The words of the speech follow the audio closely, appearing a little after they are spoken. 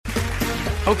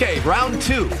Okay, round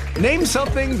two. Name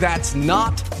something that's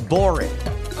not boring.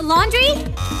 A laundry?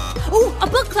 Ooh, a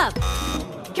book club.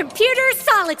 Computer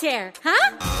solitaire,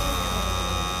 huh?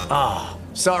 Ah,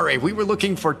 sorry, we were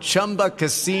looking for Chumba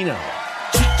Casino.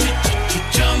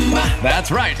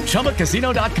 That's right,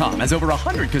 ChumbaCasino.com has over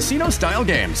 100 casino-style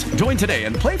games. Join today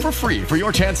and play for free for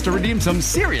your chance to redeem some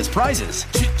serious prizes.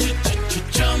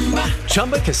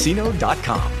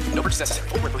 ChumbaCasino.com. No purchase necessary.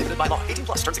 Void where prohibited by law. 18+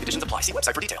 terms and conditions apply. See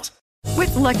website for details.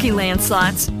 With Lucky Land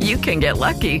Slots, you can get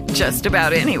lucky just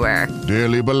about anywhere.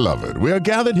 Dearly beloved, we are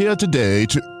gathered here today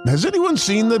to... Has anyone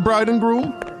seen the bride and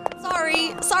groom?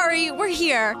 Sorry, we're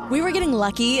here. We were getting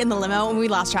lucky in the limo and we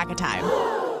lost track of time.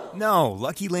 No,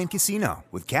 Lucky Land Casino,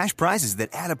 with cash prizes that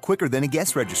add up quicker than a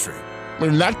guest registry.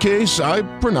 In that case, I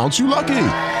pronounce you lucky.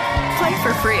 Play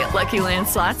for free at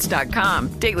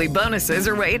LuckyLandSlots.com. Daily bonuses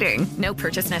are waiting. No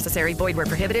purchase necessary. Void where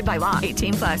prohibited by law.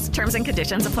 18+. Terms and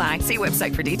conditions apply. See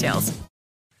website for details.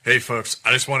 Hey, folks,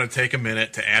 I just want to take a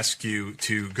minute to ask you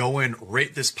to go and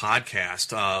rate this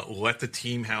podcast. Let the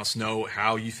Team House know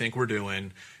how you think we're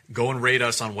doing. Go and rate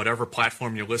us on whatever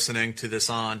platform you're listening to this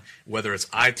on, whether it's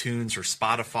iTunes or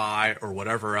Spotify or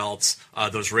whatever else.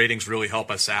 Those ratings really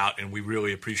help us out, and we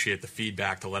really appreciate the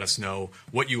feedback to let us know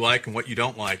what you like and what you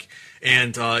don't like.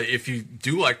 And if you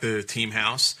do like the Team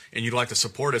House and you'd like to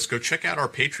support us, go check out our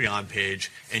Patreon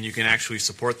page, and you can actually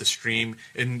support the stream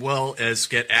as well as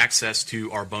get access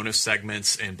to our bonus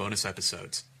segments and bonus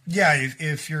episodes. Yeah,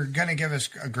 if you're going to give us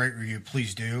a great review,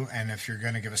 please do. And if you're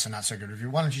going to give us a not-so-good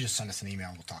review, why don't you just send us an email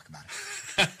and we'll talk about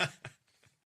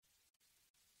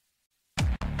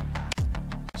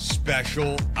it.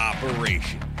 Special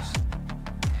Operations.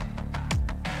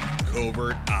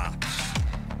 Covert Ops.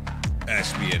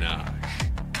 Espionage.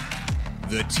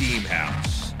 The Team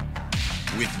House.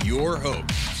 With your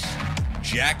hosts,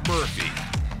 Jack Murphy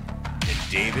and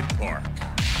David Park.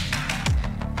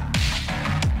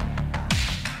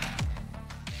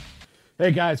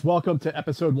 Hey guys, welcome to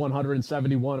episode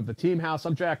 171 of the Team House.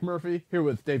 I'm Jack Murphy, here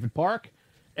with David Park,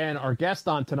 and our guest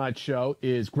on tonight's show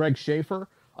is Greg Shaffer.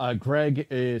 Greg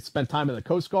spent time in the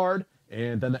Coast Guard,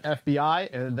 and then the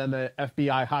FBI, and then the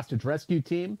FBI Hostage Rescue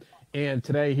Team, and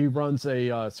today he runs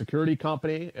a security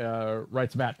company,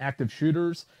 writes about active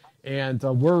shooters, and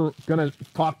we're going to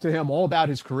talk to him all about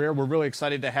his career. We're really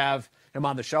excited to have him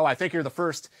on the show. I think you're the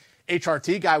first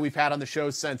HRT guy we've had on the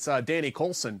show since Danny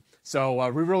Coulson. So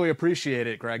we really appreciate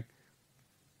it, Greg.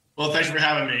 Well, thanks for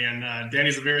having me. And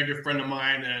Danny's a very good friend of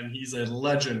mine, and he's a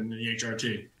legend in the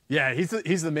HRT. Yeah, he's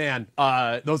the man.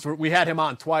 We had him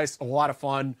on twice, a lot of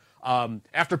fun.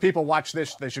 After people watch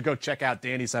this, they should go check out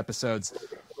Danny's episodes.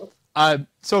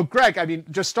 So, Greg, I mean,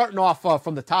 just starting off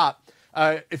from the top,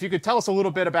 if you could tell us a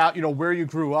little bit about where you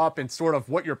grew up and sort of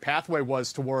what your pathway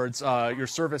was towards your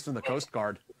service in the Coast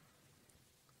Guard.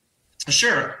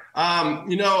 Sure.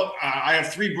 I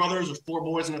have three brothers with four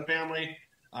boys in the family.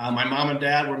 My mom and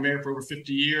dad were married for over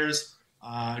 50 years.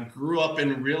 Grew up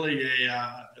in really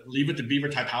a Leave It to Beaver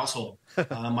type household.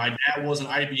 My dad was an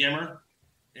IBMer,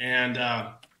 and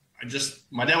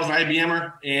my dad was an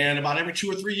IBMer, and about every 2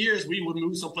 or 3 years, we would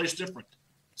move someplace different.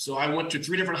 So I went to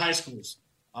 3 different high schools.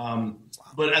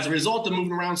 But as a result of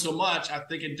moving around so much, I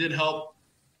think it did help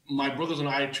my brothers and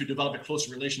I to develop a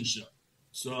closer relationship.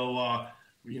 So,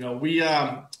 we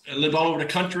lived all over the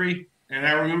country, and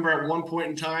I remember at one point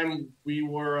in time we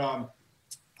were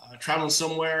traveling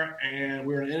somewhere, and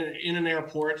we were in an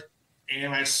airport,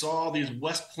 and I saw these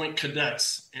West Point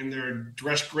cadets in their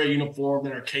dress gray uniform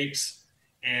and their capes,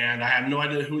 and I had no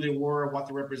idea who they were, what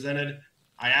they represented.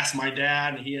 I asked my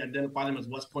dad, and he identified them as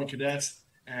West Point cadets,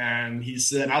 and he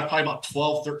said, I was probably about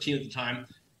 12, 13 at the time,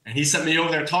 and he sent me over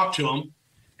there to talk to them,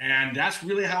 and that's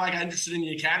really how I got interested in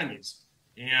the academies.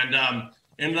 And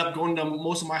ended up going to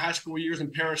most of my high school years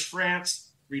in Paris, France,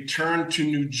 returned to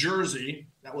New Jersey.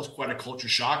 That was quite a culture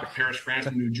shock, Paris, France,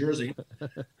 and New Jersey.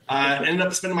 Ended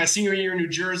up spending my senior year in New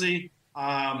Jersey,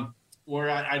 where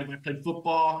I played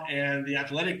football, and the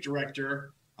athletic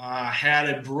director had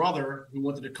a brother who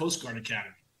went to the Coast Guard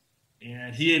Academy.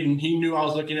 And he knew I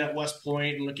was looking at West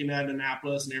Point and looking at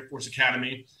Annapolis and Air Force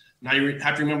Academy. Now you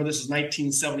have to remember this is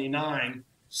 1979,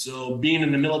 so being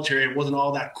in the military wasn't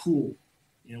all that cool.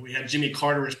 We had Jimmy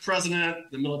Carter as president.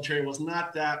 The military was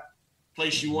not that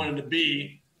place you wanted to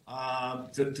be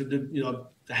to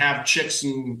have chicks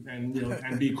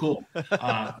and be cool.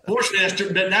 Fortunately,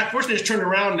 it's turned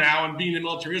around now, and being in the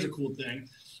military is a cool thing.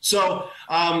 So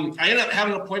I ended up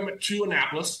having an appointment to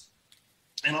Annapolis,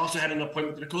 and also had an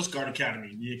appointment to the Coast Guard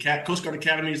Academy. The Coast Guard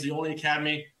Academy is the only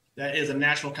academy that is a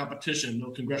national competition.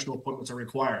 No congressional appointments are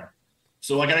required.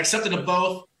 So I got accepted to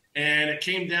both. And it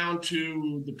came down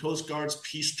to the Coast Guard's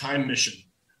peacetime mission.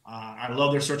 I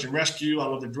love their search and rescue. I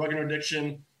love their drug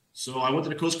interdiction. So I went to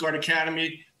the Coast Guard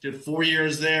Academy, did 4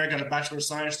 years there, got a Bachelor of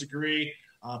Science degree,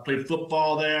 played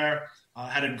football there,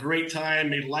 had a great time,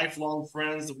 made lifelong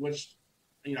friends, of which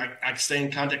I stay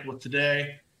in contact with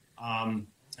today, and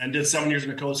did 7 years in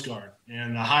the Coast Guard.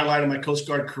 And the highlight of my Coast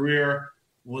Guard career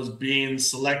was being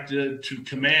selected to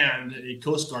command a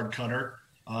Coast Guard cutter,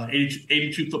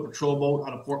 82-foot patrol boat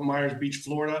out of Fort Myers Beach,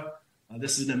 Florida.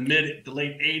 This is in the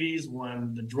late 80s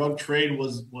when the drug trade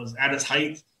was at its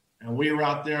height. And we were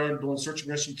out there doing search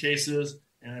and rescue cases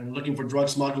and looking for drug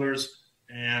smugglers.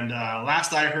 And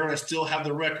last I heard, I still have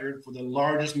the record for the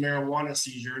largest marijuana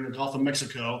seizure in the Gulf of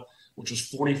Mexico, which was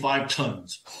 45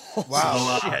 tons.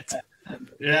 Wow. So, shit.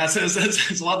 Yeah,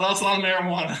 it's a lot, that's a lot of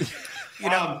marijuana.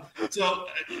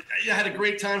 I had a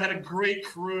great time, had a great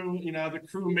crew. The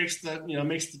crew makes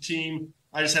the team.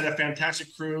 I just had a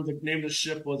fantastic crew. The name of the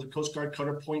ship was the Coast Guard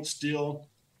Cutter Point Steel.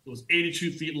 It was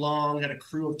 82 feet long, had a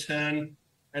crew of 10.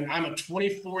 And I'm a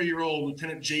 24-year-old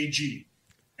Lieutenant JG,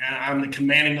 and I'm the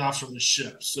commanding officer of the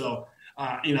ship. So,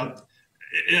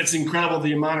 it's incredible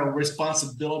the amount of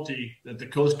responsibility that the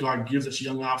Coast Guard gives us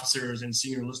young officers and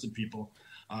senior enlisted people.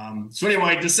 So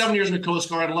anyway, did 7 years in the Coast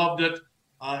Guard, loved it.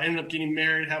 Ended up getting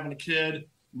married, having a kid,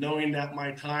 knowing that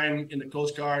my time in the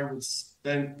Coast Guard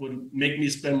would make me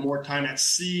spend more time at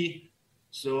sea.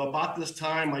 So about this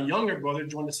time, my younger brother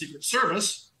joined the Secret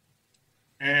Service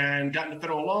and got into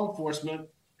federal law enforcement.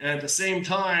 And at the same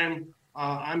time,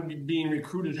 I'm being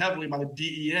recruited heavily by the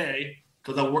DEA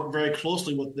because I work very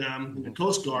closely with them in the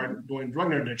Coast Guard doing drug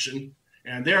interdiction.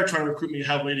 And they're trying to recruit me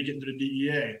heavily to get into the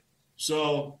DEA.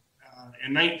 So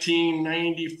in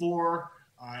 1994,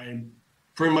 I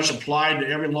pretty much applied to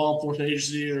every law enforcement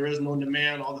agency there is known to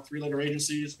man, all the three-letter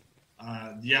agencies.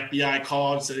 The FBI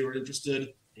called, said they were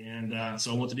interested. And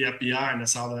so I went to the FBI, and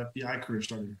that's how the FBI career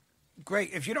started.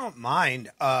 Great. If you don't mind,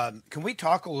 can we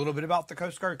talk a little bit about the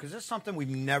Coast Guard? Because this is something we've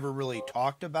never really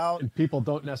talked about. And people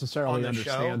don't necessarily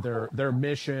understand their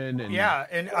mission. And yeah,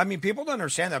 and I mean, people don't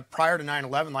understand that prior to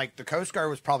 9/11, like the Coast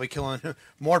Guard was probably killing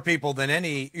more people than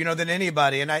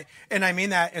anybody. And I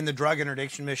mean that in the drug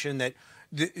interdiction mission that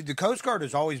the Coast Guard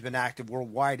has always been active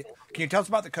worldwide. Can you tell us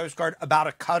about the Coast Guard, about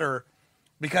a cutter?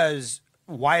 Because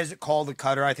why is it called a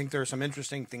cutter? I think there are some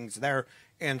interesting things there,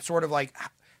 and sort of like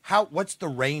what's the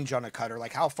range on a cutter?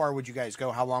 Like, how far would you guys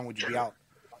go? How long would you be out?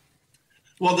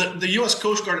 Well, the U.S.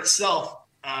 Coast Guard itself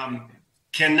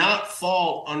cannot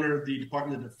fall under the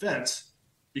Department of Defense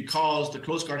because the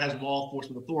Coast Guard has law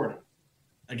enforcement authority.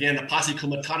 Again, the Posse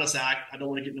Comitatus Act, I don't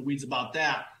want to get in the weeds about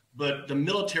that, but the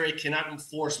military cannot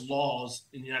enforce laws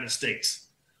in the United States.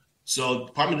 So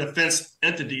Department of Defense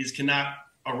entities cannot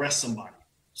arrest somebody.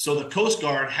 So the Coast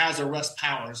Guard has arrest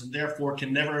powers and therefore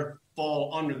can never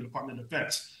fall under the Department of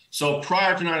Defense. So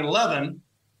prior to 9/11,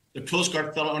 the Coast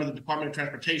Guard fell under the Department of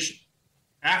Transportation.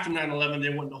 After 9/11, they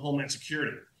went into Homeland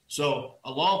Security. So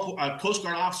a Coast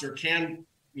Guard officer can,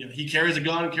 he carries a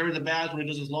gun, carries a badge when he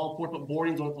does his law enforcement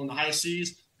boardings on the high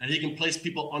seas, and he can place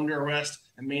people under arrest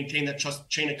and maintain that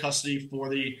chain of custody for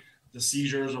the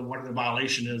seizures or whatever the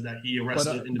violation is that he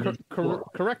arrested individuals.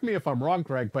 Correct me if I'm wrong,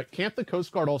 Greg, but can't the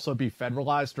Coast Guard also be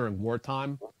federalized during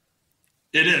wartime?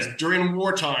 It is. During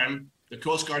wartime, the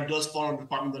Coast Guard does fall under the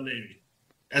Department of the Navy.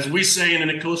 As we say in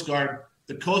the Coast Guard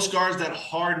is that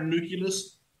hard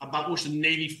nucleus about which the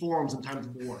Navy forms in times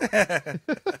of war.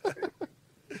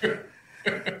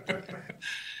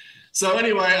 So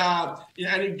anyway,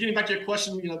 and getting back to your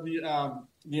question,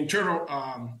 the internal,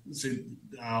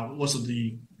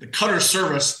 the cutter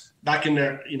service back in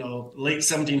the late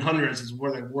 1700s is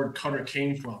where the word cutter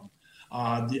came from.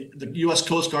 The U.S.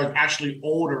 Coast Guard is actually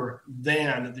older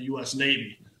than the U.S.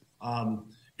 Navy,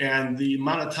 and the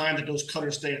amount of time that those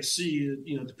cutters stay at sea,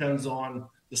 depends on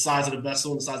the size of the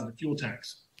vessel and the size of the fuel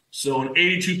tanks. So an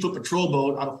 82-foot patrol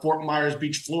boat out of Fort Myers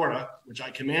Beach, Florida, which I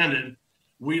commanded,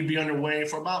 we'd be underway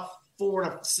for about 4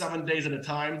 to 7 days at a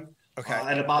time. Okay.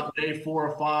 At about day 4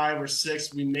 or 5 or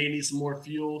 6, we may need some more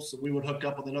fuel, so we would hook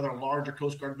up with another larger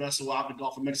Coast Guard vessel out in the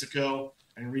Gulf of Mexico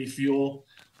and refuel.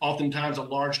 Oftentimes, a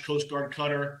large Coast Guard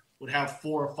cutter would have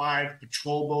 4 or 5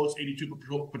 patrol boats,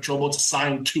 82 patrol boats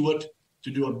assigned to it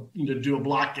to do a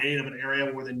blockade of an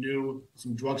area where they knew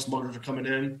some drug smugglers are coming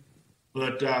in.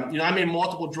 But I made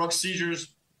multiple drug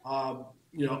seizures, on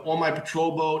my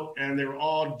patrol boat, and they were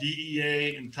all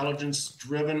DEA intelligence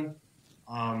driven.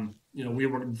 We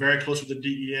were very close with the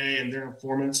DEA and their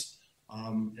informants,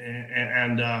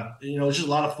 it's just a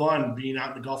lot of fun being out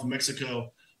in the Gulf of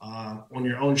Mexico on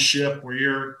your own ship where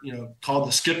you're called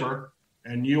the skipper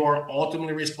and you are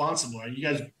ultimately responsible. You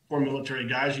guys, for military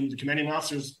guys, the commanding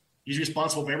officers he's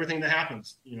responsible for everything that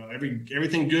happens.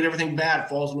 Everything good, everything bad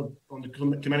falls on the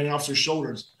commanding officer's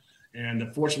shoulders.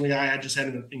 And fortunately, I just had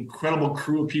an incredible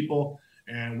crew of people,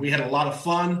 and we had a lot of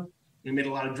fun. We made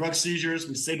a lot of drug seizures.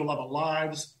 We saved a lot of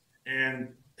lives, and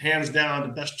hands down,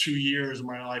 the best 2 years of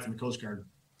my life in the Coast Guard.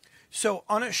 So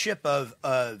on a ship of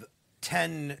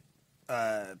 10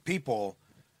 people,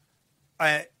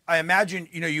 I imagine,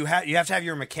 you have to have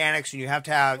your mechanics, and you have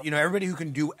to have, everybody who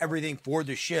can do everything for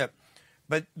the ship,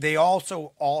 but they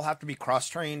also all have to be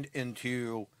cross-trained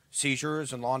into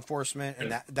seizures and law enforcement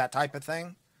and that type of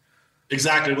thing.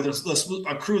 Exactly. With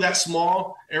a crew that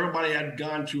small, everybody had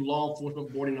gone to law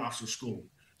enforcement boarding officer school.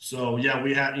 So yeah,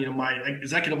 we had, my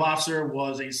executive officer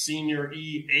was a senior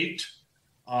E8.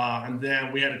 And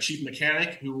then we had a chief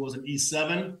mechanic who was an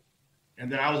E7. And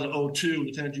then I was an O2,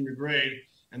 lieutenant junior grade.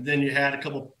 And then you had a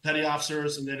couple of petty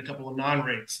officers and then a couple of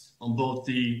non-rates on both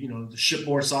the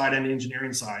shipboard side and the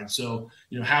engineering side. So,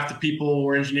 half the people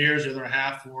were engineers, the other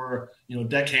half were,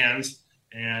 deckhands.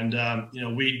 And,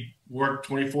 we worked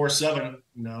 24/7,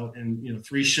 and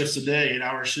 3 shifts a day,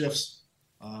 8-hour shifts.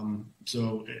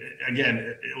 So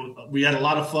again, we had a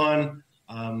lot of fun,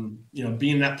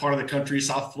 being that part of the country,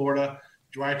 South Florida.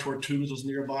 Dry Tortugas was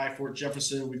nearby, Fort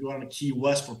Jefferson. We go out to Key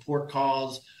West for port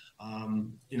calls.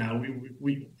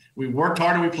 We worked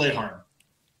hard and we played hard.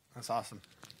 That's awesome.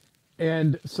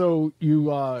 And so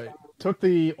you took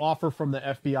the offer from the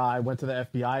FBI, went to the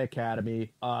FBI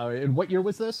Academy. And what year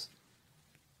was this?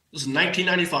 This is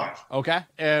 1995. Okay.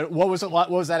 And what was it like?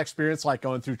 What was that experience like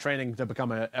going through training to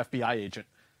become an FBI agent?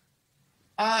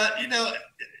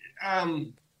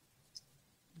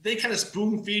 They kind of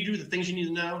spoon feed you the things you need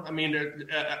to know. I mean,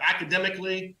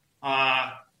 academically,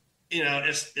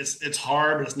 it's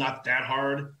hard, but it's not that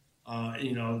hard.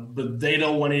 But they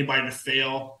don't want anybody to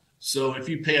fail. So if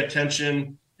you pay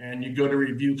attention and you go to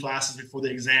review classes before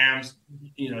the exams,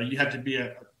 you have to be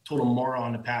a total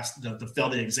moron to fail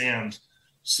the exams.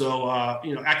 So,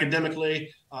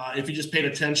 academically, if you just paid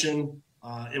attention,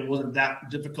 it wasn't that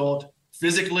difficult.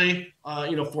 Physically,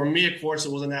 for me, of course,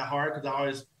 it wasn't that hard because I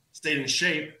always stayed in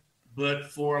shape. But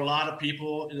for a lot of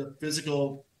people, the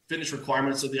physical fitness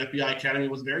requirements of the FBI Academy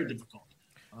was very difficult.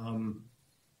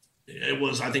 It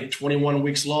was, I think, 21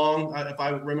 weeks long, if I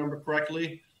remember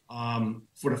correctly.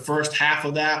 For the first half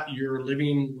of that, you're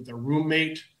living with a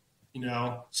roommate.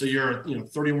 So you're,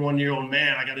 31-year-old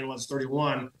man. I got in when I was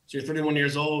 31. So you're 31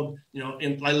 years old,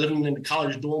 living in the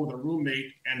college dorm with a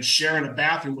roommate and sharing a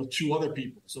bathroom with 2 other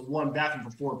people. So one bathroom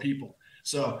for 4 people.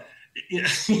 So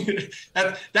that's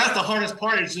the hardest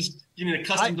part. Is just getting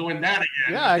accustomed to doing that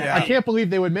again. Yeah, I can't believe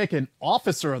they would make an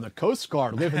officer in the Coast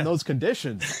Guard live in those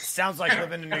conditions. Sounds like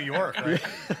living in New York, right?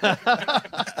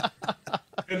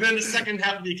 And then the second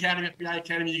half of the FBI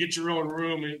Academy, you get your own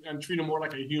room and treat them more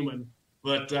like a human.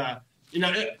 But, to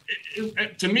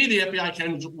me, the FBI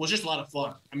Academy was just a lot of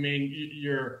fun. I mean,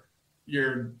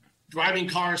 you're driving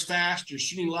cars fast. You're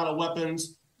shooting a lot of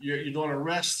weapons. You're doing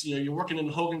arrests. You're working in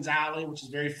Hogan's Alley, which is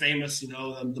very famous.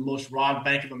 The most robbed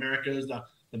bank of America is the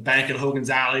bank at Hogan's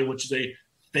Alley, which is a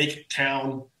fake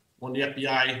town on the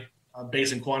FBI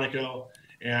base in Quantico.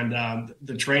 And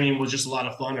the training was just a lot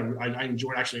of fun. And I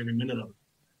enjoyed actually every minute of it.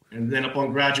 And then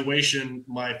upon graduation,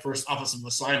 my first office of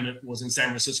assignment was in San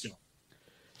Francisco.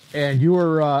 And you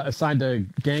were assigned to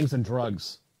gangs and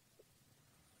drugs.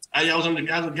 I was on the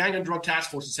gang and drug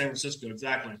task force in San Francisco,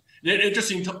 exactly. The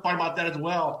interesting part about that as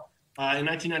well, in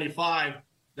 1995,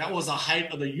 that was the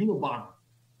height of the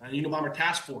Unabomber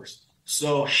task force.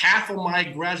 So half of my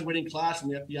graduating class in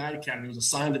the FBI Academy was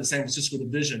assigned to the San Francisco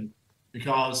division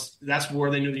because that's where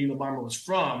they knew the Unabomber was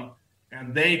from.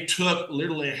 And they took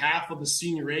literally half of the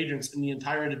senior agents in the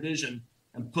entire division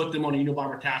and put them on the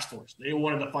Unabomber task force. They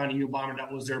wanted to find a Unabomber.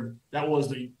 That was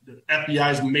the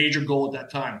FBI's major goal at that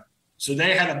time. So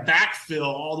they had to backfill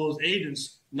all those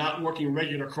agents not working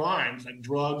regular crimes like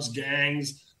drugs,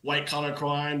 gangs, white-collar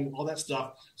crime, all that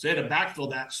stuff. So they had to backfill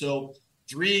that. So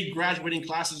 3 graduating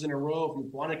classes in a row from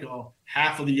Quantico,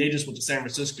 half of the agents went to San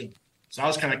Francisco. So I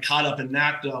was kind of caught up in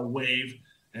that wave,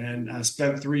 and I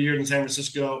spent 3 years in San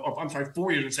Francisco,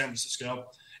 4 years in San Francisco,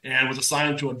 and was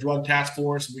assigned to a drug task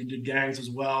force. We did gangs as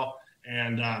well,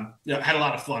 and had a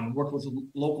lot of fun. Worked with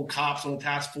local cops on the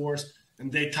task force,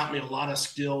 and they taught me a lot of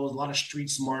skills, a lot of street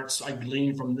smarts I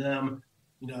gleaned from them,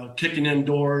 kicking in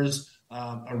doors,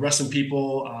 arresting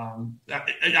people.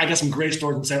 I got some great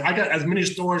stories I got as many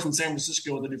stories in San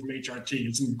Francisco as I did from HRT.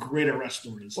 It's some great arrest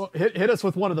stories. Well, hit us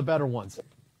with one of the better ones.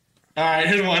 All right,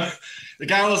 here's one. The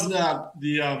guy was what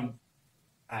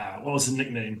was his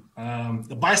nickname?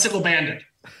 The Bicycle Bandit.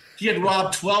 He had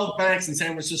robbed 12 banks in San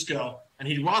Francisco, and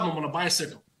he robbed them on a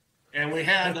bicycle. and we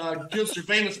had good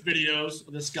surveillance videos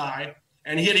of this guy,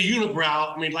 and he had a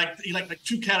unibrow. I mean, he like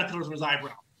 2 caterpillars in his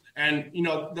eyebrow. And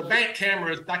the bank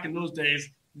cameras back in those days,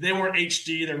 they weren't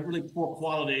HD; they're really poor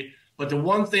quality. But the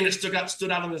one thing that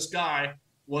stood out on this guy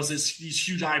was these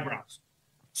huge eyebrows.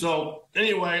 So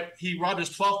anyway, he robbed his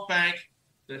 12th bank.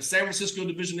 The San Francisco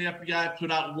division of the FBI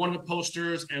put out one of the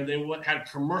posters, and they had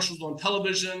commercials on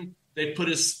television. They put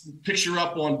his picture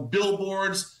up on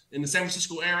billboards in the San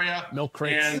Francisco area. Milk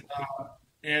crates.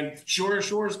 And sure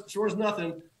as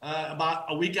nothing, about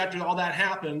a week after all that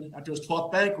happened, after his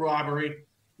 12th bank robbery,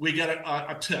 we got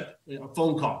a tip, a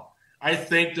phone call. I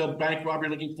think the bank robbery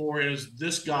looking for is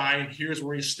this guy, and here's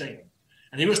where he's staying.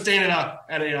 And he was staying at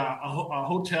a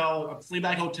hotel, a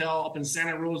Fleabag hotel up in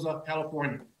Santa Rosa,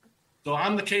 California. So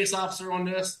I'm the case officer on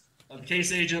this, the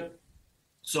case agent.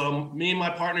 So me and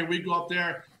my partner, we go up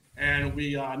there and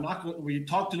we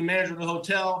talk to the manager of the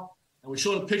hotel, and we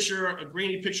showed a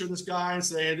grainy picture of this guy and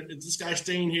say, "Is this guy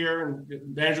staying here?" And the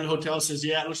manager of the hotel says,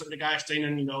 "Yeah, it looks like the guy staying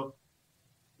in, on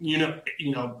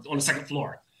the second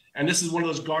floor." And this is one of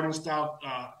those garden style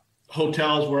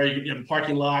hotels where you have a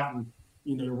parking lot and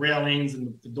the railings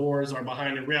and the doors are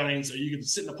behind the railings, so you can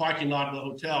sit in the parking lot of the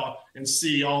hotel and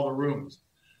see all the rooms.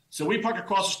 So we park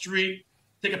across the street,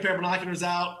 take a pair of binoculars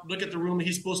out, look at the room that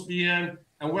he's supposed to be in,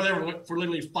 and we're there for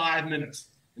literally 5 minutes.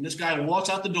 And this guy walks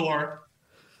out the door,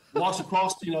 walks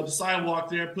across the sidewalk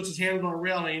there, puts his hand on a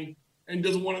railing, and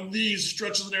does one of these,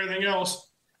 stretches and everything else.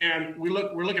 And we're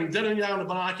looking dead in the eye on the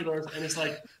binoculars, and it's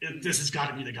like, this has got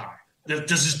to be the guy.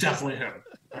 This is definitely him,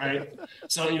 right?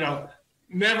 So,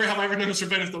 never have I ever done a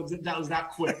surveillance that was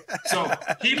that quick. So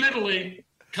he literally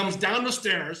comes down the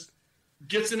stairs,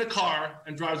 gets in a car,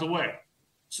 and drives away.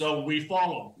 So we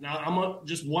follow him. Now, I'm on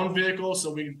just one vehicle,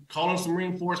 so we call in some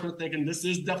reinforcement thinking this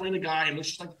is definitely the guy. It looks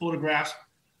just like the photographs.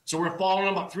 So we're following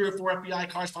him. About 3 or 4 FBI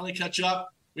cars finally catch up.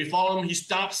 We follow him. He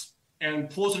stops and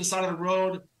pulls to the side of the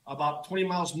road about 20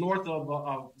 miles north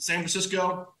of San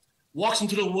Francisco, walks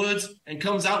into the woods, and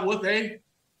comes out with a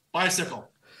bicycle.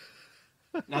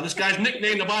 Now, this guy's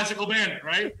nicknamed the Bicycle Bandit,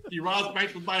 right? He robs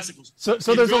banks with bicycles. So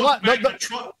there's a lot.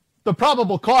 The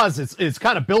probable cause is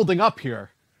kind of building up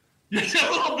here. Yeah,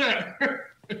 a little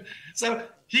bit. So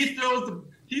he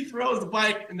throws the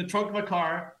bike in the trunk of a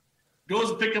car,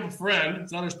 goes to pick up a friend.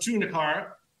 So now there's 2 in the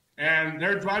car, and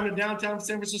they're driving to downtown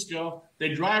San Francisco.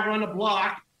 They drive around the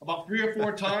block about 3 or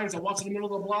 4 times. And what's in the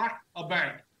middle of the block? A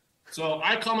bank. So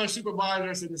I call my supervisor.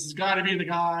 I said, "This has got to be the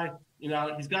guy.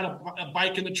 He's got a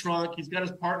bike in the trunk. He's got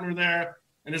his partner there,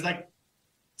 and there's like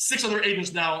 6 other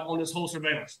agents now on this whole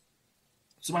surveillance."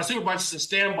 So my supervisor says,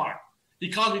 "Stand by." He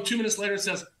calls me 2 minutes later and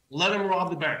says, "Let him rob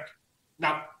the bank."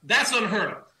 Now, that's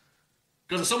unheard of.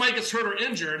 Because if somebody gets hurt or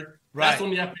injured, that's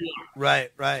on the FBI.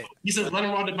 Right. He says, "Let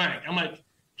him rob the bank." I'm like,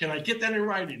 "Can I get that in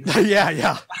writing?"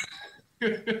 Yeah.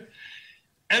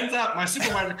 Ends up, my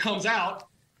supervisor comes out,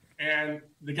 and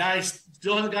the guy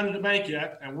still hasn't gotten to the bank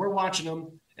yet, and we're watching him.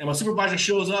 And my supervisor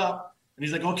shows up, and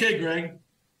he's like, "Okay, Greg,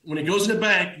 when he goes to the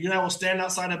bank, you and I will stand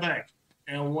outside the bank.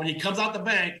 And when he comes out the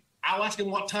bank, I'll ask him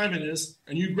what time it is,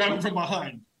 and you grab him from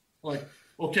behind." I'm like,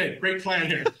 okay, great plan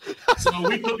here. So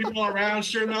we put people around.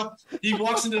 Sure enough, he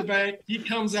walks into the bank. He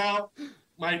comes out.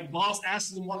 My boss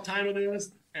asks him what time it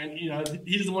is, and he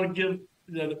doesn't want to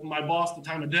give my boss the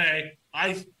time of day.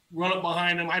 I run up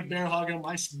behind him. I bear hug him.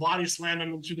 I body slam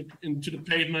him into the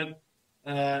pavement.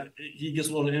 He gets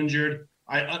a little injured.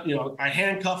 I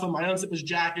handcuff him. I unzip his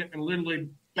jacket, and literally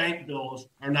bank bills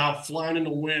are now flying in the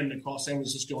wind across San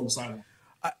Francisco on the sidewalk.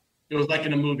 It was like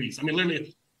in the movies. I mean,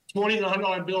 literally $20 to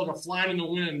 $100 bills are flying in the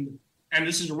wind, and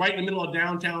this is right in the middle of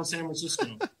downtown San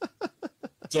Francisco.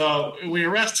 So we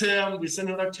arrest him. We send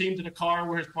another team to the car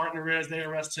where his partner is. They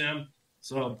arrest him.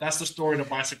 So that's the story of the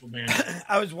Bicycle Bandit.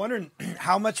 I was wondering,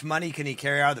 how much money can he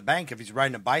carry out of the bank if he's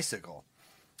riding a bicycle?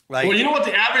 Well, you know what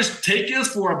the average take is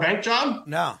for a bank job?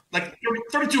 No. Like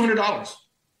 $3,200.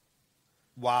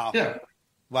 Wow. Yeah.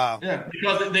 Wow. Yeah,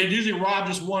 because they usually rob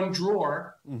just one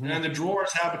drawer, and the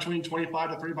drawers have between $2,500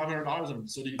 to $3,500 in them.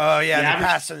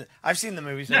 So I've seen the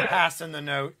movies. They're passing the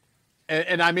note.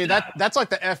 And I mean, that's like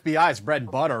the FBI's bread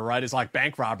and butter, right? Is like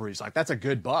bank robberies. Like, that's a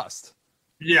good bust.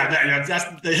 Yeah, that's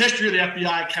the history of the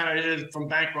FBI kind of is from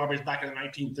bank robberies back in the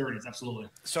 1930s. Absolutely.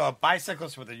 So a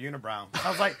bicyclist with a unibrow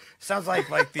sounds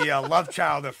like the love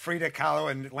child of Frida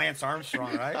Kahlo and Lance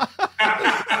Armstrong, right?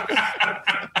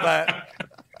 But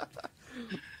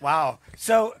wow.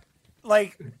 So,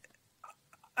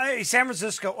 San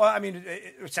Francisco. Well, I mean,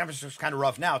 San Francisco's kind of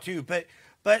rough now too, but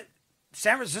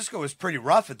San Francisco was pretty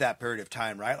rough at that period of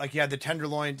time, right? Like you had the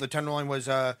Tenderloin. The Tenderloin was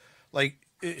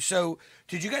So,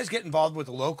 did you guys get involved with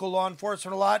the local law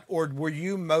enforcement a lot, or were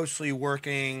you mostly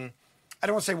working I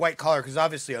don't want to say white collar because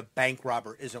obviously a bank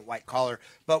robber isn't white collar,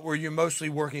 but were you mostly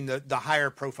working the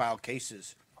higher profile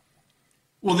cases?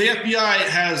 Well, the FBI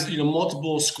has,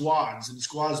 multiple squads, and the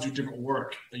squads do different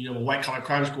work. You have a white-collar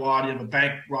crime squad, you have a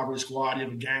bank robbery squad, you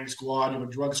have a gang squad, you have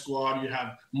a drug squad, you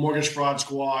have mortgage fraud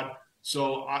squad.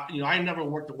 So, I never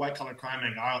worked a white-collar crime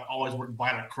angle. I always worked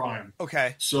violent crime.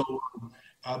 Okay. So,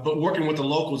 but working with the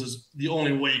locals is the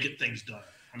only way you get things done.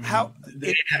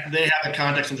 They have the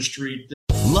contacts on the street.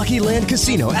 Lucky Land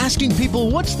Casino, asking people,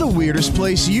 what's the weirdest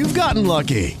place you've gotten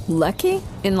lucky? Lucky?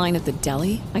 In line at the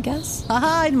deli, I guess?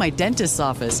 Aha, in my dentist's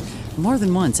office. More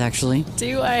than once, actually.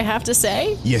 Do I have to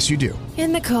say? Yes, you do.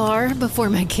 In the car before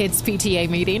my kids' PTA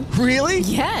meeting. Really?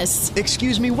 Yes.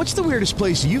 Excuse me, what's the weirdest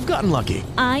place you've gotten lucky?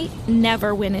 I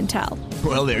never win and tell.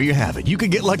 Well, there you have it. You can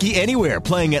get lucky anywhere,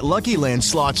 playing at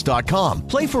LuckyLandSlots.com.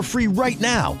 Play for free right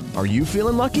now. Are you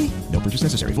feeling lucky? No purchase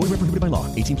necessary. Void where prohibited by law.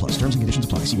 18+. Terms and conditions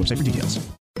apply. See website for details.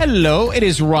 Hello, it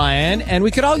is Ryan, and we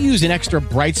could all use an extra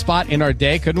bright spot in our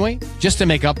day, couldn't we? Just to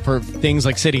make up for things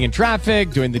like sitting in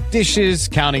traffic, doing the dishes,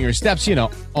 counting your steps,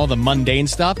 all the mundane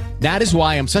stuff. That is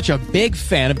why I'm such a big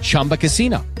fan of Chumba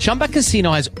Casino. Chumba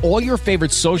Casino has all your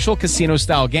favorite social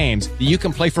casino-style games that you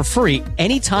can play for free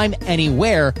anytime,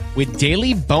 anywhere with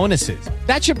daily bonuses.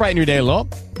 That should brighten your day a little.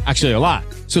 Actually, a lot.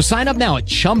 So sign up now at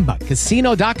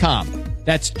ChumbaCasino.com.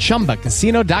 That's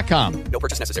ChumbaCasino.com. No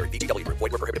purchase necessary. VGW Group.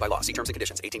 Void where prohibited by law. See terms and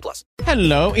conditions. 18+.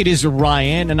 Hello, it is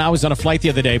Ryan, and I was on a flight the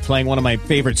other day playing one of my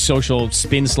favorite social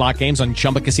spin slot games on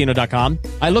ChumbaCasino.com.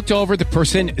 I looked over at the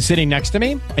person sitting next to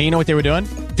me, and you know what they were doing?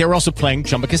 They were also playing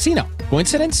Chumba Casino.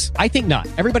 Coincidence? I think not.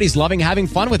 Everybody's loving having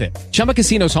fun with it. Chumba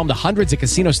Casino is home to hundreds of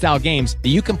casino-style games that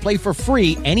you can play for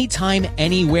free anytime,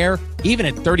 anywhere, even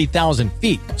at 30,000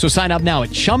 feet. So sign up now at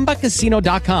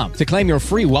ChumbaCasino.com to claim your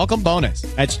free welcome bonus.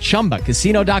 That's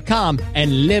ChumbaCasino.com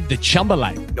and live the Chumba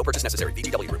life. No purchase necessary.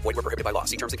 VGW Group. Void where prohibited by law.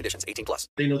 See terms and conditions. 18+.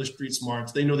 They know the street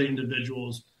smarts. They know the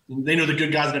individuals. They know the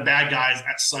good guys and the bad guys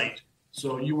at sight.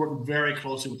 So you work very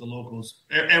closely with the locals.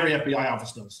 Every FBI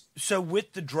office does. So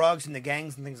with the drugs and the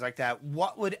gangs and things like that,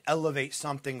 what would elevate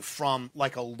something from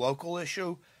like a local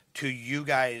issue to you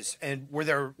guys? And were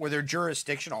there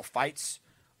jurisdictional fights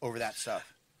over that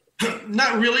stuff?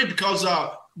 Not really, because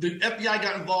the FBI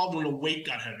got involved when the weight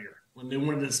got heavier, when they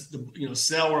wanted to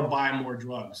sell or buy more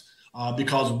drugs,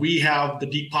 because we have the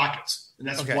deep pockets, and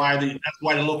that's why the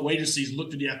local agencies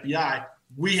looked to the FBI.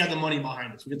 We had the money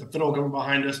behind us. We got the federal government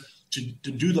behind us to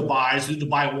do the buys, do the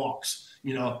buy walks.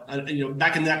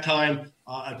 Back in that time,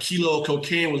 a kilo of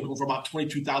cocaine was going for about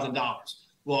 $22,000.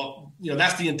 Well,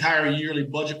 that's the entire yearly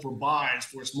budget for buys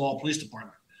for a small police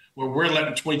department. Where we're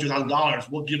letting $22,000,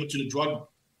 we'll give it to the drug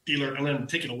dealer and let him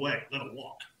take it away, let it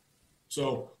walk.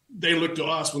 So they look to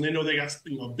us when they know they got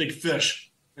big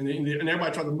fish, and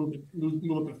everybody tries to move up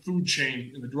the food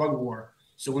chain in the drug war.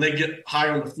 So when they get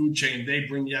higher on the food chain, they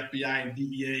bring the FBI and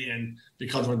DEA in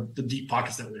because of the deep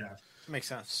pockets that we have. Makes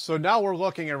sense. So now we're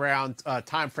looking around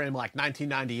time frame like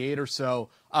 1998 or so.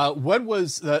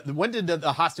 When did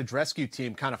the hostage rescue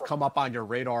team kind of come up on your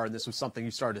radar, and this was something you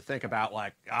started to think about,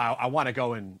 like, I want to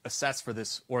go and assess for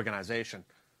this organization?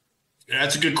 Yeah,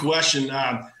 that's a good question.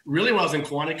 Really, when I was in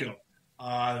Quantico,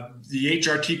 the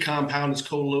HRT compound is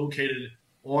co-located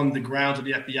on the grounds of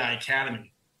the FBI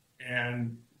Academy.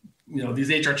 And, these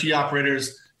HRT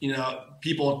operators,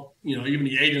 people, even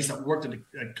the agents that worked at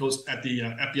the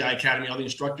FBI Academy, all the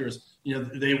instructors,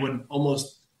 they would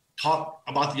almost talk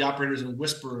about the operators in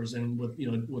whispers and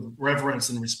with reverence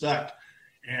and respect.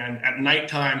 And at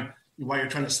nighttime, while you're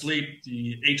trying to sleep,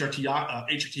 the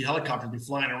HRT helicopters be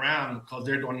flying around because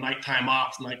they're doing nighttime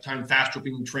ops, nighttime fast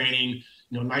trooping training,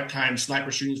 nighttime sniper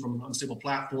shootings from an unstable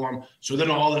platform. So they're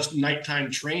doing all this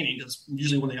nighttime training. That's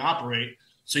usually when they operate.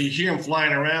 So you hear them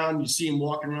flying around, you see them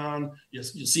walking around, you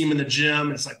see them in the gym,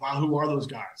 and it's like, wow, who are those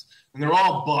guys? And they're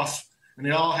all buff, and they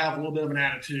all have a little bit of an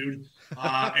attitude.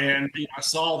 And I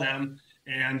saw them,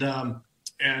 and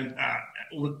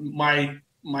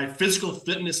my physical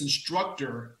fitness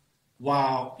instructor,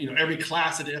 while every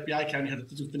class at the FBI Academy had a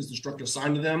physical fitness instructor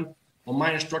assigned to them, well,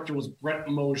 my instructor was Brent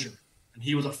Mosier, and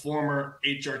he was a former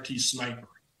HRT sniper.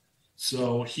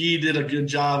 So he did a good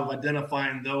job of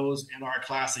identifying those in our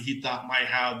class that he thought might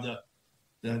have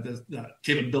the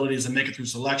capabilities to make it through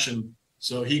selection.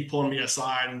 So he pulled me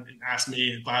aside and asked me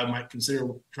if I might consider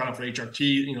trying out for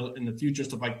HRT, in the future,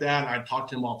 stuff like that. And I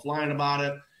talked to him offline about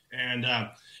it. And,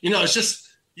 it's just,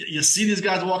 you see these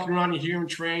guys walking around, you hear them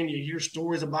train, you hear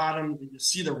stories about them, you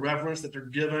see the reverence that they're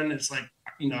given. It's like,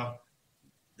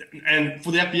 and for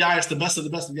the FBI, it's the best of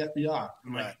the FBI.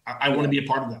 I'm like, I want to be a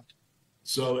part of that.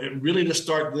 So it really just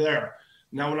started there.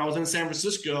 Now, when I was in San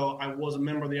Francisco, I was a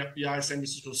member of the FBI San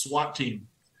Francisco SWAT team.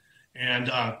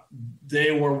 And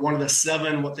they were one of the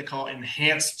 7 what they call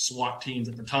enhanced SWAT teams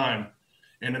at the time.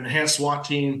 And an enhanced SWAT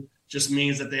team just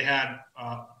means that they had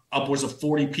upwards of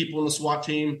 40 people in the SWAT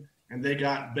team, and they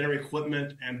got better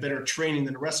equipment and better training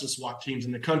than the rest of the SWAT teams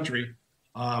in the country.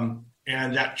 And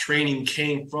that training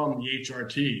came from the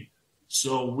HRT.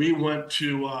 So we went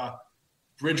to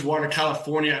Bridgewater,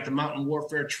 California at the Mountain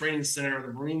Warfare Training Center of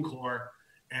the Marine Corps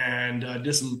and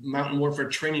did some mountain warfare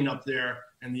training up there.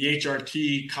 And the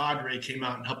HRT cadre came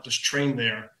out and helped us train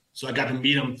there. So I got to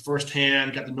meet them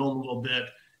firsthand, got to know them a little bit.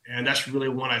 And that's really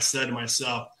when I said to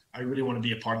myself, I really want to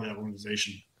be a part of that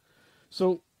organization.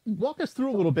 So walk us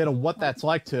through a little bit of what that's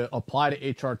like to apply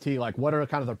to HRT. Like, what are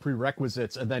kind of the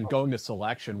prerequisites, and then going to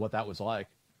selection, what that was like?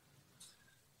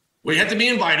 Well, you have to be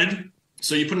invited.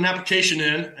 So you put an application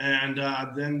in, and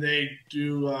then they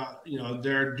do,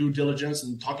 their due diligence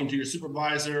and talking to your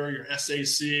supervisor, your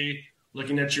SAC,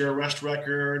 looking at your arrest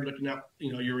record, looking at,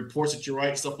 your reports that you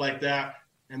write, stuff like that.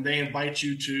 And they invite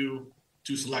you to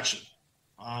selection.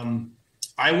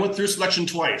 I went through selection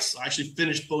twice. I actually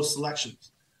finished both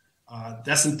selections.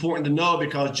 That's important to know,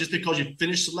 because just because you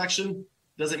finish selection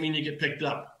doesn't mean you get picked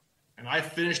up. And I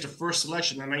finished the first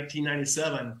selection in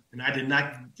 1997, and I did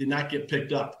not get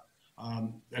picked up.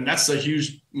 And that's a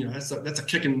huge, that's a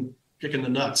kick in the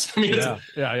nuts. I mean,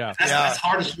 that's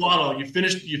hard to swallow. You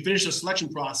finish the selection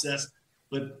process,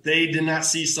 but they did not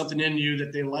see something in you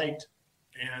that they liked,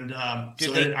 and I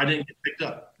didn't get picked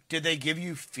up. Did they give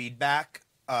you feedback?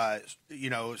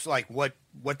 It's like what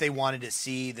they wanted to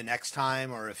see the next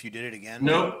time, or if you did it again?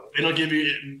 No, they don't give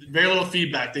you very little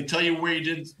feedback. They tell you where you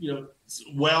did,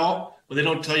 well, but they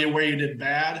don't tell you where you did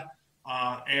bad.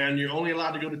 And you're only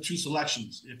allowed to go to 2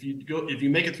 selections. If you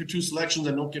make it through 2 selections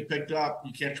and don't get picked up,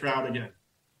 you can't try out again.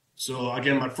 So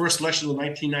again, my first selection was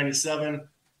 1997.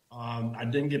 I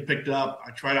didn't get picked up.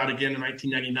 I tried out again in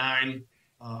 1999.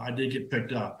 I did get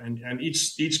picked up, and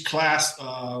each class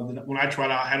when I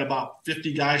tried out, I had about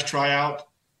 50 guys try out.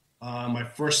 My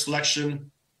first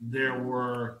selection, there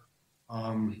were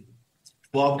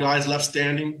 12 guys left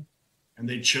standing, and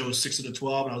they chose 6 of the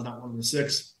 12, and I was not one of the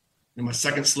 6. In my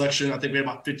second selection, I think we had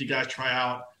about 50 guys try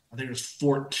out. I think there was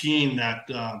 14 that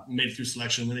made it through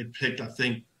selection, and they picked, I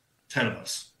think, 10 of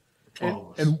us, 12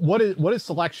 of us. And what does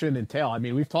selection entail? I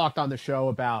mean, we've talked on the show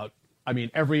about,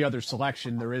 every other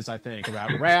selection there is, I think,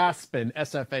 about RASP and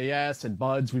SFAS and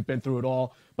BUDS. We've been through it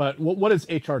all. But what is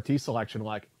HRT selection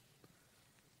like?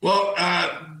 Well,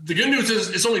 the good news is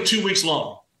it's only 2 weeks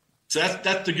long. So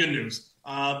that's the good news.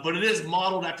 But it is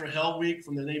modeled after Hell Week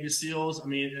from the Navy SEALs. I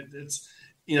mean, it's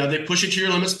they push you to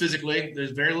your limits physically.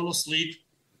 There's very little sleep.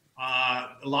 A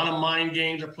lot of mind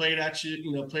games are played at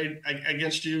you, played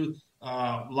against you.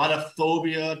 A lot of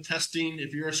phobia testing.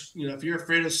 If you're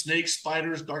afraid of snakes,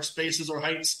 spiders, dark spaces, or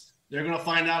heights, they're going to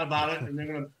find out about it, and they're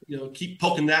going to keep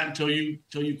poking that until you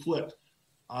quit.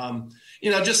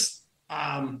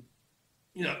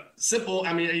 Simple.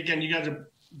 I mean, again, you guys are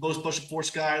both special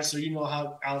force guys, so you know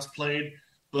how it's played.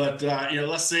 But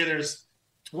let's say there's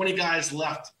 20 guys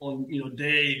left on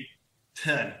day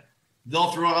 10.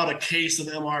 They'll throw out a case of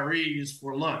MREs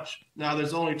for lunch. Now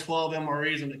there's only 12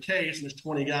 MREs in the case, and there's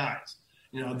 20 guys.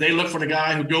 They look for the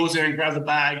guy who goes there and grabs the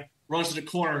bag, runs to the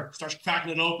corner, starts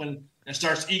cracking it open, and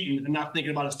starts eating and not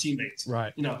thinking about his teammates.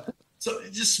 Right. So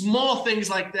just small things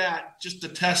like that, just to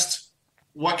test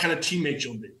what kind of teammate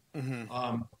you'll be.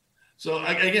 Mm-hmm. So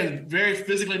again, very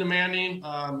physically demanding.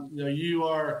 You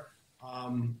are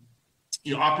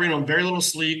operating on very little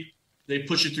sleep. They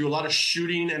put you through a lot of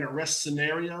shooting and arrest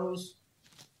scenarios.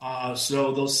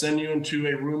 So they'll send you into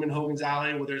a room in Hogan's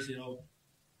Alley where there's a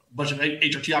bunch of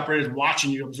HRT operators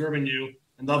watching you, observing you,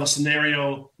 and they'll have a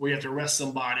scenario where you have to arrest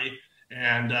somebody,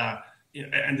 and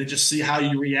they just see how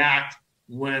you react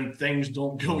when things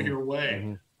don't go your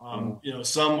way. Mm-hmm.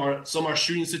 Some are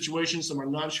shooting situations, some are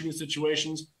non-shooting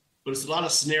situations, but it's a lot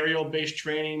of scenario-based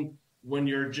training when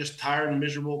you're just tired and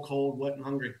miserable, cold, wet, and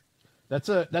hungry. That's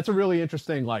a really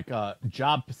interesting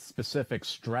job-specific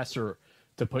stressor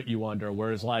to put you under.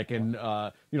 Whereas in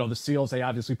the SEALs, they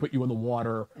obviously put you in the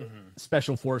water. Mm-hmm.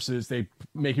 Special Forces, they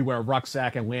make you wear a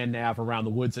rucksack and land nav around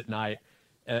the woods at night.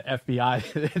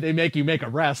 FBI, they make you make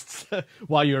arrests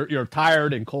while you're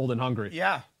tired and cold and hungry.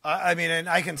 Yeah, and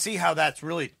I can see how that's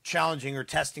really challenging or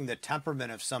testing the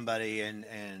temperament of somebody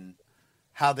and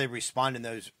how they respond in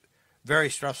those very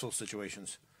stressful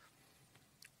situations.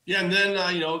 Yeah, and then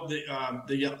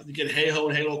they get HALO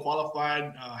and HALO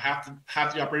qualified.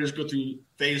 Half the operators go through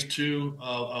phase 2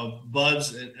 of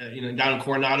BUDS, down in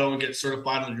Coronado, and get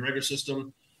certified in the regular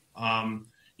system.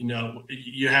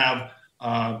 You have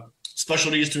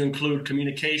specialties to include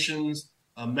communications,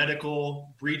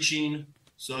 medical, breaching.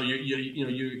 So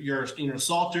you're an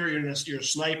assaulter, you're a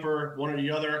sniper, one or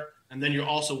the other, and then you're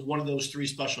also one of those three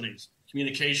specialties: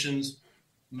 communications,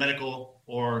 medical,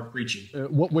 or breaching.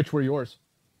 Which were yours?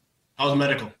 I was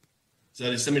medical. So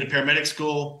they sent me to paramedic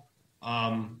school,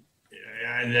 and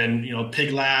then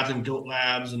pig labs and goat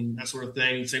labs and that sort of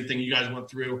thing. Same thing you guys went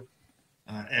through,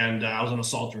 and I was an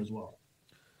assaulter as well.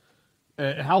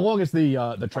 How long is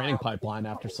the training pipeline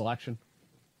after selection?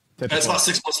 Typically? It's about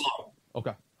 6 months long.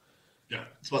 Okay. Yeah,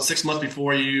 it's about 6 months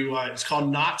before you. It's called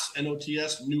NOTS,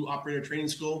 N-O-T-S, New Operator Training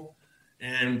School,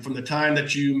 and from the time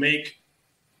that you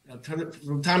from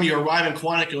the time you arrive in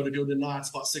Quantico to go to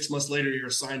NOTS, about 6 months later, you're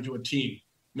assigned to a team.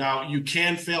 Now, you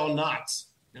can fail NOTS.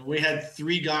 And we had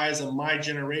 3 guys in my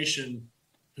generation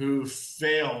who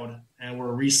failed and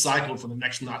were recycled for the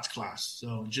next NOTS class.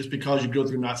 So just because you go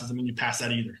through NOTS doesn't mean you pass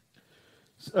that either.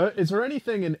 Is there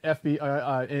anything in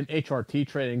in HRT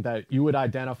training that you would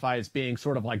identify as being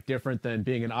sort of like different than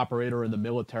being an operator in the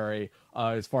military,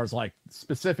 as far as like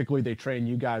specifically they train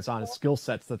you guys on skill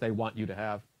sets that they want you to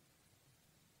have?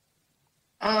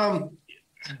 I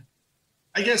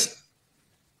guess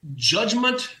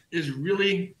judgment is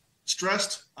really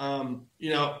stressed. When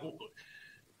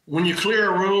you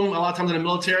clear a room, a lot of times in the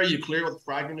military, you clear with a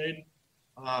frag grenade.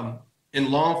 In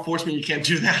law enforcement, you can't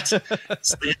do that. So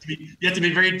you have to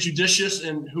be very judicious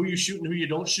in who you shoot and who you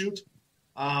don't shoot.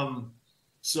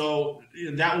 So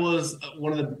that was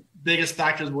one of the biggest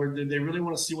factors where they really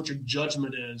want to see what your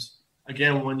judgment is.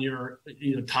 Again, when you're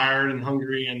tired and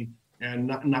hungry and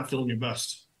not feeling your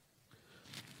best.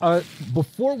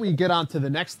 Before we get on to the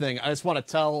next thing, I just want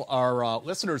to tell our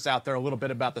listeners out there a little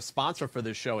bit about the sponsor for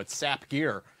this show. It's SAP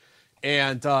Gear.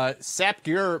 And SAP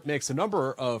Gear makes a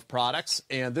number of products,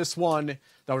 and this one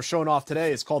that we're showing off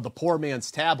today is called the Poor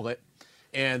Man's Tablet.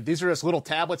 And these are just little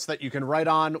tablets that you can write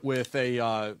on with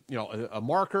a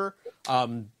marker.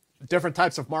 Different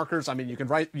types of markers. I mean, you can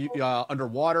write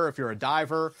underwater if you're a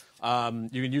diver.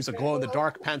 You can use a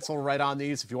glow-in-the-dark pencil right on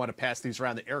these if you want to pass these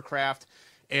around the aircraft.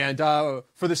 And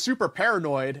for the super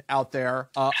paranoid out there,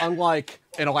 unlike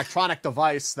an electronic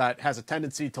device that has a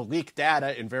tendency to leak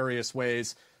data in various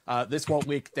ways, this won't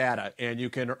leak data, and you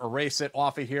can erase it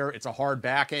off of here. It's a hard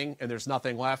backing, and there's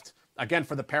nothing left. Again,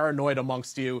 for the paranoid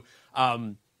amongst you,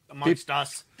 amongst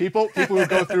us, people who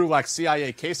go through like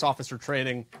CIA case officer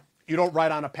training, you don't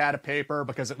write on a pad of paper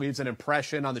because it leaves an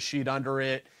impression on the sheet under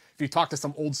it. If you talk to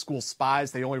some old school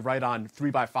spies, they only write on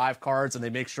 3x5 cards, and they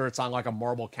make sure it's on like a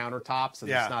marble countertop, so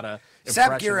it's not a.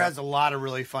 SAP Gear has a lot of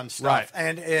really fun stuff, right.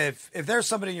 And if there's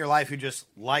somebody in your life who just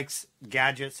likes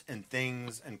gadgets and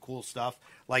things and cool stuff,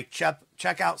 like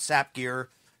check out SAP Gear.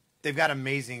 They've got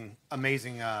amazing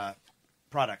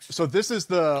products. So this is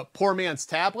the Poor Man's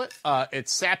Tablet.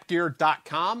 It's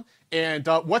sapgear.com. And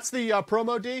what's the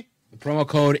promo, D? The promo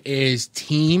code is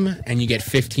TEAM, and you get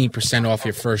 15% off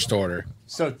your first order.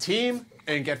 So TEAM,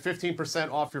 and get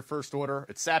 15% off your first order.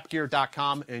 It's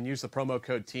sapgear.com, and use the promo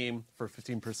code TEAM for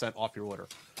 15% off your order.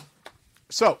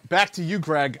 So back to you,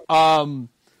 Greg. And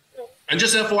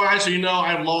just FYI, so you know,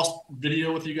 I've lost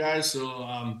video with you guys.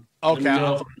 So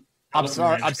okay, I'm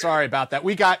sorry about that.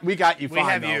 We got you. Fine, we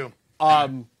have though.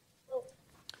 you.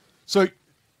 So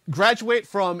graduate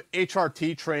from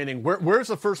HRT training. Where's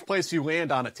the first place you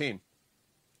land on a team?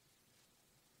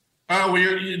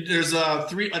 There's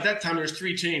 3 at that time. There's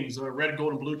 3 teams: a red,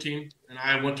 gold, and blue team, and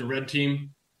I went to red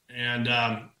team. And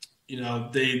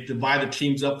they divide the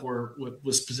teams up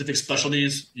with specific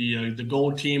specialties. The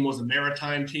gold team was the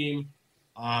maritime team.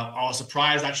 I was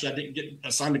surprised actually I didn't get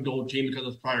assigned to gold team because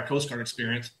of prior Coast Guard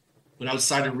experience, but I was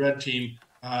assigned to red team.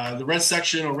 The red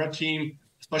section or red team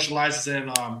specializes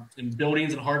in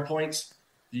buildings and hard points.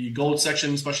 The gold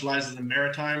section specializes in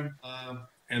maritime,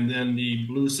 and then the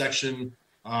blue section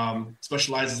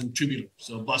specializes in tubular,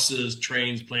 so buses,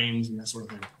 trains, planes, and that sort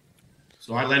of thing.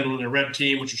 So I landed on the red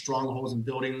team, which are strongholds and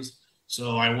buildings.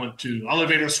 So I went to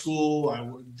elevator school. I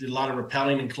did a lot of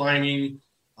rappelling and climbing.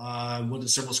 Went to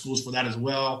several schools for that as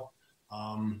well,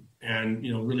 and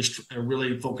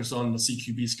really focused on the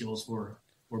CQB skills for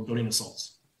building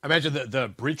assaults. I imagine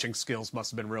the breaching skills must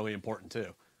have been really important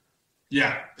too.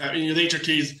 Yeah, I mean the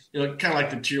HRTs, kind of like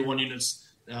the Tier 1 units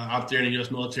out there in the U.S.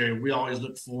 military. We always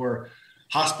look for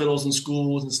hospitals and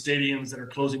schools and stadiums that are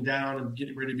closing down and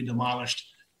getting ready to be demolished.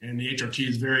 And the HRT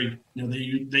is very,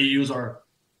 the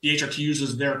HRT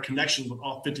uses their connections with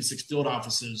all 56 field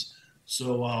offices.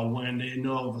 So when they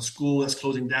know of a school that's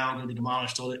closing down, going to be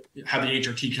demolished, they'll have the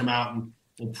HRT come out and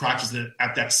we'll practice it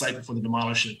at that site before they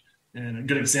demolish it. And a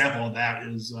good example of that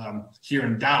is here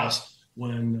in Dallas,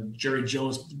 when Jerry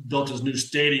Jones built his new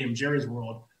stadium, Jerry's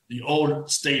World, the old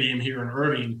stadium here in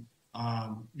Irving,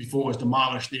 before it was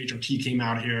demolished, the HRT came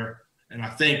out here And I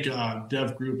think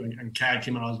Dev Group and CAD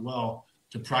came out as well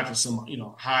to practice some,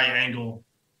 high angle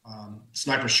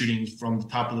sniper shooting from the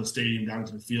top of the stadium down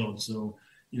to the field. So,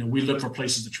 we look for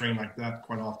places to train like that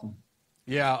quite often.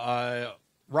 Yeah,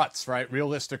 RUTS, right?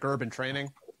 Realistic urban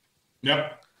training.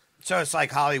 Yep. So it's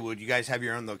like Hollywood. You guys have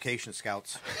your own location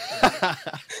scouts.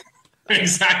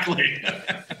 Exactly.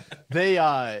 They,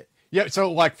 yeah.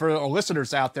 So like for our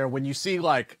listeners out there, when you see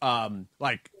like 160th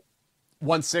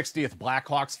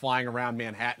Blackhawks flying around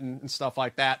Manhattan and stuff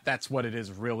like that, that's what it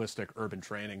is. Realistic urban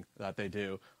training that they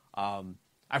do.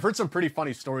 I've heard some pretty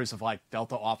funny stories of like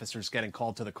Delta officers getting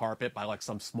called to the carpet by like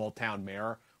some small town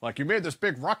mayor. Like, you made this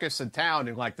big ruckus in town,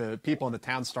 and like the people in the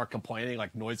town start complaining,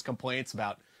 like noise complaints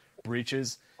about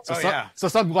breaches. So so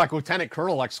some like lieutenant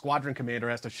colonel, like squadron commander,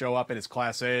 has to show up in his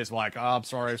Class A's, like, oh, I'm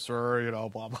sorry, sir, blah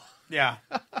blah. Yeah.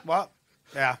 Well,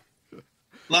 yeah. A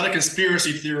lot of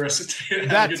conspiracy theorists.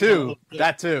 That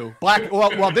too. Black.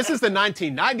 Well, this is the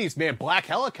 1990s, man. Black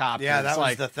helicopters. Yeah, that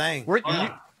was the thing.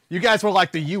 You guys were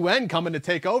like the UN coming to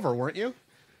take over, weren't you?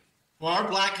 Well, our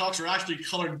Blackhawks are actually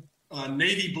colored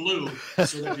navy blue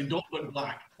so that they don't look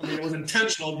black. I mean, it was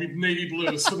intentional to be navy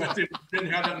blue so that they didn't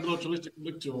have that militaristic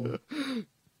look to them.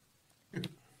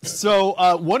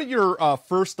 So one of your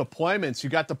first deployments, you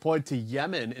got deployed to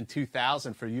Yemen in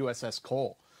 2000 for USS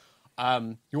Cole.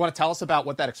 You want to tell us about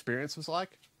what that experience was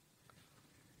like?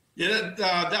 Yeah,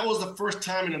 that was the first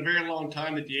time in a very long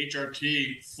time that the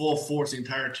HRT, full force, the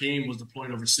entire team was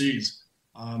deployed overseas.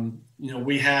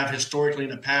 We have historically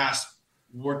in the past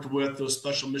worked with those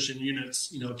special mission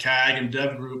units, CAG and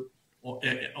Dev Group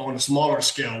on a smaller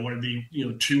scale, where it'd be,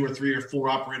 2 or 3 or 4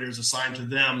 operators assigned to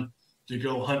them to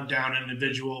go hunt down an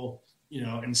individual,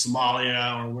 in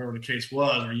Somalia or wherever the case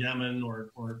was, or Yemen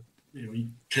or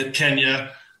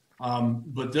Kenya.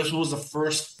 But this was the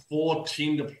first full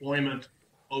team deployment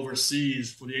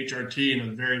overseas for the HRT in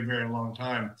a very, very long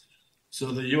time.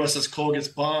 So the USS Cole gets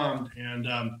bombed, and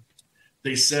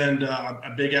they send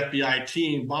a big FBI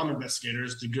team, bomb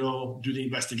investigators, to go do the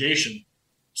investigation.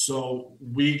 So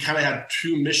we kind of had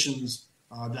 2 missions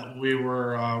that we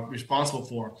were responsible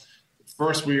for.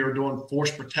 First, we were doing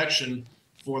force protection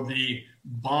for the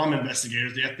bomb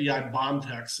investigators, the FBI bomb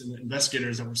techs and the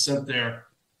investigators that were sent there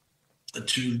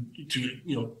to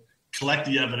collect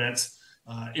the evidence,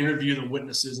 interview the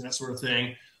witnesses and that sort of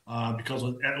thing, because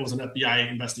it was an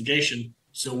FBI investigation.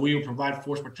 So we would provide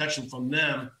force protection from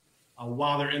them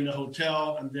while they're in the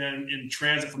hotel, and then in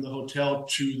transit from the hotel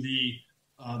to the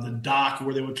dock,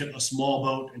 where they would get a small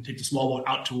boat and take the small boat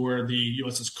out to where the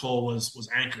USS Cole was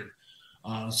anchored.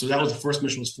 So that was the first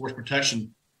mission, was force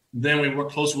protection. Then we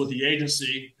worked closely with the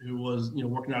agency, who was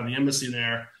working out of the embassy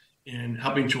there, and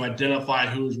helping to identify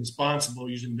who was responsible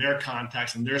using their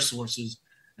contacts and their sources.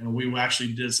 And we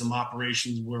actually did some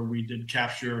operations where we did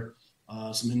capture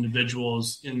some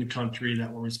individuals in the country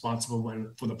that were responsible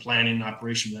for the planning and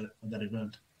operation of that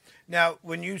event. Now,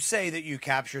 when you say that you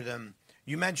capture them,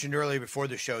 you mentioned earlier before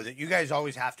the show that you guys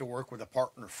always have to work with a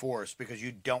partner force because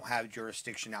you don't have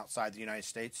jurisdiction outside the United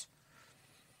States.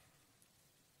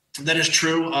 That is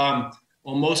true. On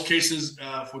most cases,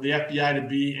 for the FBI to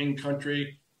be in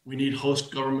country, we need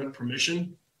host government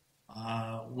permission,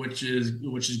 which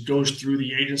goes through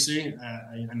the agency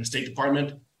and the State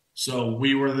Department. So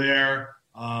we were there,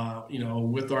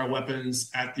 with our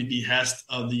weapons at the behest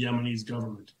of the Yemenis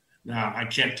government. Now, I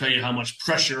can't tell you how much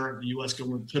pressure the U.S.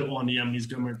 government put on the Yemenis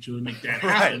government to make that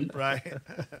happen. Right.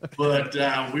 But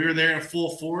we were there in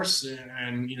full force,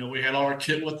 and we had all our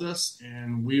kit with us,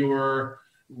 and we were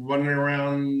running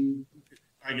around.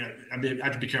 I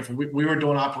have to be careful. We were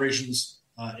doing operations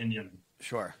in Yemen.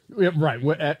 Sure. Yeah, right.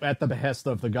 At the behest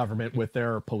of the government with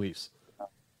their police.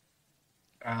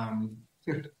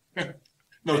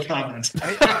 No comment.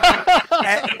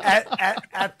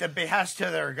 at the behest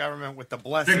of their government with the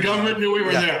blessing. The government knew we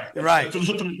were there. Right.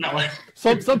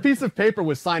 Some piece of paper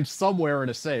was signed somewhere in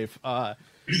a safe. Well,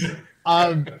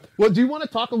 do you want to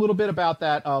talk a little bit about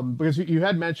that? Because you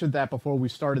had mentioned that before we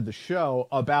started the show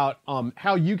about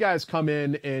how you guys come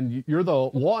in and you're the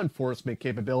law enforcement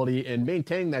capability and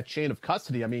maintaining that chain of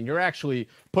custody. I mean, you're actually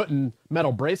putting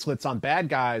metal bracelets on bad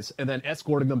guys and then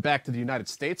escorting them back to the United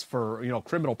States for,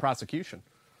 criminal prosecution.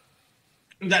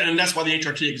 And that's why the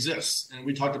HRT exists. And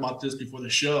we talked about this before the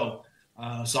show.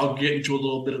 So I'll get into a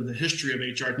little bit of the history of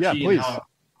HRT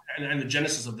and the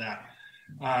genesis of that.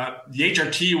 The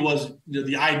HRT was,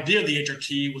 the idea of the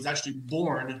HRT was actually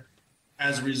born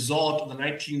as a result of the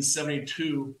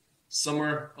 1972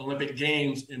 Summer Olympic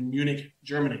Games in Munich,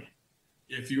 Germany.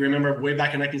 If you remember, way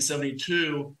back in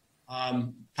 1972,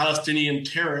 Palestinian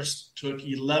terrorists took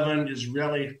 11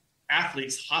 Israeli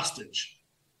athletes hostage.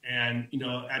 And,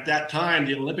 at that time,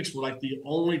 the Olympics were like the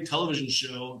only television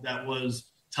show that was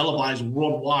televised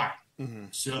worldwide. Mm-hmm.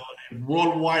 So a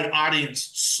worldwide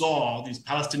audience saw these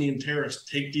Palestinian terrorists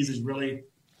take these Israeli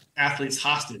athletes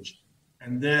hostage.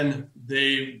 And then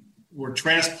they were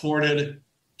transported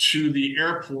to the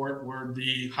airport where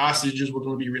the hostages were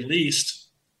going to be released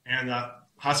and the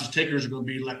hostage takers are going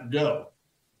to be let go.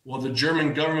 Well, the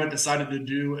German government decided to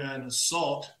do an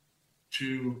assault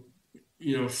to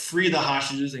free the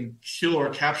hostages and kill or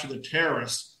capture the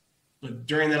terrorists. But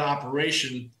during that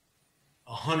operation,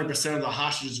 100% of the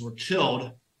hostages were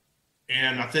killed.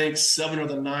 And I think 7 of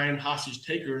the 9 hostage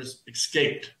takers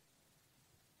escaped.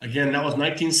 Again, that was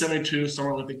 1972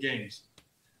 Summer Olympic Games.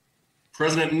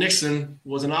 President Nixon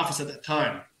was in office at that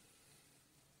time.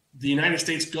 The United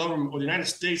States government, or the United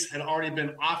States, had already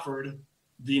been offered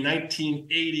the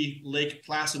 1980 Lake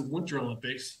Placid Winter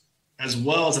Olympics, as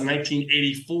well as the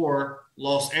 1984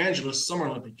 Los Angeles Summer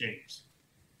Olympic Games.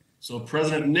 So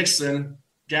President Nixon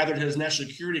gathered his National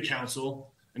Security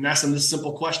Council and asked them this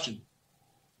simple question.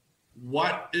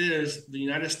 What is the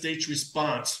United States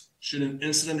response should an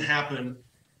incident happen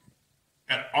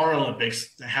at our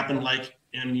Olympics that happened like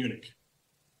in Munich?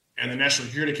 And the National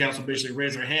Security Council basically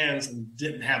raised their hands and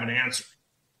didn't have an answer.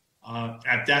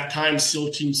 At that time,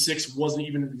 SEAL Team 6 wasn't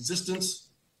even in existence.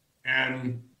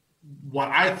 And what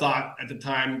I thought at the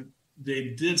time, they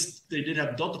did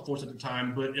have Delta Force at the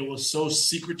time, but it was so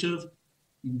secretive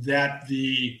that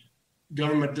the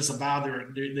government disavowed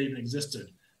they even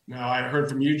existed. Now, I heard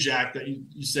from you, Jack, that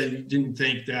you said you didn't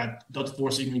think that Delta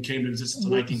Force even came to existence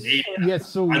until 1980. Yeah,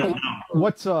 so I don't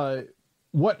know.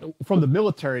 What from the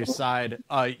military side,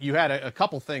 you had a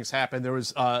couple things happen. There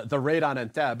was the raid on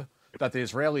Entebbe that the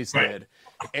Israelis did.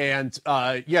 And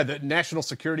the National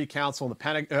Security Council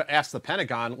and asked the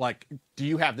Pentagon, like, do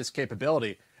you have this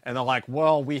capability? And they're like,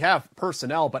 well, we have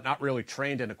personnel, but not really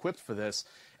trained and equipped for this.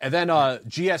 And then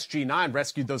GSG-9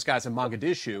 rescued those guys in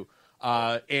Mogadishu.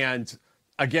 And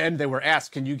again, they were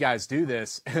asked, can you guys do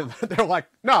this? And they're like,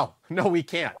 no, we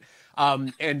can't.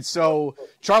 And so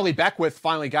Charlie Beckwith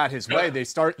finally got his way. They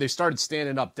started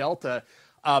standing up Delta.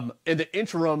 In the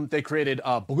interim, they created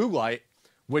Blue Light,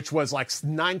 which was like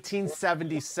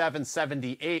 1977,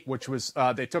 78, which was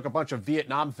they took a bunch of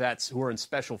Vietnam vets who were in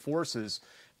special forces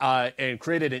and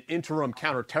created an interim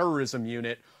counterterrorism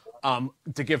unit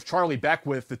to give Charlie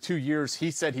Beckwith the 2 years he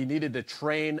said he needed to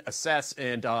train, assess,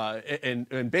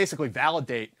 and basically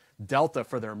validate Delta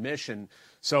for their mission.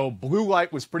 So Blue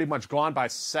Light was pretty much gone by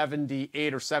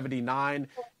 78 or 79,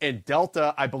 and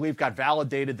Delta, I believe, got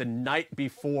validated the night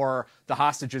before the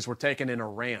hostages were taken in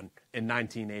Iran in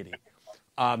 1980.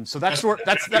 So that's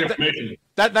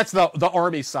the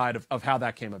Army side of how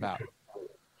that came about.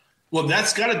 Well,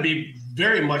 that's got to be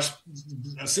very much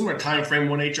a similar time frame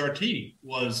when HRT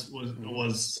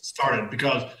was started,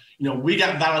 because we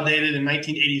got validated in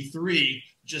 1983,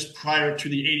 just prior to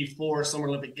the 84 Summer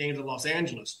Olympic Games in Los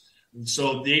Angeles. And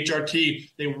so the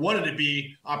HRT, they wanted to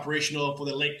be operational for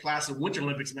the Lake Placid Winter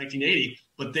Olympics in 1980,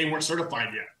 but they weren't certified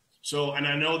yet. So, and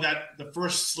I know that the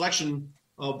first selection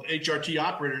of HRT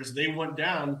operators, they went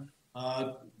down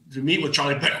to meet with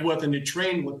Charlie Beckwith, and they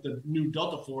trained with the new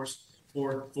Delta Force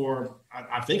for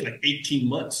I think like 18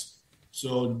 months.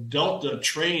 So Delta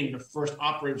trained the first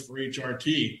operators for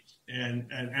HRT,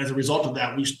 and as a result of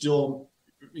that, we still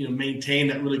maintain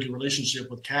that really good relationship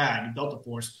with CAG and Delta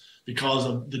Force because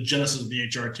of the genesis of the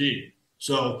HRT.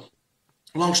 So,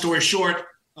 long story short,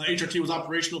 HRT was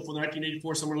operational for the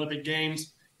 1984 Summer Olympic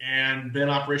Games and been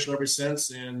operational ever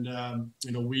since. And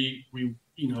we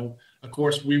of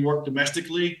course we work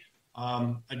domestically.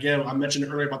 Again, I mentioned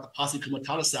earlier about the Posse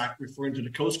Comitatus Act, referring to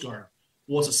the Coast Guard.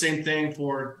 Well, it's the same thing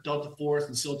for Delta Force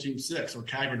and SEAL Team 6 or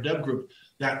CAG or DEB Group,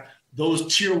 that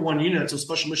those Tier 1 units, those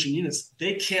special mission units,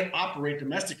 they can't operate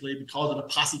domestically because of the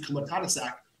Posse Comitatus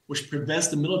Act, which prevents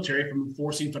the military from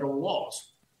enforcing federal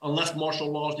laws unless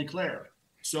martial law is declared.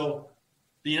 So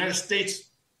the United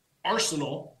States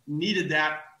arsenal needed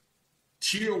that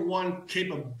Tier 1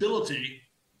 capability,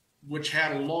 which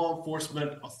had law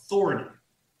enforcement authority.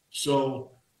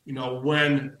 So,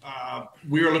 when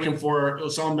we were looking for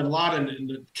Osama bin Laden in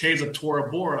the caves of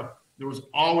Tora Bora, there was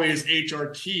always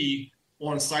HRT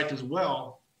on site as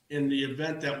well. In the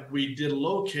event that we did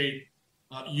locate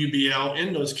UBL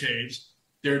in those caves,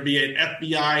 there'd be an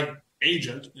FBI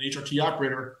agent, an HRT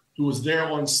operator, who was there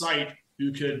on site,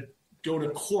 who could go to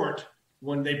court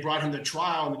when they brought him to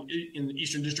trial in the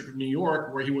Eastern District of New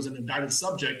York, where he was an indicted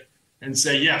subject, and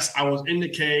say, yes, I was in the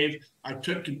cave. I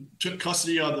took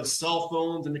custody of the cell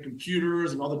phones and the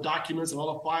computers and all the documents and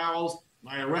all the files.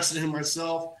 I arrested him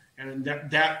myself. And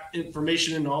that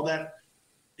information and all that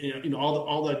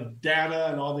all the data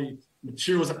and all the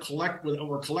materials that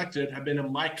were collected have been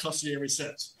in my custody ever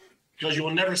since. Because you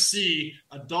will never see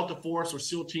a Delta Force or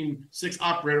SEAL Team 6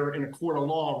 operator in a court of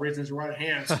law raising his right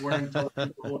hand swearing to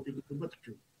the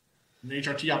truth. An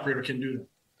HRT operator can do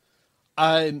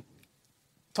that.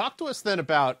 Talk to us then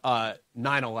about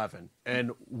 9/11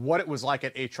 and what it was like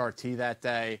at HRT that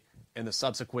day and the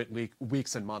subsequent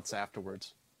weeks and months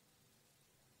afterwards.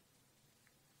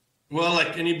 Well,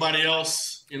 like anybody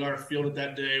else in our field at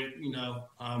that day,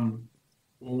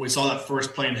 when we saw that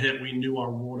first plane hit, we knew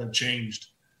our world had changed.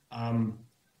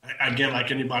 Again,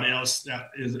 like anybody else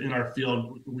that is in our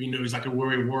field, we knew exactly where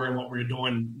we were and what we were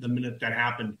doing the minute that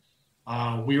happened.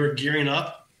 We were gearing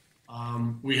up.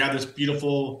 We had this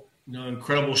beautiful,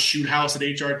 incredible shoot house at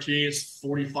HRT. It's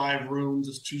 45 rooms.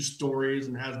 It's 2 stories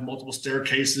and has multiple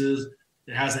staircases.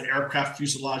 It has an aircraft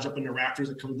fuselage up in the rafters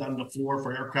that comes down to the floor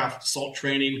for aircraft assault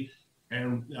training.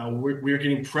 And we're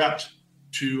getting prepped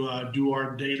to do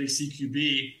our daily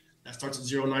CQB that starts at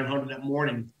 0900 that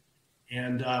morning.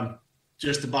 And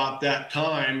just about that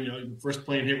time, the first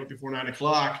plane hit right before 9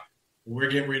 o'clock. We're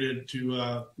getting ready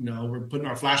to we're putting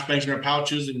our flashbangs in our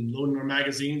pouches and loading our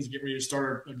magazines, getting ready to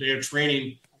start a day of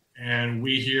training. And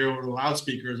we hear over the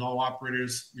loudspeakers, all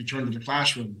operators return to the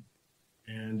classroom.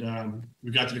 And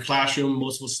we got to the classroom,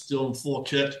 most of us still in full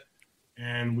kit.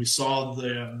 And we saw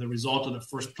the result of the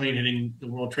first plane hitting the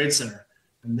World Trade Center.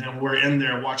 And then we're in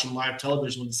there watching live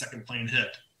television when the second plane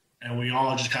hit. And we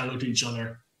all just kind of looked at each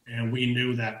other and we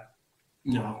knew that,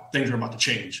 things were about to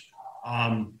change.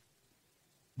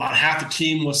 About half the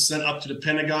team was sent up to the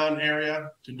Pentagon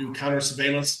area to do counter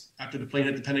surveillance after the plane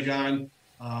hit the Pentagon.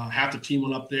 Half the team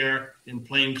went up there in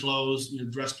plain clothes,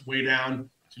 dressed way down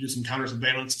to do some counter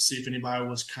surveillance to see if anybody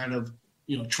was kind of,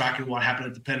 tracking what happened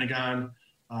at the Pentagon.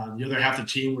 The other half of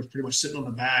the team was pretty much sitting on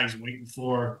the bags waiting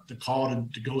for the call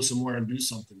to go somewhere and do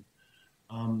something.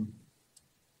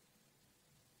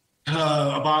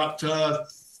 About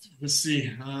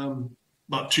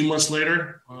 2 months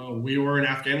later, we were in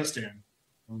Afghanistan,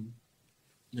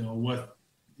 with,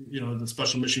 the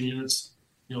special mission units,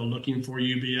 looking for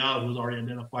UBL, who was already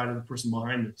identified as the person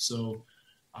behind it. So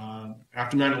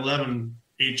after 9/11,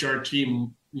 HRT,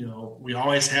 we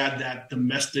always had that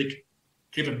domestic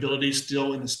capability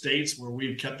still in the States where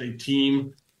we've kept a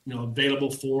team,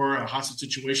 available for a hostage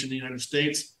situation in the United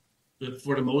States. But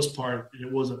for the most part,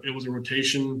 it was a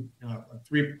rotation,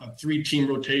 a three-team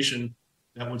rotation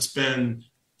that would spend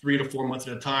 3 to 4 months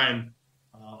at a time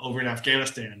over in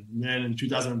Afghanistan. And then in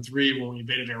 2003, when we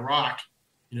invaded Iraq,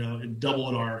 it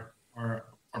doubled our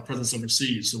presence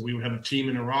overseas. So we would have a team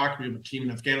in Iraq, we have a team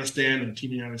in Afghanistan, and a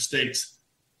team in the United States.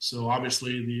 So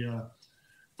obviously the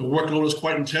workload was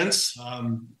quite intense.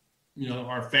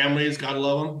 Our families, God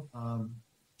love them,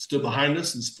 stood behind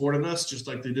us and supported us just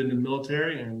like they did in the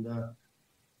military. And,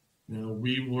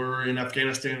 we were in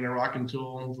Afghanistan and Iraq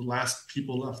until the last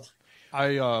people left.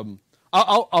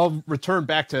 I'll return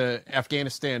back to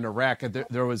Afghanistan and Iraq.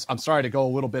 There was, I'm sorry to go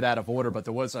a little bit out of order, but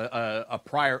there was a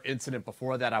prior incident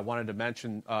before that I wanted to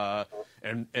mention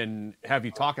and have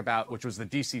you talk about, which was the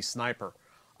DC sniper.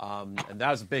 And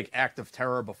that was a big act of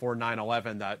terror before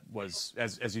 9/11 that was,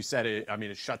 as you said,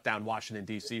 it shut down Washington,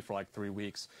 D.C. for like 3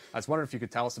 weeks. I was wondering if you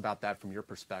could tell us about that from your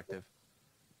perspective.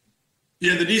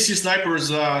 Yeah, the D.C. snipers,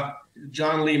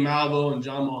 John Lee Malvo and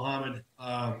John Mohammed,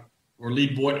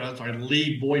 Lee Boyd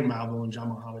Malvo and John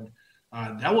Mohammed.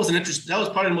 That was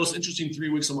probably the most interesting 3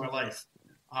 weeks of my life.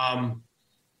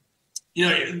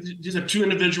 These are two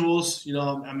individuals,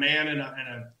 a man and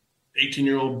a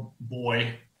 18-year-old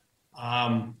boy.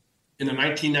 In the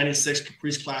 1996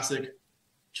 Caprice Classic,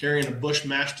 carrying a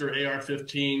Bushmaster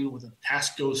AR-15 with a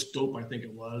Tasco scope, I think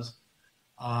it was.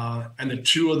 And the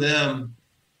two of them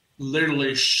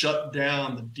literally shut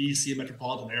down the D.C.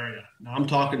 metropolitan area. Now I'm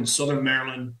talking Southern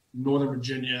Maryland, Northern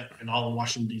Virginia, and all of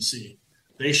Washington, D.C.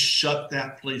 They shut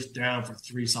that place down for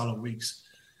 3 solid weeks.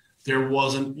 There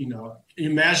wasn't,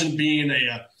 imagine being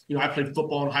I played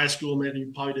football in high school, maybe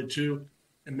you probably did too.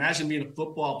 Imagine being a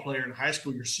football player in high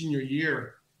school your senior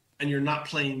year and you're not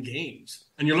playing games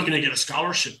and you're looking to get a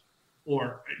scholarship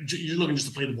or you're looking just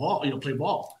to play the ball, play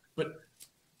ball. But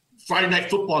Friday night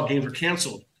football games were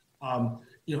canceled.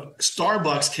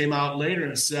 Starbucks came out later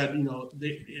and said,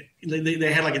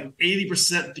 they had like an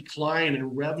 80% decline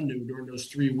in revenue during those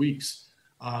 3 weeks.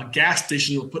 Gas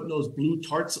stations were putting those blue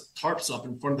tarps up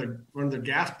in front of their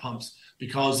gas pumps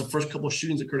because the first couple of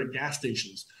shootings occurred at gas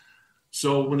stations.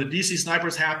 So when the DC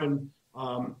snipers happened,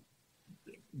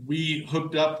 we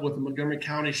hooked up with the Montgomery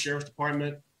County Sheriff's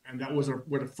Department, and that was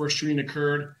where the first shooting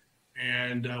occurred.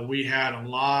 And we had a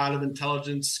lot of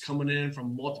intelligence coming in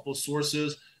from multiple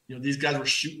sources. These guys were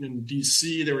shooting in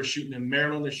D.C., they were shooting in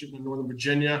Maryland, they're shooting in Northern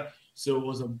Virginia. So it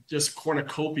was just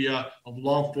cornucopia of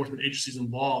law enforcement agencies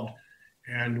involved.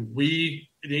 And we,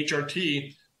 in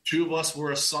HRT, 2 of us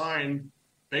were assigned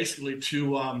basically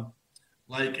to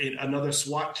another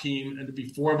SWAT team, and to be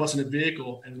 4 of us in a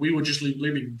vehicle. And we would just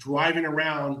literally be driving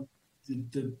around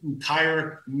the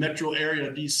entire metro area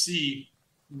of D.C.,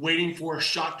 waiting for a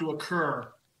shot to occur,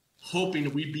 hoping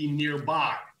that we'd be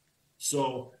nearby.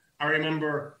 So I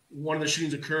remember one of the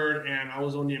shootings occurred, and I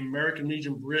was on the American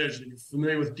Legion Bridge. If you're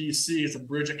familiar with D.C., it's a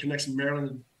bridge that connects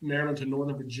Maryland to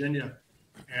Northern Virginia,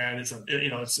 and it's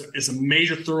a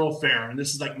major thoroughfare. And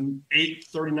this is like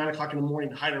 8:30, 9 o'clock in the morning,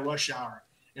 the height of rush hour.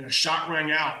 And a shot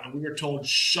rang out, and we were told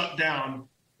shut down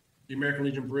the American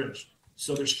Legion Bridge.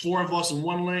 So there's 4 of us in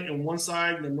one lane, on one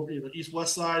side, and the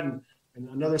east-west side, and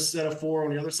another set of 4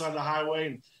 on the other side of the highway.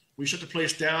 And we shut the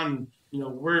place down. And,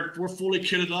 we're fully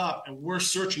kitted up, and we're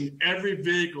searching every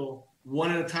vehicle one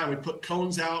at a time. We put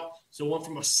cones out, so it went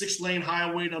from a 6-lane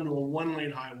highway down to a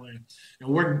 1-lane highway. And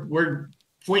we're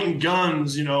pointing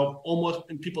guns, almost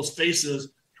in people's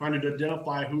faces, trying to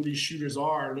identify who these shooters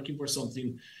are, looking for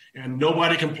something. And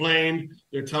nobody complained.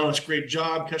 They're telling us, great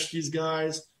job, catch these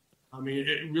guys. I mean,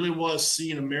 it really was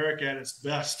seeing America at its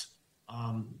best.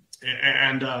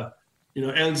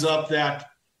 Ends up that,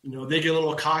 they get a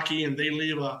little cocky, and they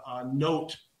leave a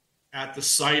note at the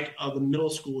site of the middle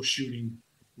school shooting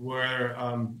where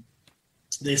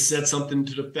they said something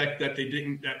to the effect that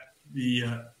the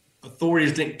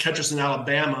authorities didn't catch us in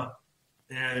Alabama,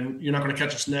 and you're not going to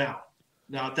catch us now.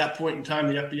 Now, at that point in time,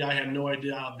 the FBI had no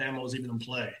idea Alabama was even in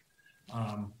play.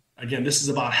 Again, this is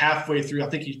about halfway through. I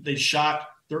think they shot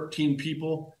 13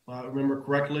 people, if I remember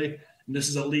correctly. And this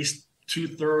is at least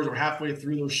 2/3 or halfway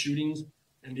through those shootings.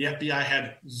 And the FBI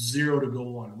had 0 to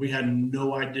go on. We had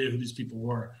no idea who these people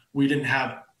were. We didn't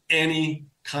have any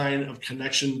kind of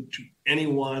connection to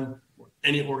anyone or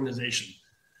any organization.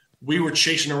 We were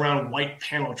chasing around white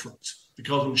panel trucks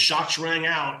because when shots rang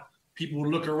out, people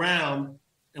would look around,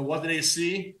 and what do they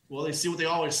see? Well, they see what they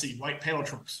always see, white panel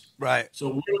trucks. Right. So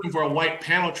we're looking for a white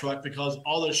panel truck because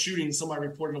all those shootings, somebody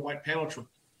reported a white panel truck.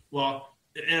 Well,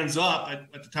 it ends up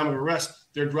at the time of arrest,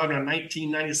 they're driving a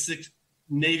 1996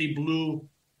 navy blue,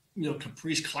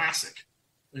 Caprice Classic.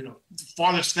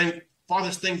 Farthest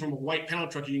thing from a white panel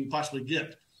truck you can possibly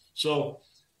get. So,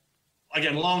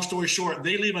 again, long story short,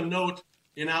 they leave a note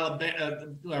in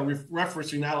Alabama,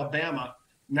 referencing Alabama.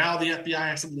 Now the FBI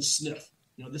has something to sniff.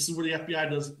 This is where the FBI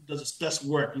does its best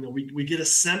work. We get a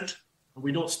scent, and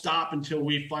we don't stop until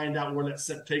we find out where that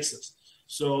scent takes us.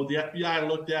 So the FBI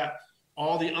looked at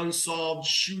all the unsolved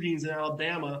shootings in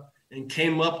Alabama and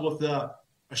came up with a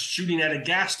shooting at a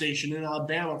gas station in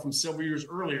Alabama from several years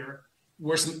earlier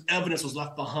where some evidence was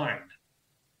left behind.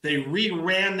 They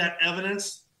reran that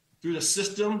evidence through the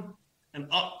system, and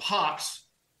up pops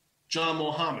John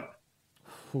Muhammad.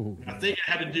 I think it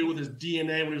had to do with his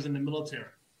DNA when he was in the military.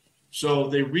 So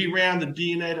they reran the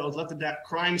DNA that was left at that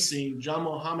crime scene. John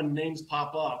Muhammad names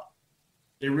pop up.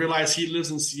 They realize he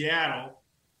lives in Seattle.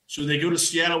 So they go to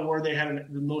Seattle where they had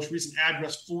the most recent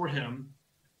address for him.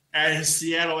 At his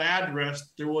Seattle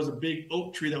address, there was a big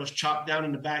oak tree that was chopped down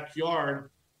in the backyard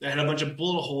that had a bunch of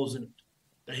bullet holes in it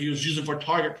that he was using for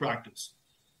target practice.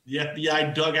 The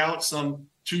FBI dug out some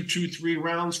 2.23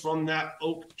 rounds from that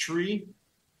oak tree,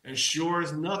 and sure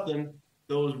as nothing,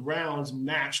 those rounds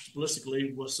matched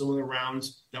ballistically with some of the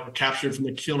rounds that were captured from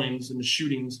the killings and the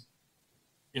shootings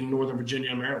in Northern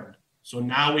Virginia and Maryland. So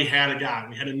now we had a guy,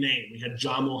 we had a name, we had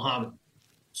John Muhammad.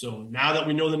 So now that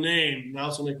we know the name, now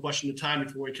it's only a question of time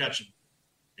before we catch him.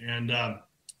 And,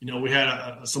 we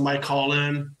had somebody call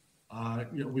in.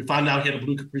 We found out he had a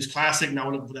blue Caprice Classic. Now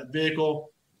we're looking for that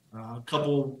vehicle.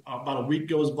 About a week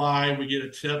goes by, we get a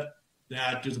tip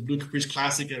that there's a blue Caprice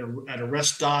Classic at a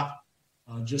rest stop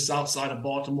just outside of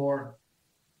Baltimore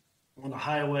on the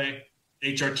highway.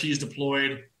 HRT is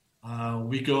deployed.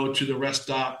 We go to the rest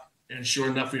stop, and sure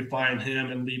enough, we find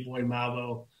him and Leroy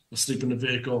Malvo asleep in the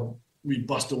vehicle. We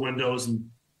bust the windows and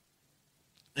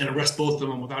arrest both of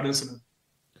them without incident.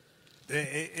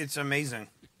 It's amazing.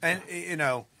 And,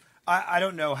 I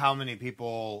don't know how many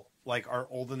people are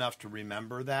old enough to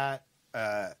remember that.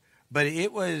 But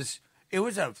it was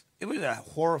a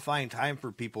horrifying time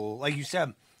for people. Like you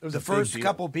said, the first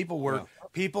couple of people were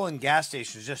people in gas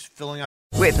stations just filling up.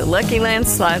 With the Lucky Land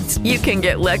Slots, you can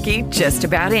get lucky just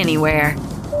about anywhere.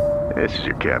 This is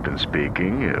your captain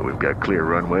speaking. We've got clear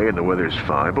runway and the weather's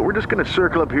fine, but we're just going to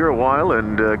circle up here a while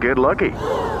and get lucky.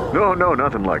 No,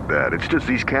 nothing like that. It's just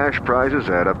these cash prizes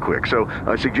add up quick. So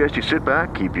I suggest you sit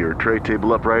back, keep your tray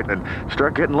table upright, and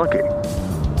start getting lucky.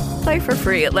 Play for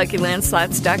free at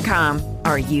LuckyLandSlots.com.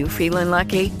 Are you feeling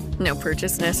lucky? No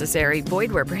purchase necessary.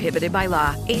 Void where prohibited by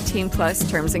law. 18 plus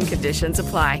terms and conditions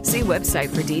apply. See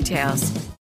website for details.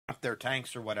 Their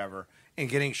tanks or whatever and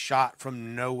getting shot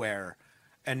from nowhere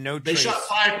and no trace. They shot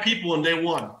 5 people on day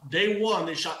one. Day one,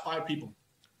 they shot 5 people.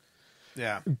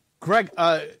 Yeah. Greg,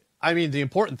 I mean, the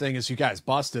important thing is you guys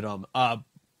busted them.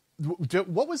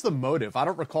 What was the motive? I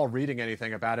don't recall reading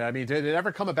anything about it. I mean, did it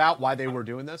ever come about why they were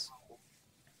doing this?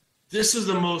 This is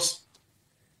the most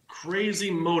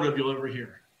crazy motive you'll ever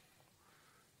hear.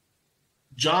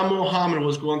 John Muhammad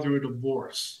was going through a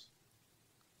divorce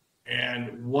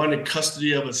and wanted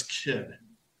custody of his kid.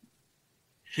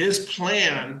 His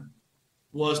plan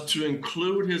was to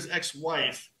include his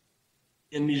ex-wife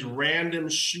in these random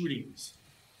shootings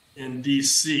in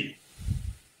D.C.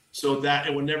 so that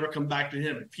it would never come back to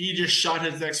him. If he just shot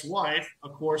his ex-wife,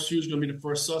 of course, he was going to be the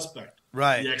first suspect.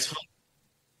 Right. The ex-husband.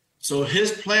 So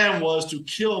his plan was to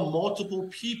kill multiple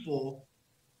people,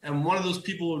 and one of those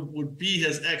people would be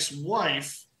his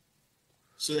ex-wife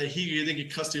so that he could then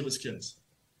get custody of his kids.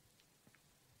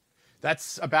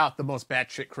 That's about the most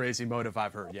batshit crazy motive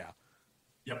I've heard, yeah.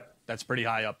 Yep. That's pretty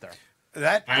high up there.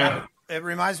 It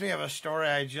reminds me of a story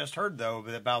I just heard, though,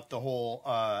 about the whole,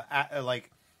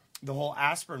 the whole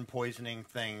aspirin poisoning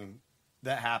thing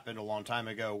that happened a long time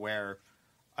ago where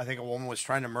I think a woman was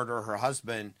trying to murder her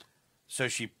husband, so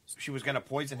she was going to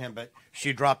poison him, but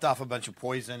she dropped off a bunch of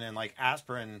poison and, like,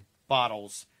 aspirin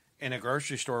bottles in a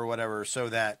grocery store or whatever so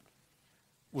that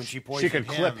when she poisoned him... She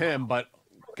could clip him, but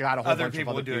got a whole bunch of other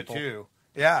people. Would do it, too.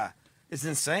 Yeah. It's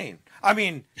insane. I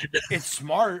mean, it's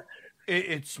smart.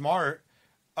 It's smart.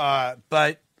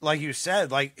 But like you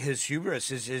said, like his hubris,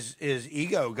 his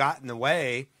ego got in the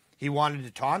way. He wanted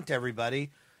to taunt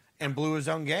everybody and blew his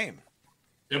own game.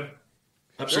 Yep.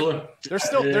 Absolutely. They're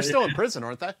still in prison,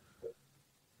 aren't they?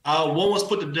 One was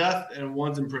put to death and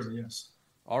one's in prison, yes.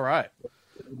 All right.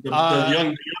 The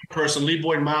young person, Lee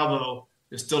Boyd Malvo,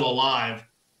 is still alive.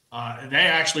 And they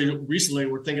actually recently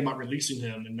were thinking about releasing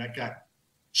him, and that got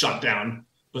shot down.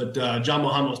 But John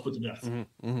Muhammad was put to death.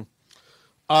 Mm-hmm.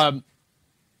 Mm-hmm.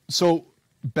 So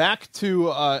back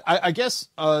to, I guess,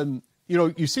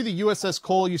 you see the USS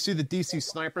Cole, you see the DC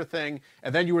sniper thing,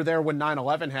 and then you were there when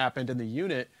 9/11 happened in the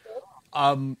unit.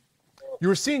 You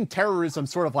were seeing terrorism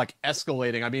sort of like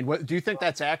escalating. I mean, do you think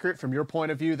that's accurate from your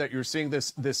point of view, that you're seeing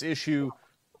this issue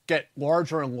get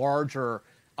larger and larger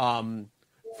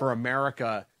for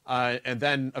America, and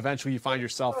then eventually you find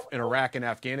yourself in Iraq and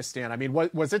Afghanistan? I mean,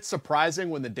 was it surprising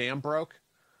when the dam broke?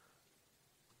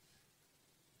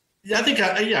 Yeah, I think,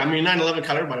 9/11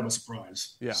 caught everybody by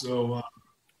surprise. Yeah. So,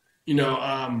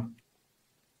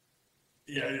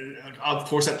 of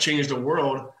course, that changed the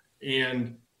world.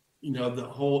 And, the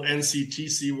whole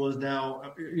NCTC was now,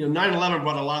 9/11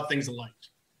 brought a lot of things to light.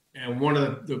 And one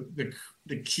of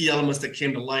the key elements that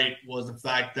came to light was the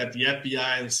fact that the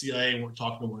FBI and the CIA weren't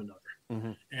talking to one another.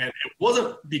 Mm-hmm. And it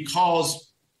wasn't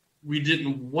because we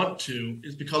didn't want to,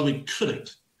 it's because we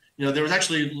couldn't. There was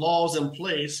actually laws in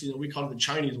place, we called it the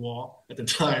Chinese wall at the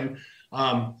time,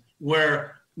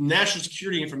 where national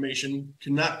security information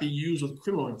cannot be used with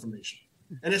criminal information.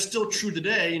 And it's still true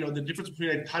today, the difference between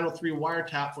a Title III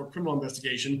wiretap for a criminal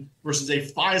investigation versus a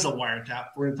FISA wiretap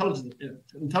for an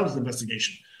intelligence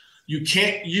investigation. You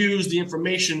can't use the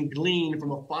information gleaned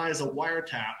from a FISA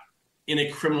wiretap in a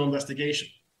criminal investigation.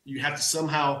 You have to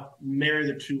somehow marry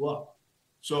the two up.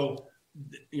 So,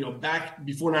 back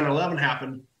before 9/11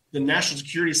 happened, the national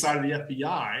security side of the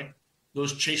FBI,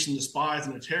 those chasing the spies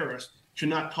and the terrorists, could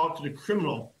not talk to the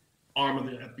criminal arm of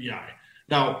the FBI.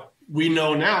 Now, we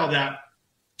know now that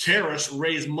terrorists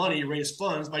raise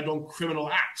funds by doing criminal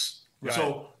acts. Right.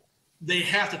 So they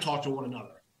have to talk to one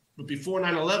another. But before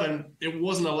 9/11, it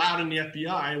wasn't allowed in the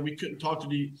FBI. We couldn't talk to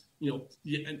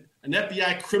an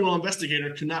FBI criminal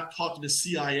investigator could not talk to the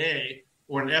CIA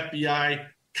or an FBI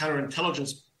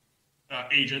counterintelligence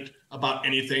agent about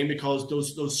anything because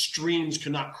those streams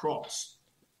could not cross.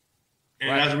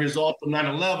 And as a result of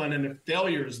 9/11 and the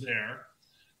failures there,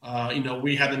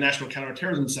 we had the National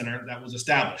Counterterrorism Center that was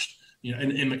established,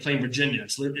 in McLean, Virginia.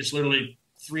 It's literally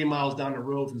 3 miles down the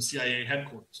road from CIA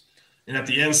headquarters. And at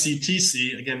the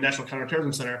NCTC, again, National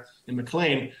Counterterrorism Center in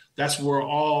McLean, that's where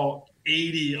all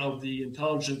 80 of the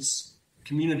intelligence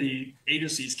community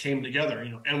agencies came together.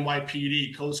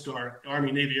 NYPD, Coast Guard,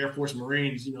 Army, Navy, Air Force,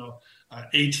 Marines,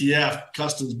 ATF,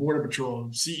 Customs, Border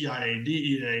Patrol, CIA,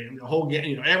 DEA, and the whole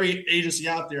game. Every agency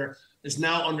out there is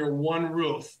now under one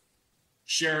roof,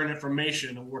 sharing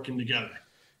information and working together.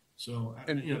 So,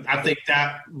 I think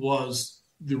that was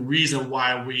the reason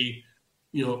why we,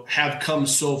 have come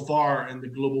so far in the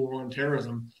global war on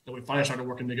terrorism, that we finally started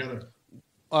working together.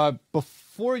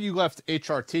 Before you left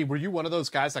HRT, were you one of those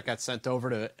guys that got sent over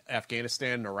to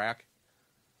Afghanistan and Iraq?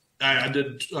 I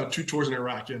did 2 tours in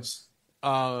Iraq, yes.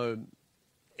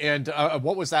 And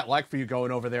what was that like for you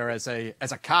going over there as a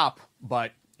cop,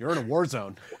 but you're in a war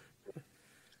zone?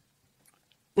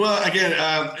 Well, again,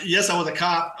 yes, I was a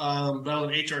cop, but I was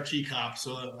an HRT cop.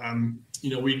 So,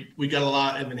 we got a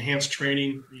lot of enhanced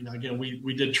training. Again,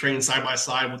 we did train side by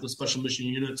side with the special mission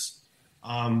units.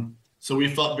 So we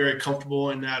felt very comfortable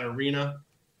in that arena.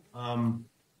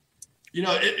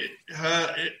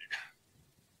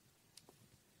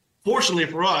 Fortunately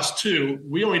for us, too,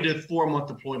 we only did 4-month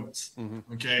deployments.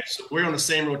 Mm-hmm. Okay, so we're on the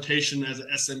same rotation as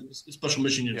the special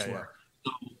mission units were.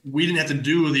 So we didn't have to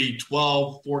do the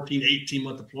 12, 14,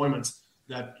 18-month deployments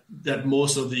that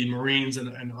most of the Marines and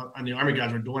the Army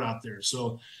guys were doing out there.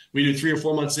 So we do 3 or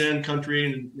 4 months in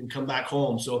country and come back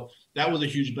home. So that was a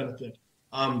huge benefit.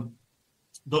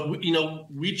 But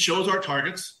we chose our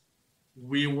targets.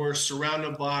 We were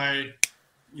surrounded by,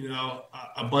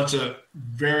 a bunch of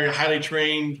very highly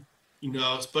trained,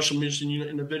 special mission unit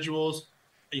individuals.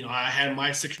 I had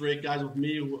my 6 or 8 guys with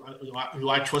me who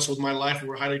I trusted with my life, who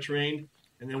were highly trained.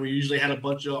 And then we usually had a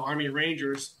bunch of Army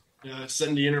Rangers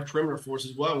setting the inner perimeter force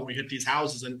as well when we hit these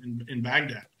houses in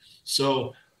Baghdad.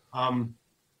 So I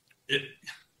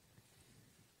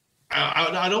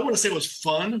don't want to say it was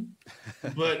fun,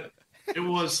 but it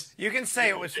was. You can say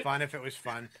it was fun if it was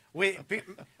fun. Most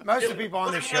of the people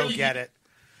on this show get it.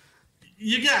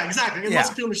 Yeah, exactly.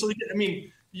 Most people on the show get it. I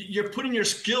mean, you're putting your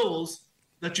skills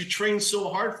that you train so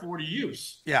hard for to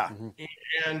use. Yeah.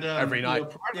 And every night.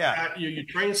 That, you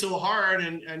train so hard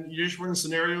and you just run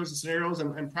scenarios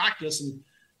and practice. And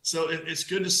so it's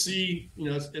good to see,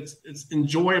 it's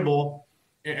enjoyable.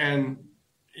 And,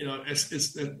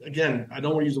 it's again, I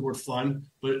don't want to use the word fun,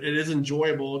 but it is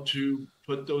enjoyable to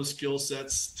put those skill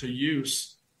sets to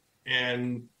use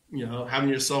and, having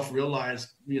yourself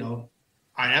realize,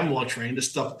 I am well trained. This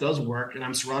stuff does work. And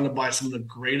I'm surrounded by some of the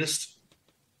greatest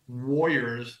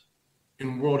warriors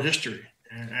in world history.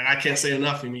 And I can't say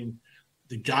enough. I mean,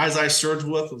 the guys I served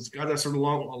with, those guys I served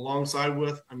alongside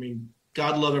with, I mean,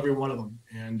 God love every one of them.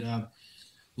 And,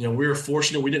 we were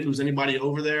fortunate. We didn't lose anybody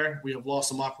over there. We have lost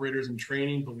some operators in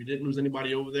training, but we didn't lose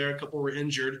anybody over there. A couple were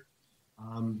injured.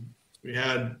 We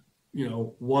had,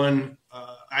 one,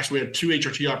 actually we had 2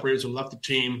 HRT operators who left the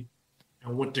team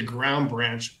and went to ground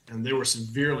branch, and they were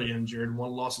severely injured.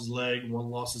 One lost his leg, one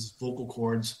lost his vocal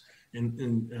cords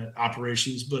in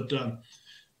operations. But,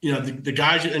 the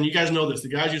guys, and you guys know this, the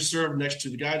guys you serve next to,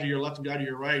 the guy to your left and guy to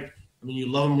your right, I mean, you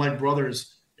love them like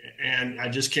brothers, and I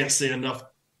just can't say enough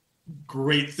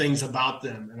great things about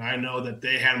them. And I know that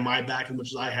they had my back as much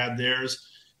as I had theirs.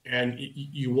 And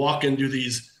you walk into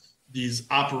these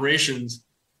operations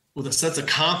with a sense of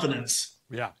confidence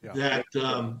that,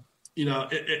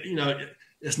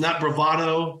 it's not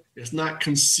bravado, it's not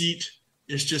conceit,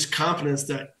 it's just confidence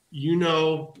that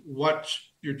what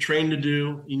you're trained to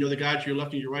do. The guy to your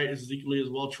left and your right is equally as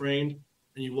well trained.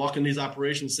 And you walk in these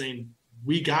operations saying,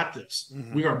 we got this.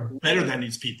 Mm-hmm. We are better than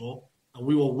these people, and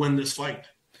we will win this fight.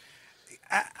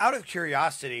 Out of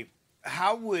curiosity,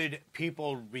 how would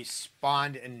people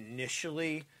respond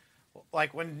initially?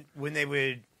 Like when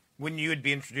you would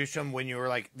be introduced to them, when you were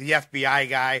like the FBI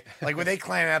guy, like would they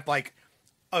clam up like,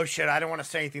 oh shit, I don't want to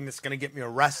say anything that's going to get me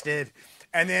arrested?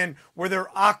 And then were there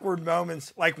awkward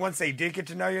moments, like once they did get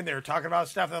to know you and they were talking about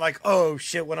stuff, and they're like, oh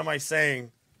shit, what am I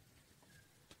saying?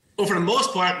 Well, for the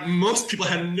most part, most people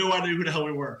had no idea who the hell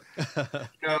we were. The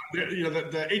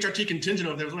HRT contingent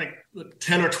over there was like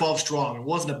 10 or 12 strong. It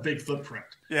wasn't a big footprint.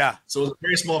 Yeah. So it was a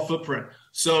very small footprint.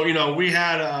 So, we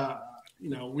had,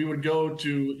 we would go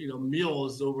to,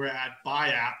 meals over at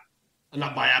BIAP.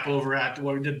 Not BIAP, over at,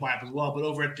 well, we did BIAP as well, but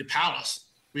over at the Palace.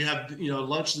 We have,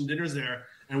 lunches and dinners there.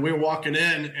 And we're walking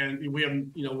in and we have,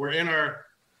 we're in our,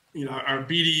 our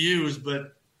BDUs,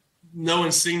 but no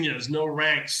insignias, no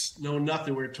ranks, no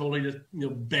nothing. We're totally just,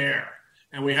 bare.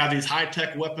 And we have these high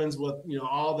tech weapons with,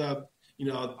 all the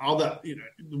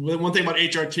one thing about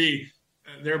HRT,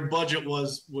 their budget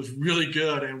was really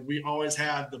good. And we always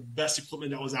had the best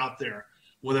equipment that was out there,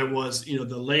 whether it was, the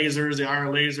lasers, the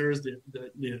IR lasers,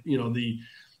 the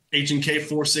H&K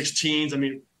 416s. I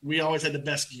mean, we always had the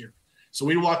best gear. So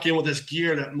we walk in with this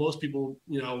gear that most people,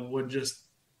 would just,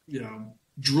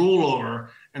 drool over,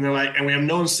 and they're like, and we have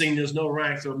no insignias, no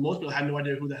ranks. So most people had no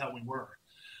idea who the hell we were.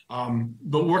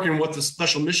 But working with the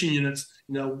special mission units,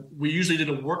 we usually did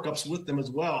workups with them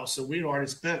as well. So we'd already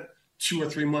spent 2 or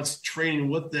 3 months training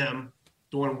with them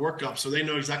doing workups. So they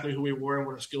know exactly who we were and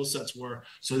what our skill sets were.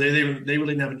 So they really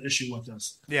didn't have an issue with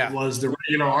us. Yeah. It was the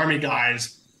regular Army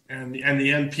guys and the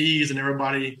NPs and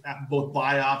everybody at both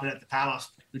BIOP and at the Palace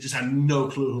who just had no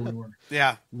clue who we were.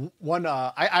 Yeah.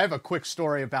 I have a quick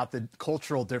story about the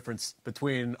cultural difference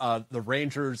between the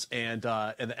Rangers and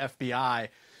the FBI.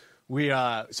 We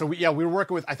were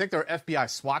working with, I think there were FBI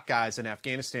SWAT guys in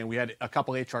Afghanistan. We had a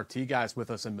couple HRT guys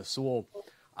with us in Mosul.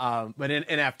 But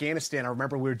in Afghanistan, I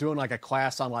remember we were doing like a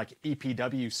class on like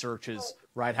EPW searches,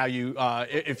 right? How you,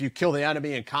 if you kill the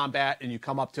enemy in combat and you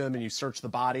come up to them and you search the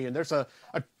body, and there's a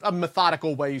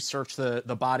methodical way you search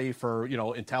the body for,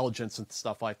 intelligence and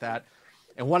stuff like that.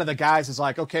 And one of the guys is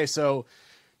like, okay, so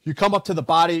you come up to the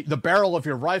body, the barrel of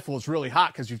your rifle is really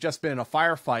hot because you've just been in a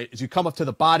firefight. As you come up to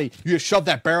the body, you just shove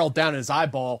that barrel down in his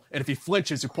eyeball, and if he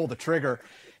flinches, you pull the trigger.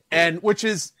 And which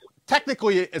is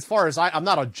technically, as far as I'm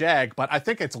not a JAG, but I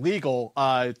think it's legal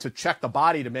to check the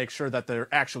body to make sure that they're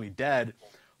actually dead.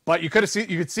 But you should have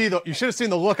seen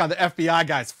the look on the FBI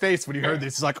guy's face when he heard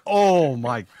this. He's like, "Oh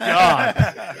my God."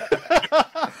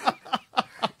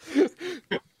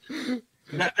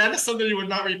 That is something you would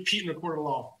not repeat in a court of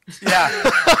law. Yeah.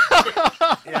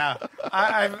 Yeah.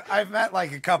 I've met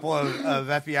like a couple of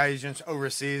FBI agents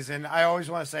overseas, and I always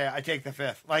want to say I take the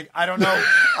fifth. Like, I don't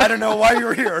know why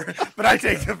you're here, but I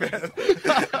take the fifth.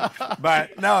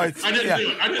 But no, I didn't do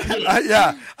it.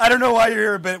 Yeah. I don't know why you're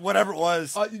here, but whatever it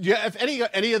was. If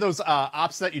any of those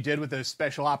ops that you did with the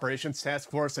Special Operations Task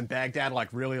Force in Baghdad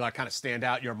really kind of stand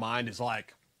out in your mind is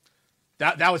like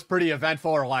that was pretty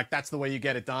eventful, or like that's the way you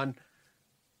get it done?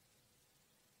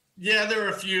 Yeah, there were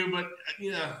a few, but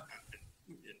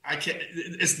I can't.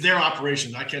 It's their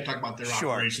operations. I can't talk about their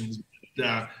operations.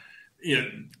 But,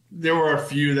 there were a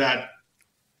few that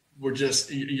were just.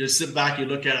 You sit back, you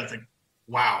look at it, think,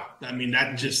 wow. I mean,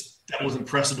 that was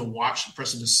impressive to watch,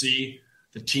 impressive to see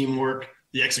the teamwork,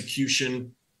 the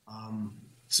execution. I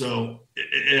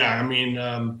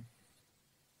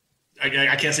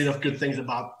can't say enough good things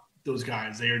about those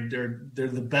guys. They're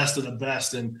the best of the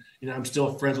best, and I'm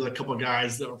still friends with a couple of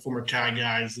guys that are former CAG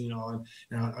guys.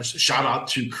 A shout out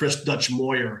to Chris Dutch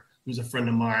Moyer, who's a friend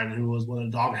of mine, who was one of the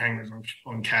dog hangers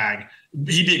on CAG.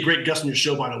 He'd be a great guest on your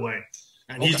show, by the way.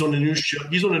 And he's on the new show.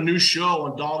 He's on a new show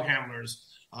on dog handlers,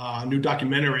 a new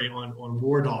documentary on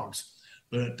war dogs.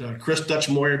 But Chris Dutch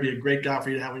Moyer would be a great guy for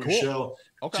you to have on your show.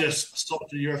 Okay. Just a salt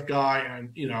to the earth guy,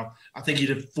 and I think he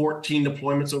did 14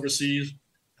 deployments overseas.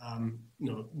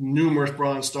 Numerous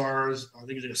Bronze Stars. I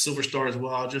think he's like a Silver Star as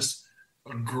well. Just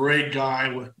a great guy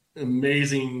with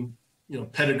amazing,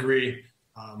 pedigree.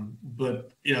 They're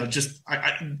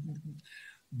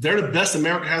the best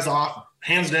America has to offer,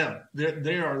 hands down.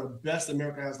 They are the best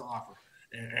America has to offer.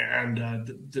 And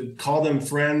to call them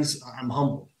friends, I'm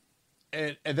humbled.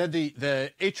 And then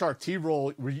the HRT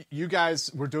role, you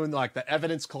guys were doing like the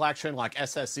evidence collection, like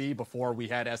SSE before we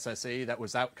had SSE.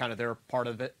 Was that kind of their part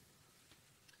of it?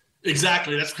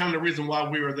 Exactly. That's kind of the reason why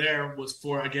we were there, was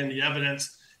for, again, the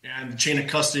evidence and the chain of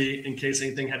custody in case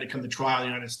anything had to come to trial in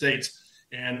the United States.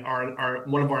 And our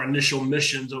one of our initial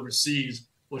missions overseas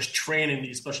was training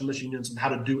these special mission units on how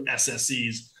to do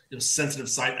SSEs, sensitive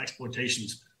site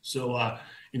exploitations. So,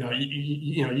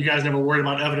 you guys never worried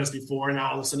about evidence before.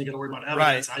 Now all of a sudden you got to worry about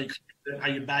evidence, right. how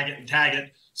you bag it and tag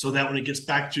it, so that when it gets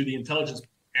back to the intelligence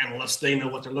analysts, they know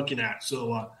what they're looking at.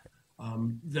 So,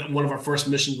 one of our first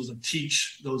missions was to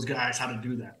teach those guys how to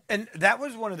do that. And that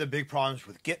was one of the big problems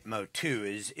with Gitmo too,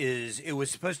 is it was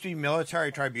supposed to be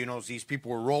military tribunals. These people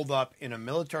were rolled up in a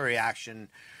military action,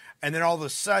 and then all of a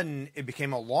sudden it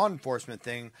became a law enforcement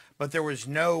thing, but there was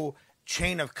no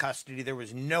chain of custody. There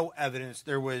was no evidence.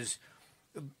 There was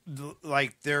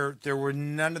there were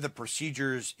none of the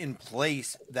procedures in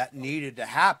place that needed to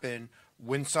happen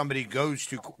when somebody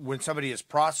is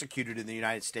prosecuted in the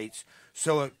United States.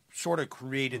 So it sort of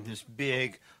created this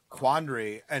big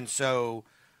quandary. And so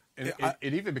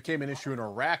it even became an issue in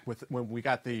Iraq when we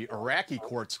got the Iraqi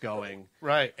courts going.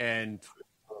 Right. And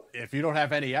if you don't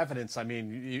have any evidence, I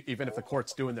mean, even if the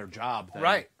court's doing their job. Then...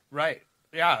 Right.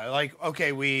 Yeah. Like,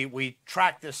 okay, we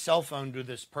tracked this cell phone to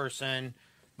this person,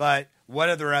 but what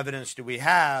other evidence do we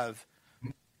have?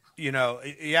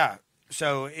 Yeah.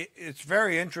 So it's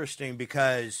very interesting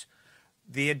because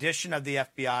the addition of the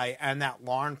FBI and that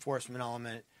law enforcement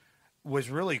element was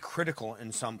really critical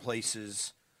in some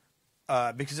places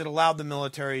because it allowed the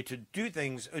military to do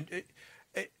things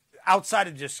outside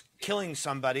of just killing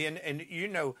somebody. And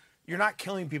you're not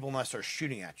killing people unless they're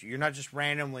shooting at you. You're not just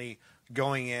randomly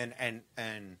going in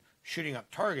and shooting up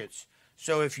targets.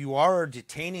 So if you are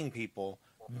detaining people,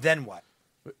 then what?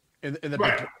 In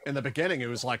the beginning, it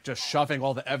was like just shoving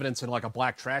all the evidence in like a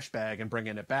black trash bag and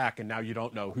bringing it back, and now you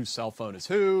don't know whose cell phone is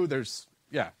who.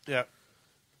 Yeah.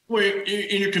 Well,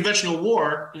 in your conventional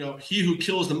war, he who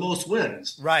kills the most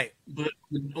wins. Right. But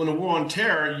on a war on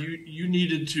terror, you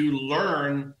needed to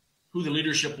learn who the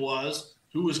leadership was,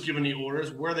 who was giving the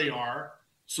orders, where they are.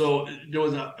 So there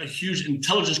was a huge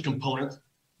intelligence component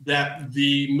that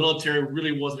the military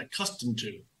really wasn't accustomed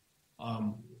to.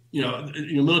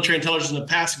 Military intelligence in the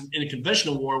past in a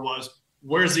conventional war was,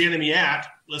 where's the enemy at?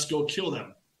 Let's go kill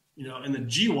them. In the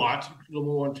GWAT,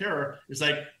 Global War on Terror, it's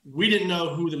like we didn't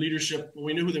know who the leadership,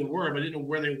 we knew who they were, but didn't know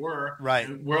where they were, right?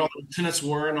 Where all the lieutenants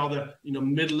were and all the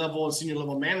mid-level and senior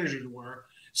level managers were.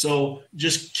 So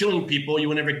just killing people, you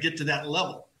would never get to that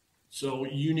level. So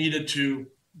you needed to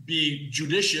be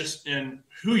judicious in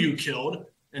who you killed.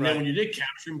 And then when you did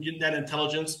capture them, getting that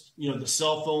intelligence, the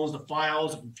cell phones, the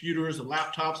files, the computers, the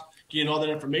laptops, getting all that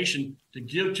information to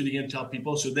give to the intel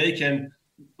people so they can,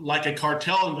 like a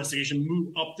cartel investigation, move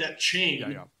up that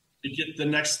chain to get the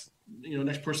next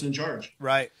person in charge.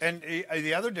 Right. And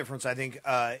the other difference, I think,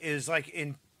 is like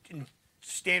in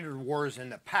standard wars in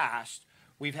the past,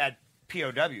 we've had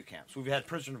POW camps. We've had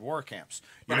prisoner of war camps.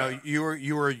 You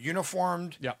were a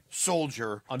uniformed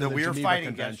soldier under that we were Geneva fighting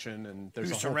Convention, against, and there's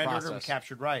who a whole surrendered or process.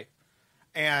 captured. Right.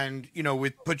 And we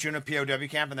put you in a POW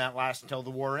camp, and that lasted until the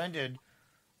war ended.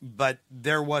 But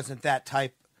there wasn't that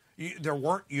type. There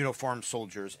weren't uniformed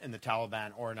soldiers in the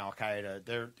Taliban or in Al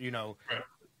Qaeda.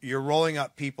 You're rolling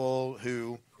up people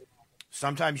who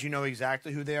sometimes you know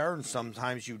exactly who they are, and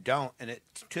sometimes you don't. And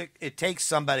it takes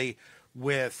somebody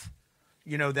with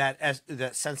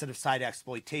that sensitive side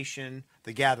exploitation,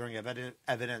 the gathering of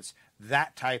evidence,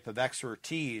 that type of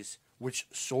expertise, which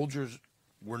soldiers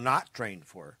were not trained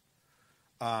for,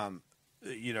 to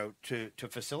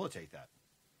facilitate that.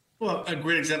 Well, a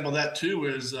great example of that, too,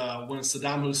 is when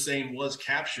Saddam Hussein was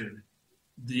captured,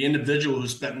 the individual who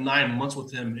spent 9 months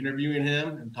with him, interviewing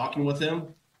him and talking with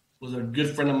him, was a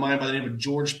good friend of mine by the name of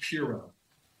George Pirro.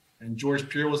 And George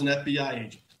Pirro was an FBI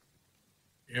agent.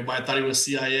 Everybody thought he was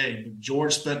CIA, but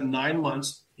George spent 9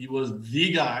 months. He was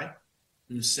the guy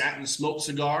who sat and smoked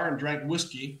cigar and drank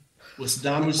whiskey with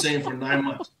Saddam Hussein for 9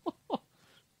 months.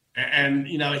 And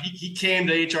he came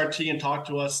to HRT and talked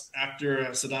to us after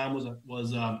Saddam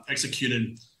was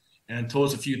executed, and told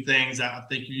us a few things that I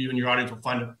think you and your audience will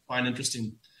find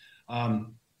interesting.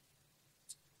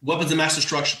 Weapons of mass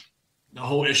destruction, the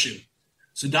whole issue.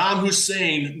 Saddam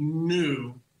Hussein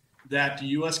knew that the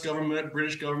U.S. government,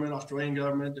 British government, Australian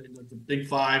government, the Big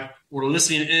Five, were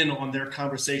listening in on their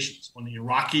conversations, on the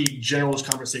Iraqi generals'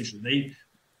 conversation.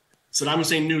 Saddam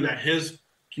Hussein knew that his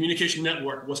communication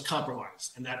network was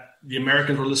compromised and that the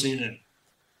Americans were listening in.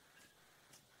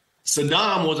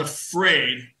 Saddam was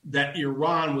afraid that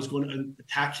Iran was going to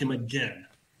attack him again.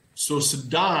 So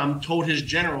Saddam told his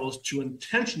generals to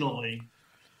intentionally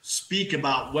speak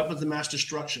about weapons of mass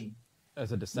destruction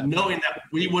as a deception, knowing that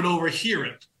we would overhear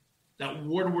it, that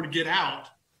word would get out,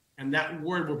 and that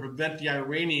word would prevent the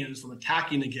Iranians from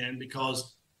attacking again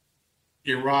because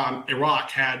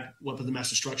Iraq had weapons of mass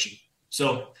destruction.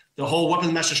 So the whole weapons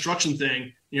of mass destruction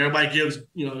thing, everybody gives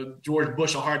George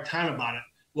Bush a hard time about it.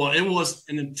 Well, it was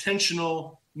an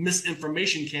intentional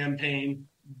misinformation campaign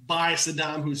by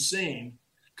Saddam Hussein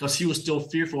because he was still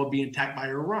fearful of being attacked by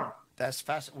Iran. That's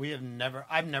fascinating.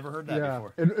 I've never heard that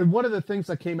before. And one of the things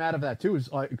that came out of that too is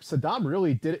Saddam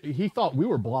really he thought we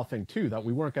were bluffing too, that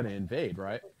we weren't going to invade,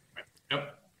 right?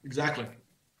 Yep, exactly.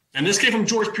 And this came from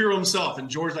George Pirro himself. And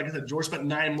George, like I said, George spent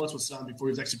 9 months with Saddam before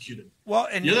he was executed. Well,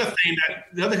 and the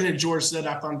other thing that George said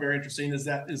I found very interesting is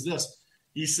this.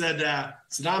 He said,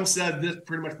 Saddam said this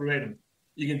pretty much verbatim.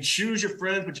 You can choose your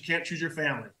friends, but you can't choose your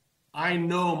family. I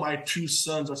know my 2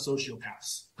 sons are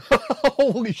sociopaths.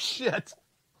 Holy shit.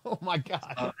 Oh my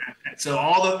God. So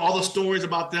all the stories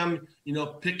about them,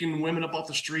 picking women up off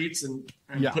the streets and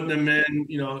putting them in,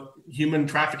 human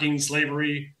trafficking,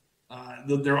 slavery,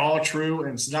 they're all true.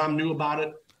 And Saddam knew about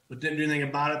it, but didn't do anything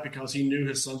about it because he knew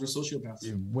his sons were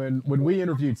sociopaths. When we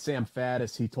interviewed Sam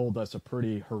Faddis, he told us a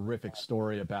pretty horrific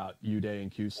story about Uday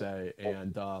and Qusay.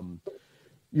 And,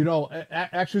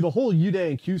 actually the whole Uday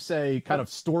and Qusay kind of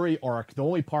story arc, the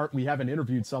only part we haven't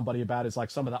interviewed somebody about is like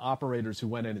some of the operators who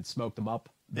went in and smoked them up.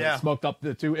 Smoked up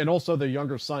the 2. And also the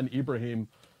younger son, Ibrahim,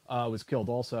 was killed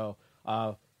also.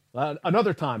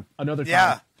 Another time.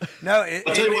 Yeah. No,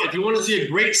 I'll tell you what, if you want to see a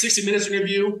great 60 Minutes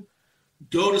interview,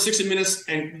 go to 60 Minutes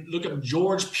and look up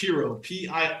George Pirro,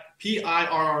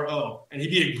 Pirro, and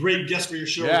he'd be a great guest for your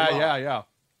show. Yeah.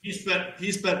 He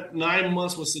spent 9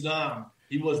 months with Saddam.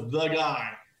 He was the guy.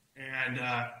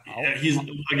 And he's,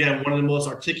 again, one of the most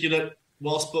articulate,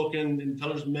 well-spoken,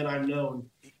 intelligent men I've known.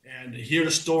 And to hear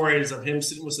the stories of him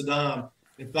sitting with Saddam.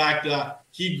 In fact,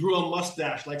 he grew a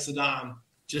mustache like Saddam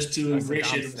just to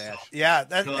ingratiate himself. Yeah.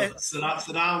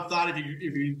 Saddam thought if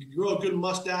you grow a good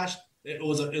mustache, it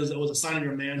was a sign of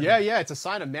your manhood. Yeah, it's a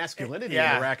sign of masculinity in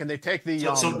Iraq, and they take the.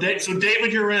 So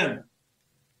David, you're in.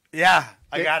 Yeah,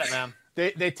 I got it, man.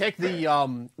 They take the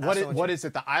what is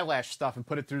it, the eyelash stuff, and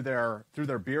put it through their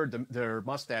beard, their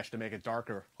mustache, to make it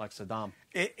darker, like Saddam.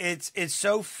 It's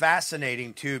so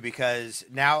fascinating too, because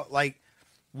now, like,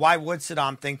 why would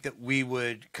Saddam think that we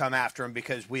would come after him?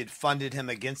 Because we had funded him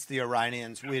against the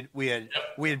Iranians. We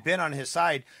had been on his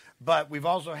side, but we've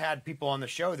also had people on the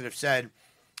show that have said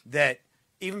that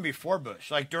even before Bush,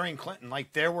 like during Clinton,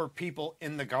 like there were people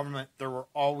in the government that were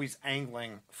always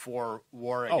angling for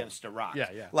war against Iraq.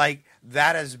 Yeah. Like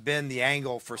that has been the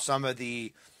angle for some of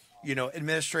the,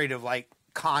 administrative like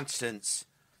constants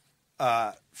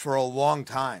for a long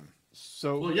time.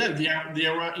 So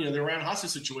the Iran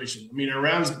hostage situation. I mean,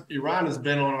 Iran has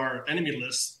been on our enemy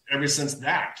list ever since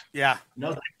that. Yeah.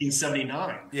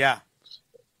 1979. Yeah.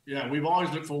 Yeah, we've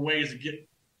always looked for ways to get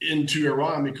into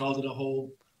Iran because of the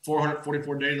whole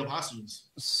 444 days of hostages.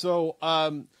 So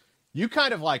you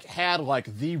kind of like had like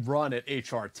the run at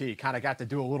HRT, kind of got to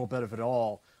do a little bit of it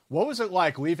all. What was it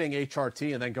like leaving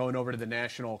HRT and then going over to the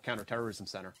National Counterterrorism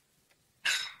Center?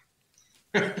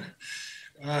 That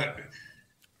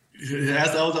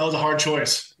was a hard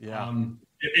choice. Yeah.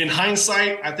 In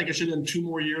hindsight, I think I should have done 2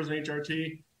 more years in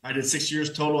HRT. I did 6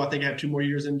 years total. I think I had 2 more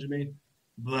years into me.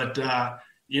 But,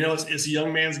 it's a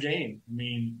young man's game. I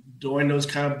mean, doing those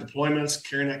kind of deployments,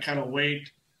 carrying that kind of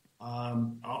weight,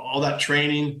 all that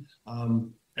training.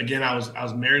 Again, I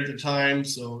was married at the time.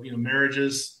 So,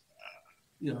 marriages,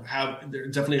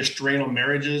 there's definitely a strain on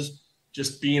marriages.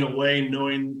 Just being away,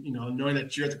 knowing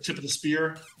that you're at the tip of the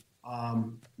spear.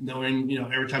 Knowing,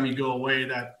 every time you go away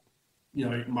that,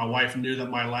 my wife knew that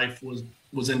my life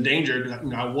was endangered.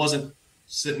 I wasn't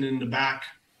sitting in the back,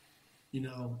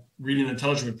 reading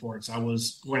intelligence reports. I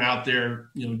was going out there,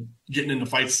 getting into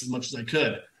fights as much as I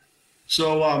could.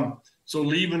 So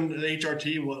leaving the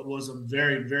HRT was a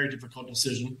very, very difficult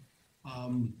decision.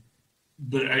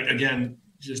 But again,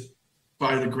 just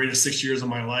probably the greatest 6 years of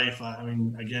my life. I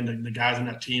mean, again, the guys on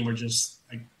that team are just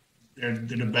they're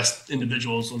the best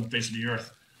individuals on the face of the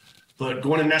earth. But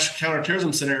going to National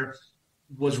Counterterrorism Center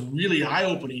was really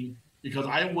eye-opening because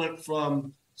I went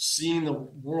from seeing the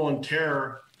war on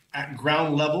terror at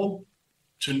ground level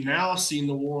to now seeing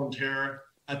the war on terror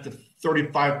at the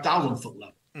 35,000-foot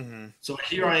level. Mm-hmm. So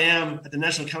here I am at the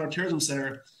National Counterterrorism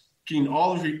Center getting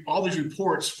all these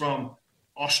reports from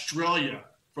Australia,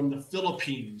 from the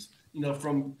Philippines,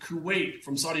 from Kuwait,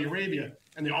 from Saudi Arabia,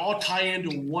 and they all tie into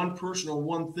one person or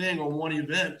one thing or one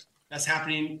event that's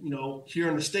happening, here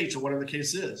in the States or whatever the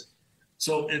case is.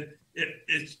 So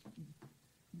it's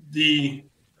the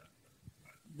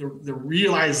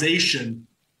realization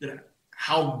that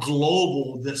how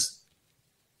global this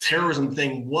terrorism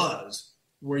thing was,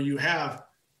 where you have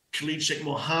Khalid Sheikh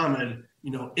Mohammed,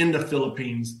 in the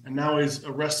Philippines, and now he's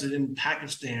arrested in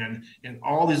Pakistan, and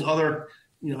all these other,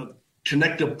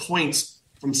 connective points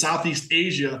from Southeast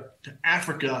Asia to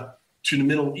Africa to the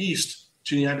Middle East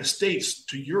to the United States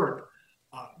to Europe.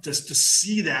 Just to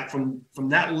see that from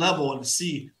that level and to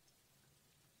see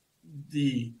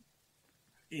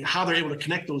how they're able to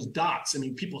connect those dots. I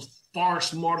mean, people far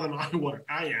smarter than I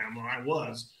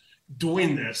was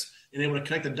doing this and able to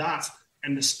connect the dots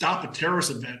and to stop a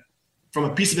terrorist event from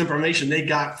a piece of information they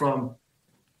got from,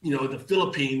 the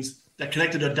Philippines that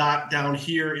connected a dot down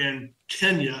here in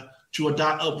Kenya to a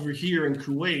dot over here in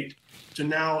Kuwait to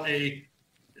now a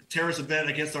terrorist event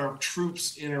against our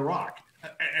troops in Iraq.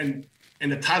 And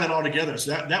to tie that all together.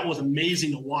 So that was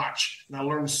amazing to watch. And I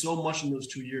learned so much in those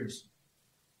 2 years.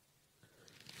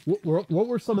 What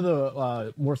were some of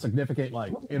the more significant,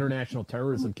 like, international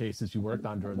terrorism cases you worked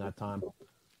on during that time?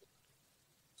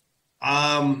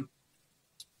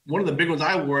 One of the big ones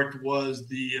I worked was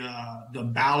the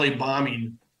Bali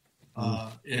bombing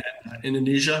in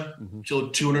Indonesia. Mm-hmm.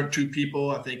 Killed 202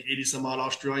 people, I think 80 some odd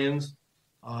Australians.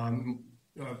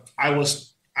 I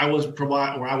was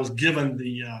given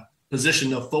the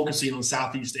position of focusing on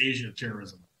Southeast Asia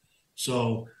terrorism.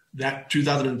 So that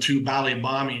 2002 Bali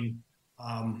bombing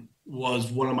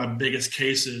was one of my biggest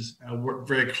cases. I worked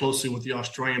very closely with the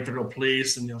Australian Federal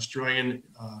Police and the Australian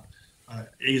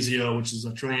ASIO, which is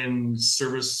Australian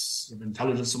Service of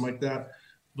Intelligence, something like that.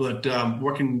 But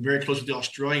working very close with the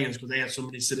Australians because they had so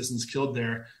many citizens killed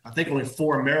there. I think only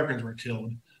 4 Americans were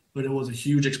killed, but it was a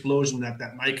huge explosion at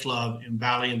that nightclub in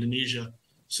Bali, Indonesia.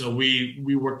 So we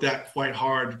worked that quite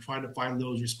hard to try to find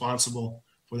those responsible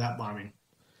for that bombing.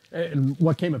 And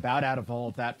what came out of all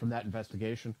of that from that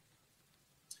investigation?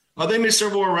 They made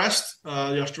several arrests.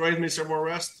 The Australians made several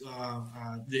arrests.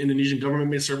 The Indonesian government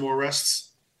made several arrests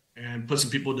and put some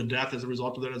people to death as a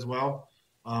result of that as well.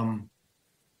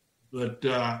 But,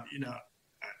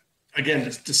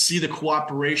 again, to see the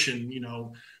cooperation,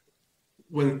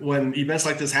 when events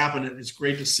like this happen, it's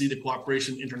great to see the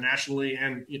cooperation internationally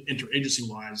and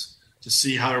interagency-wise to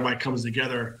see how everybody comes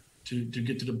together to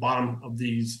get to the bottom of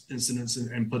these incidents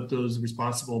and put those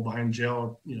responsible behind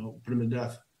jail, put them to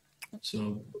death.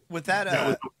 So with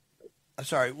that,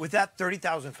 with that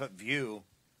 30,000-foot view,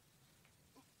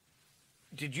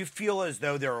 did you feel as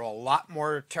though there were a lot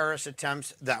more terrorist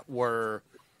attempts that were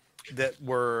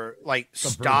like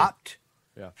stopped,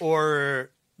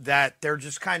 or that they're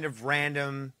just kind of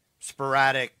random,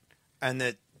 sporadic, and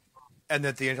that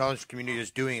the intelligence community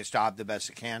is doing its job the best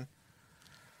it can?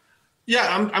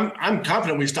 Yeah, I'm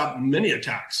confident we stopped many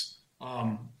attacks.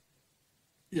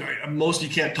 Most you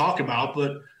can't talk about,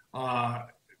 but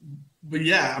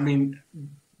yeah, I mean,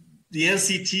 the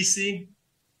NCTC,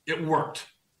 it worked.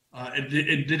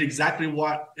 It did exactly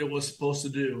what it was supposed to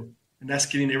do, and that's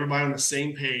getting everybody on the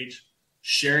same page,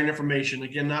 sharing information.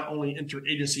 Again, not only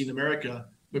interagency in America,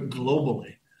 but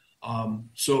globally.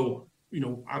 So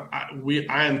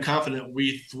I am confident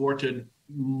we thwarted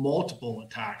multiple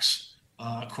attacks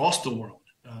across the world.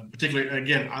 Particularly,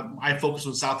 again, I focus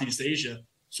on Southeast Asia,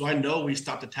 so I know we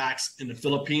stopped attacks in the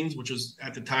Philippines, which was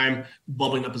at the time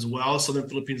bubbling up as well. Southern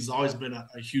Philippines has always been a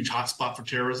huge hotspot for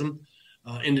terrorism.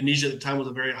 Indonesia at the time was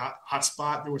a very hot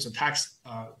spot. There was a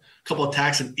couple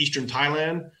attacks in eastern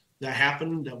Thailand that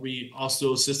happened that we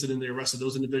also assisted in the arrest of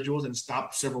those individuals and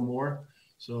stopped several more.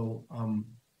 So,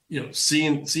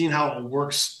 seeing how it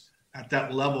works at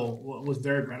that level was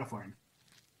very gratifying.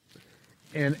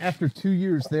 And after 2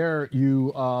 years there,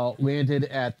 you landed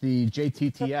at the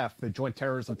JTTF, the Joint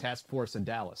Terrorism Task Force in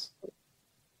Dallas.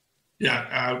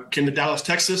 Yeah, came to Dallas,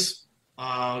 Texas.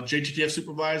 JTTF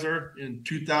supervisor in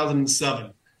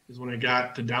 2007 is when I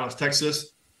got to Dallas,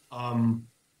 Texas.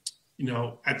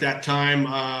 At that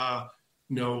time,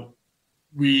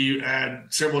 we had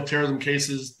several terrorism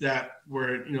cases that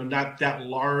were, not that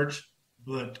large,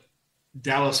 but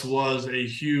Dallas was a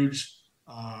huge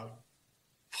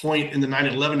point in the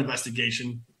 9/11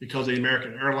 investigation because the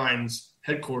American Airlines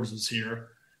headquarters is here,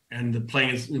 and the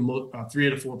planes, 3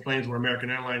 of the 4 planes were American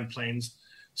Airlines planes.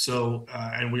 So,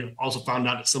 and we also found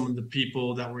out that some of the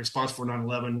people that were responsible for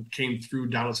 9/11 came through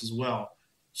Dallas as well.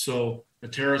 So the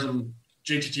terrorism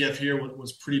JTTF here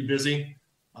was pretty busy.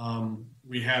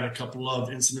 We had a couple of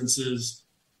incidences.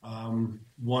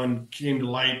 One came to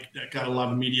light that got a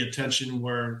lot of media attention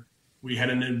where we had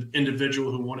an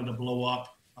individual who wanted to blow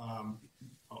up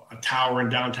a tower in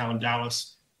downtown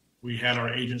Dallas. We had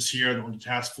our agents here on the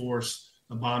task force,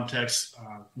 the bomb techs,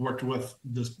 worked with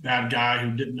this bad guy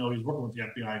who didn't know he was working with the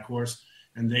FBI, of course,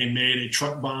 and they made a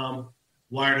truck bomb,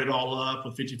 wired it all up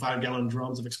with 55-gallon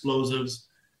drums of explosives,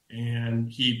 and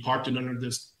he parked it under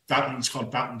this fountain. It's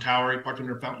called Fountain Tower. He parked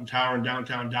under Fountain Tower in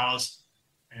downtown Dallas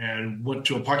and went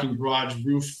to a parking garage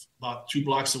roof about 2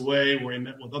 blocks away where he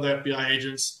met with other FBI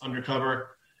agents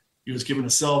undercover. He was given a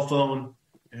cell phone,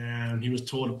 and he was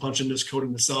told to punch in this code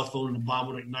in the cell phone and the bomb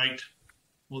would ignite.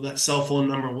 Well, that cell phone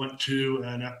number went to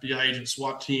an FBI agent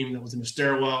SWAT team that was in the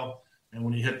stairwell. And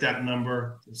when he hit that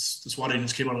number, the SWAT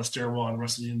agents came out of the stairwell and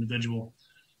arrested the individual.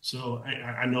 So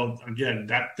I know, again,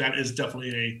 that is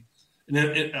definitely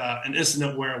an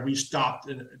incident where we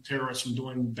stopped terrorists from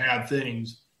doing bad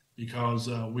things because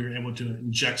we were able to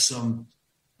inject some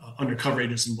undercover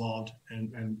agents involved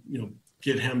and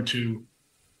get him to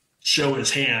show his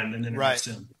hand and then arrest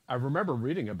him. I remember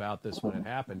reading about this when it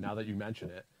happened, now that you mention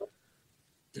it.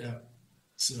 Yeah.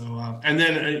 So, and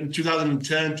then in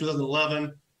 2010,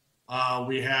 2011,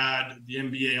 we had the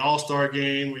NBA All-Star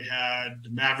Game. We had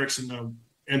the Mavericks in the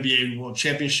NBA World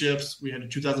Championships. We had the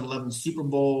 2011 Super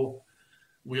Bowl.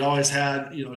 We always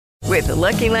had, With the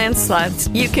Lucky Land Slots,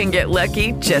 you can get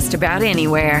lucky just about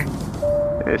anywhere.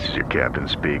 This is your captain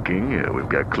speaking. We've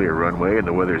got clear runway and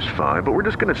the weather's fine, but we're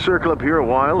just going to circle up here a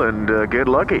while and get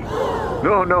lucky.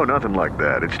 No, nothing like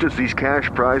that. It's just these cash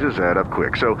prizes add up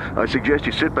quick. So I suggest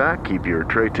you sit back, keep your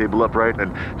tray table upright,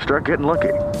 and start getting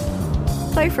lucky.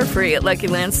 Play for free at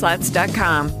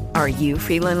LuckyLandSlots.com. Are you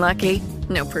feeling lucky?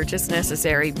 No purchase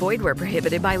necessary. Void where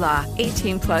prohibited by law.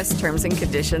 18+ terms and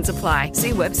conditions apply.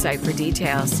 See website for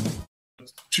details.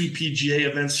 2 PGA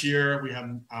events here. We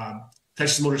have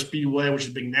Texas Motor Speedway, which is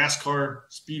a big NASCAR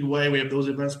speedway. We have those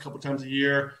events a couple times a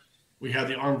year. We have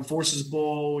the Armed Forces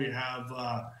Bowl. We have,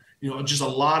 just a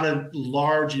lot of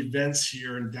large events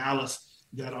here in Dallas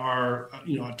that are,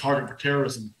 a target for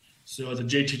terrorism. So as a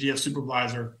JTTF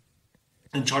supervisor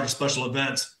in charge of special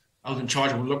events, I was in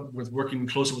charge with working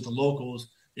closely with the locals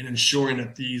in ensuring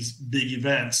that these big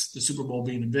events, the Super Bowl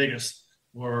being the biggest,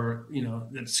 were,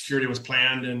 that security was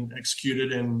planned and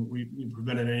executed, and we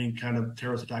prevented any kind of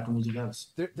terrorist attack on those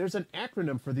events. There's an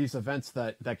acronym for these events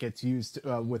that gets used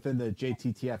within the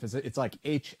JTTF. It's like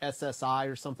HSSI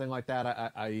or something like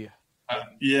that?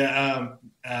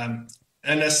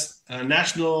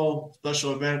 National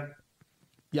Special Event.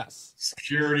 Yes.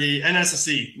 Security,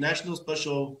 NSSE, National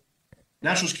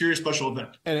Security Special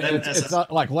Event. And it's not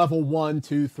like level 1,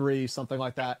 2, 3, something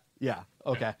like that. Yeah.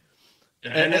 Okay.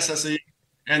 Yeah, NSSE.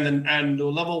 And the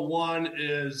level 1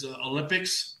 is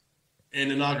Olympics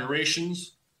and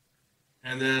inaugurations.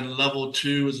 And then level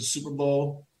 2 is the Super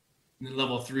Bowl. And then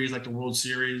level 3 is like the World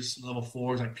Series. And level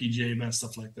 4 is like PGA events,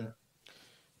 stuff like that.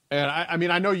 And I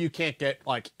mean, I know you can't get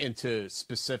like into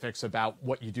specifics about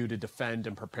what you do to defend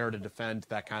and prepare to defend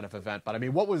that kind of event. But I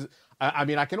mean,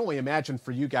 I can only imagine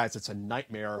for you guys, it's a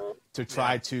nightmare to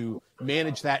try to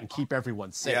manage that and keep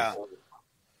everyone safe. Yeah.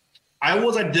 I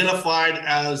was identified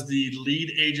as the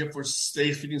lead agent for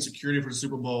safety and security for the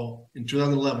Super Bowl in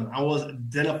 2011. I was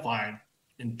identified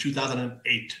in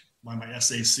 2008 by my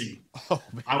SAC.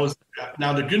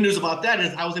 Now the good news about that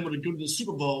is I was able to go to the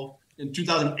Super Bowl in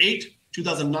 2008,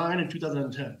 2009, and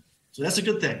 2010. So that's a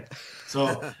good thing.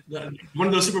 So one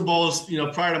of those Super Bowls,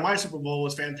 prior to my Super Bowl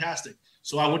was fantastic.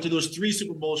 So I went to those 3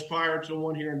 Super Bowls prior to the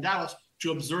one here in Dallas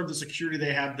to observe the security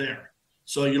they have there.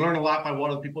 So you learn a lot by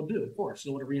what other people do, of course.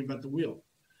 You don't want to reinvent the wheel.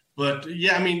 But,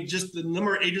 yeah, I mean, just the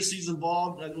number of agencies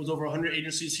involved, it was over 100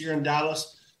 agencies here in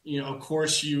Dallas. Of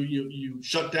course, you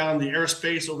shut down the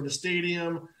airspace over the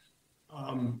stadium.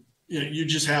 You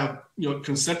just have,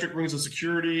 concentric rings of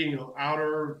security,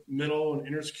 outer, middle, and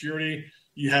inner security.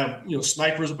 You have,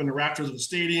 snipers up in the rafters of the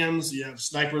stadiums. You have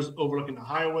snipers overlooking the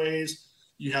highways.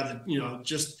 You have,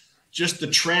 just the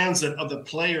transit of the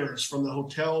players from the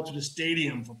hotel to the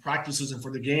stadium for practices and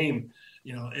for the game,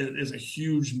 is a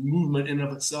huge movement in and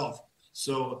of itself.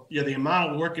 So, yeah, the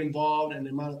amount of work involved and the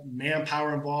amount of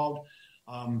manpower involved,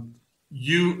 and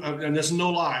this is no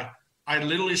lie, I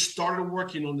literally started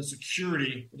working on the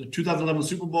security of the 2011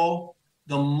 Super Bowl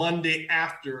the Monday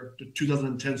after the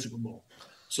 2010 Super Bowl.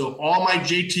 So all my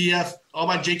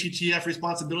JTTF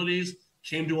responsibilities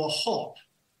came to a halt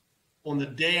on the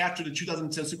day after the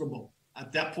 2010 Super Bowl.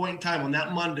 At that point in time, on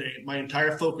that Monday, my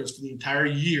entire focus for the entire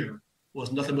year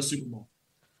was nothing but Super Bowl.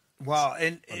 Wow.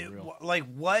 And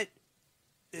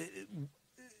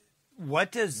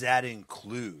what does that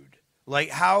include? Like,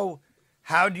 how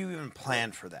do you even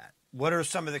plan for that? What are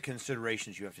some of the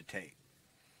considerations you have to take?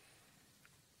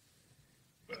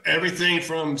 Everything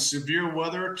from severe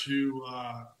weather to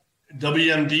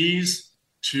WMDs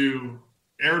to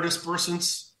air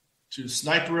dispersants to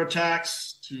sniper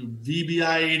attacks, to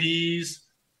VBIEDs,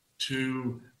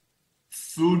 to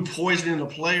food poisoning of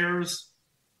players.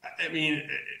 I mean,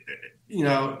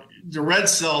 the red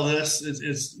cell list is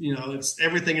it's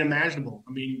everything imaginable.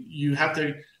 I mean, you have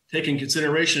to take in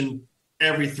consideration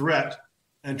every threat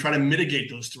and try to mitigate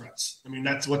those threats. I mean,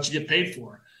 that's what you get paid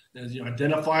for. Is,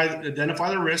 identify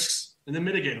the risks and then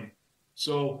mitigate them.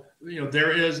 So,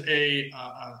 there is an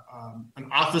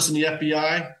office in the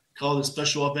FBI called the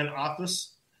Special Event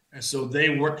Office. And so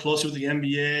they work closely with the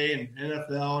NBA and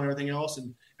NFL and everything else.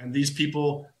 And these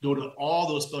people go to all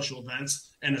those special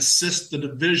events and assist the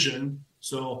division.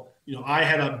 So, I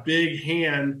had a big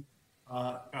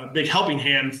helping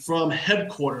hand from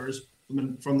headquarters,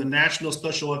 from the National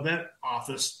Special Event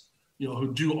Office,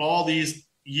 who do all these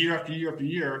year after year after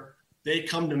year. They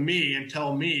come to me and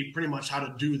tell me pretty much how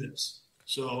to do this.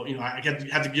 So, I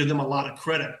have to give them a lot of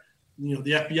credit.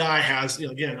 The FBI has,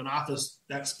 again, an office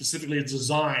that specifically is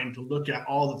designed to look at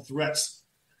all the threats,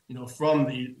 from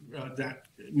that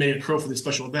may occur for these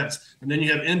special events. And then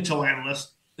you have intel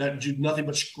analysts that do nothing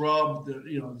but scrub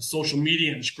the social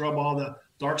media and scrub all the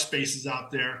dark spaces out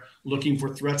there, looking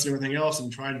for threats and everything else,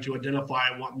 and trying to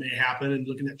identify what may happen and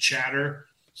looking at chatter.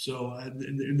 So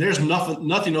there's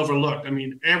nothing overlooked. I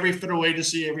mean, every federal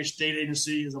agency, every state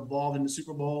agency is involved in the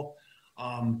Super Bowl,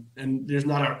 and there's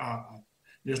not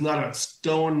a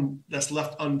stone that's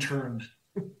left unturned.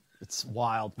 It's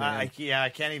wild, man. I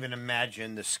can't even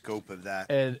imagine the scope of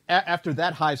that. And after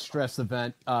that high-stress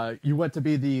event, you went to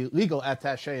be the legal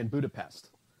attaché in Budapest.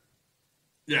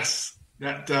 Yes.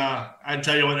 That I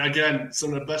tell you what, again,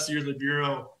 some of the best years of the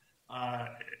Bureau, I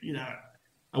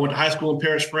went to high school in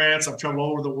Paris, France. I've traveled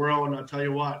all over the world, and I'll tell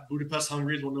you what, Budapest,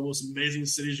 Hungary is one of the most amazing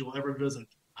cities you'll ever visit.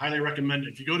 Highly recommend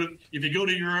it. If you go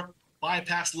to Europe,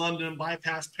 bypass London,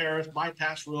 bypass Paris,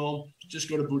 bypass Rome, just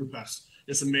go to Budapest.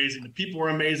 It's amazing. The people are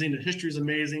amazing. The history is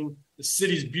amazing. The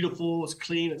city's beautiful. It's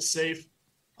clean. It's safe.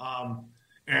 I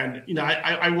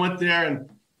went there,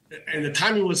 and the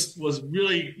timing was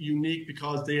really unique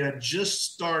because they had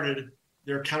just started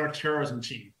their counterterrorism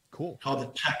team. Cool. Called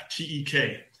the TEK,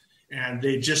 TEK. And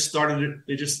they just started it.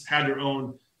 They just had their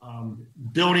own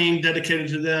building dedicated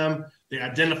to them. They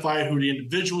identified who the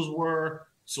individuals were.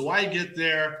 So I get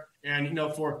there, and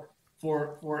for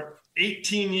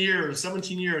 18 years,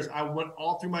 17 years, I went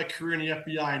all through my career in the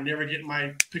FBI, never getting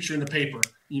my picture in the paper.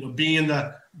 Being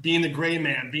the gray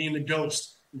man, being the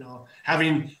ghost.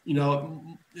 Having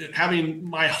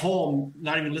my home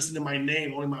not even listed in my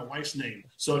name, only my wife's name.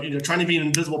 So trying to be an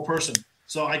invisible person.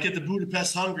 So I get to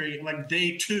Budapest, Hungary, and like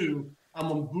day 2,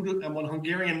 I'm on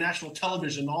Hungarian national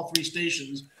television, all 3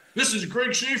 stations. This is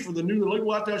Greg Shaffer, the new legal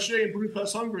attaché in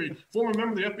Budapest, Hungary, former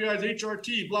member of the FBI's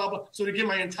HRT, blah, blah. So to get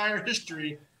my entire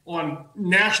history on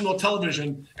national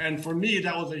television. And for me,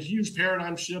 that was a huge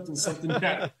paradigm shift and something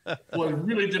that was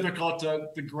really difficult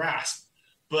to grasp.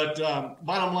 But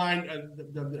bottom line,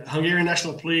 the Hungarian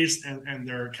National Police and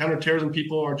their counterterrorism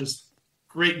people are just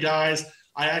great guys.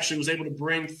 I actually was able to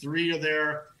bring 3 of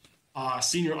their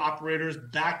senior operators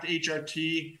back to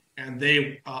HRT, and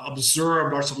they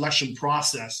observed our selection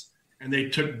process, and they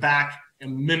took back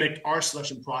and mimicked our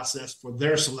selection process for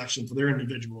their selection, for their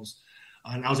individuals.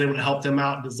 And I was able to help them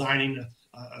out designing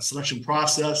a selection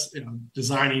process,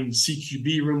 designing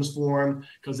CQB rooms for them,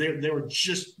 because they were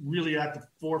just really at the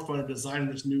forefront of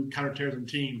designing this new counterterrorism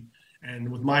team. And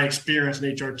with my experience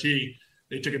in HRT,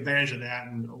 they took advantage of that,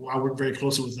 and I worked very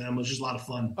closely with them. It was just a lot of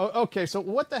fun. Oh, okay, so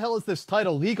what the hell is this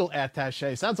title, legal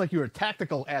attaché? Sounds like you were a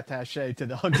tactical attaché to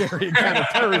the Hungarian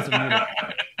counterterrorism unit.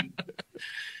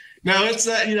 No, it's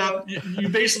you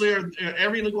basically are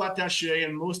every legal attaché,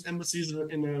 and most embassies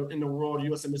in the world,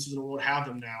 U.S. embassies in the world have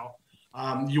them now.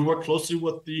 You work closely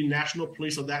with the national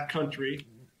police of that country,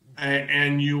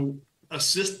 and you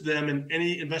assist them in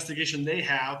any investigation they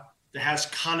have that has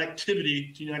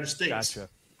connectivity to the United States. Gotcha.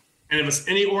 And if it's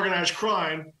any organized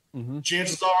crime,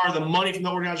 chances are the money from the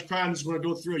organized crime is going to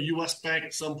go through a U.S. bank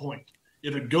at some point.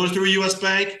 If it goes through a U.S.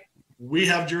 bank, we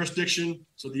have jurisdiction,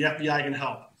 so the FBI can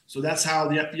help. So that's how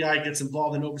the FBI gets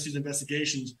involved in overseas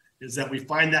investigations, is that we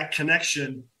find that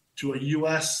connection to a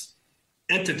U.S.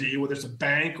 entity, whether it's a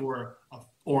bank or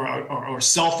a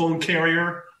cell phone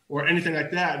carrier or anything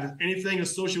like that. If anything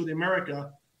associated with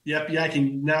America, the FBI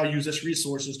can now use its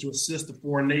resources to assist the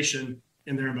foreign nation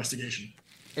in their investigation.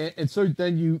 And so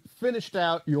then you finished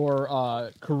out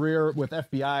your career with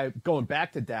FBI going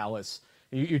back to Dallas.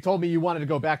 You told me you wanted to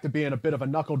go back to being a bit of a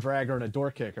knuckle dragger and a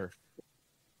door kicker.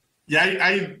 Yeah,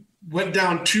 I went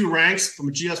down 2 ranks from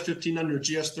a GS-15 under a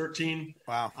GS-13.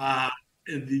 Wow.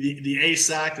 The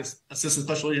ASAC, the Assistant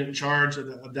Special Agent in Charge of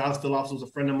the Dallas Field Office, was a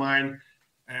friend of mine.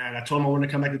 And I told him I wanted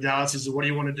to come back to Dallas. He said, "What do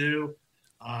you want to do?"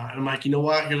 And I'm like, you know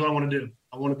what? Here's what I want to do.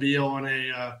 I want to be on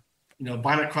a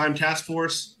violent crime task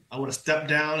force. I want to step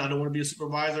down. I don't want to be a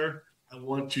supervisor. I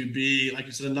want to be, like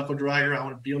you said, a knuckle dragger. I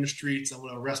want to be on the streets. I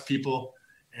want to arrest people.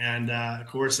 And of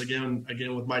course, again,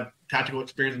 with my tactical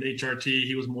experience in HRT,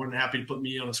 he was more than happy to put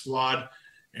me on a squad.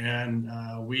 And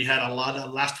we had a lot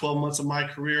of last 12 months of my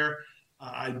career.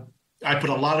 I put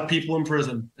a lot of people in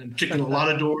prison and kicked in a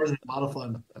lot of doors, and a lot of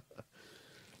fun.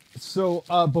 So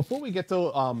before we get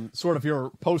to sort of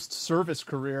your post-service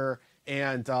career,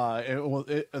 and are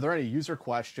there any user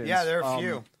questions? Yeah, there are a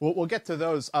few. We'll get to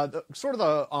those.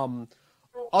 The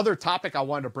other topic I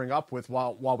wanted to bring up with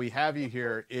while we have you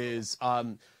here is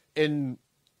in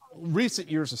recent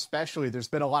years especially, there's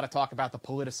been a lot of talk about the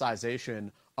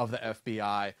politicization of the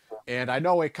FBI. And I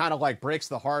know it kind of like breaks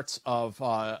the hearts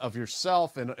of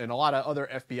yourself and a lot of other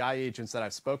FBI agents that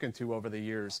I've spoken to over the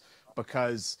years,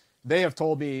 because they have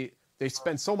told me they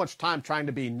spend so much time trying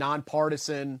to be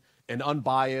nonpartisan and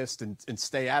unbiased and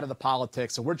stay out of the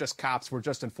politics. And we're just cops. We're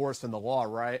just enforcing the law,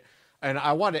 right? And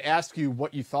I wanted to ask you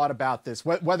what you thought about this,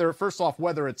 whether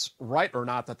it's right or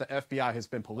not that the FBI has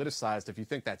been politicized, if you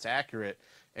think that's accurate.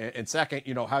 And second,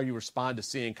 how you respond to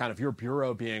seeing kind of your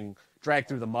bureau being dragged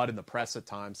through the mud in the press at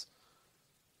times.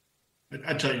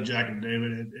 I tell you, Jack and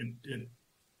David,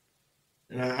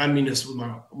 and I mean this with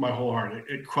my whole heart.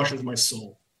 It crushes my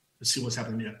soul to see what's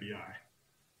happening in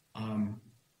the FBI.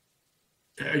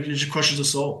 It just crushes the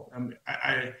soul.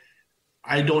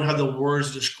 I don't have the words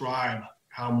to describe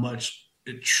how much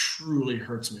it truly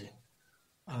hurts me.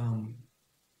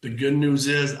 The good news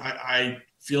is I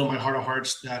feel in my heart of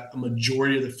hearts that a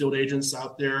majority of the field agents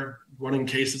out there running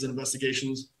cases and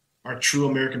investigations are true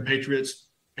American patriots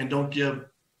and don't give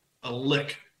a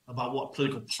lick about what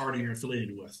political party you're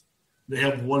affiliated with. They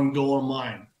have one goal in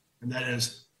mind, and that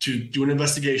is to do an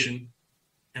investigation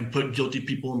and put guilty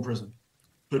people in prison,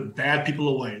 put bad people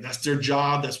away. That's their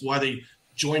job. That's why they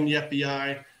joined the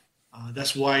FBI.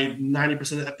 That's why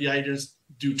 90% of FBI agents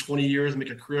do 20 years,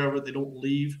 make a career of it. They don't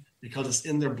leave because it's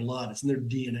in their blood. It's in their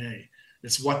DNA.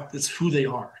 It's who they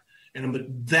are. And the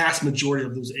vast majority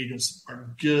of those agents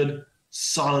are good,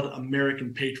 solid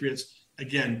American patriots.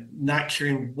 Again, not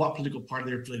caring what political party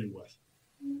they're affiliated with.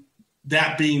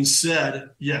 That being said,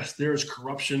 yes, there is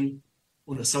corruption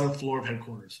on the 7th floor of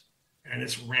headquarters, and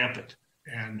it's rampant.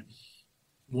 And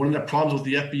one of the problems with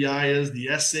the FBI is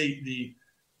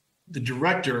the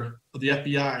director of the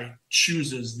FBI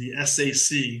chooses the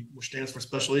SAC, which stands for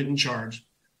Special Agent in Charge.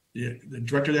 The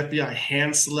director of the FBI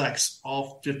hand selects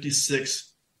all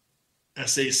 56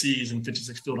 SACs and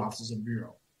 56 field offices of the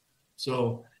Bureau.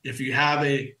 So if you have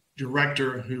a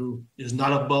director who is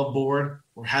not above board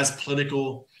or has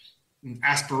political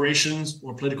aspirations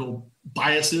or political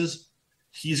biases,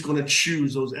 he's going to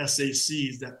choose those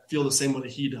SACs that feel the same way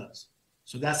that he does.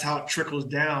 So that's how it trickles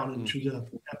down into the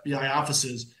FBI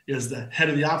offices, is the head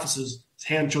of the offices is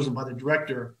hand chosen by the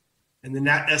director. And then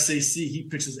that SAC, he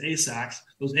picks his ASACs.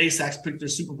 Those ASACs pick their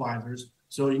supervisors.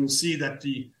 So you can see that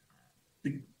the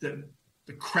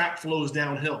crap flows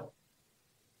downhill.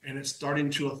 And it's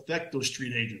starting to affect those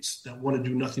street agents that want to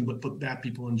do nothing but put bad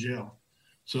people in jail.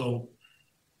 So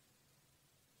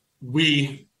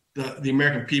we, the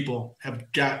American people,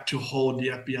 have got to hold the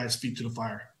FBI's feet to the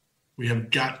fire. We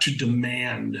have got to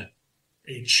demand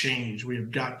a change. We have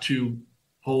got to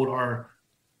hold our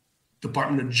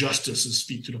Department of Justice's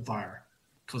feet to the fire.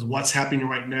 Because what's happening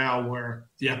right now, where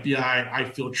the FBI, I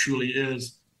feel, truly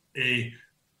is a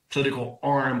political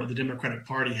arm of the Democratic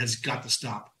Party, has got to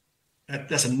stop.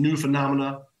 That's a new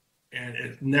phenomena, and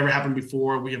it never happened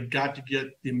before. We have got to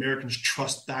get the Americans'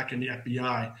 trust back in the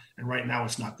FBI, and right now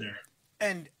it's not there.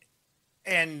 And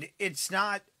it's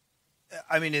not.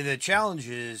 I mean, the challenge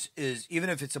is even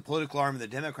if it's a political arm of the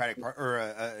Democratic Party,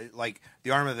 or like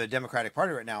the arm of the Democratic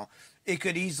Party right now, it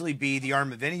could easily be the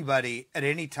arm of anybody at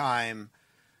any time.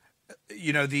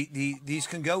 You know, these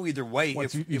can go either way.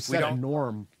 If we don't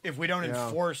norm, if we don't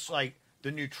enforce like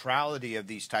the neutrality of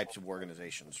these types of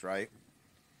organizations, right?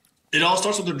 It all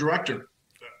starts with the director.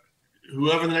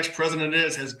 Whoever the next president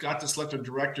is has got to select a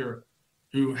director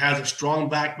who has a strong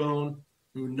backbone,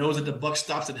 who knows that the buck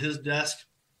stops at his desk,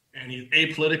 and he's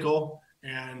apolitical,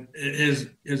 and his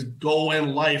goal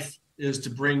in life is to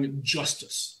bring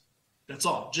justice. That's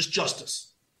all, just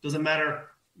justice. Doesn't matter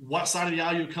what side of the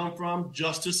aisle you come from,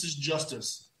 justice is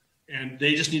justice. And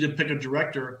they just need to pick a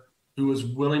director who is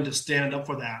willing to stand up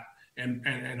for that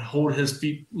and hold his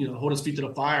feet to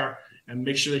the fire and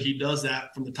make sure that he does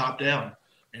that from the top down.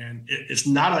 And it's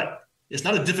not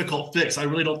a difficult fix. I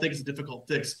really don't think it's a difficult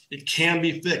fix. It can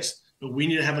be fixed, but we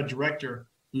need to have a director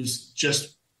who's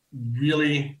just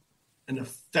really an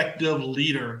effective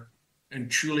leader and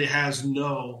truly has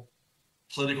no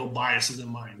political biases in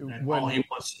mind. All he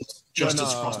wants is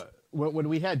justice across. When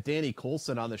we had Danny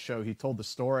Coulson on the show, he told the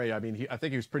story. I mean, I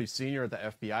think he was pretty senior at the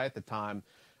FBI at the time,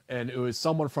 and it was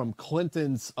someone from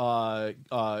Clinton's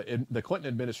in the Clinton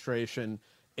administration,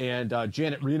 and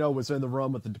Janet Reno was in the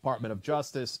room with the Department of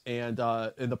Justice, and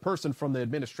the person from the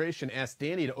administration asked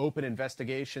Danny to open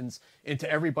investigations into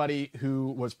everybody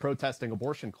who was protesting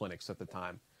abortion clinics at the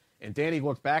time. And Danny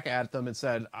looked back at them and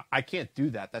said, I can't do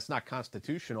that. That's not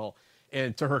constitutional.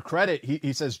 And to her credit,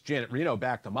 he says Janet Reno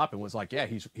backed him up and was like, yeah,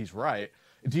 he's right.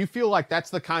 Do you feel like that's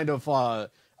the kind of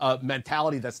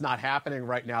mentality that's not happening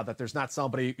right now, that there's not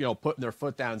somebody, putting their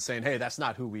foot down and saying, hey, that's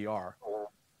not who we are?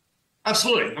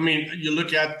 Absolutely. I mean, you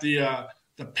look at the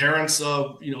parents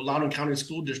of, Loudoun County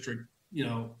School District,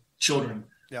 children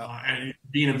and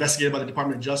being investigated by the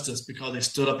Department of Justice because they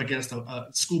stood up against a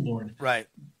school board. Right.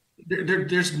 There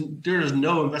is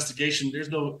no investigation. There's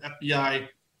no FBI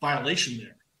violation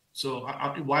there. So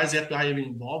why is the FBI even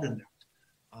involved in that?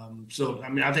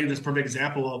 I think that's a perfect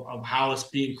example of how it's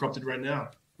being corrupted right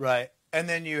now. Right. And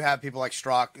then you have people like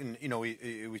Strzok, and,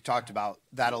 we talked about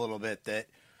that a little bit, that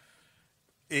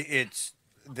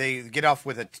they get off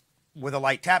with a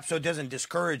light tap, so it doesn't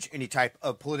discourage any type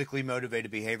of politically motivated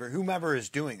behavior, whomever is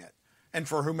doing it, and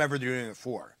for whomever they're doing it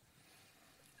for.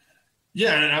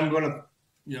 Yeah, and I'm going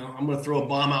to throw a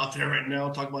bomb out there right now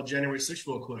and talk about January 6th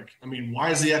real quick. I mean,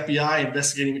 why is the FBI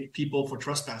investigating people for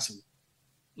trespassing?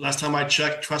 Last time I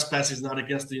checked, trespassing is not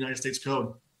against the United States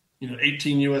Code.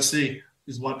 18 USC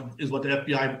is what the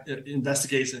FBI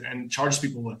investigates and charges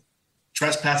people with.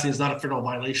 Trespassing is not a federal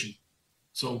violation.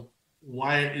 So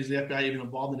why is the FBI even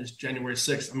involved in this January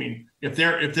 6th? I mean, if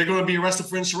they're going to be arrested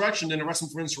for insurrection, then arrest them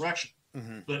for insurrection.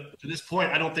 Mm-hmm. But to this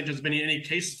point, I don't think there's been any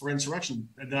cases for insurrection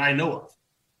that I know of.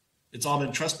 It's all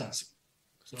been trespassing.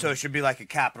 So it should be like a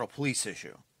Capitol Police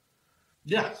issue.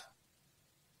 Yeah.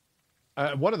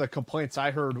 One of the complaints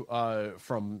I heard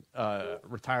from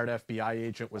retired FBI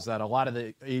agent was that a lot of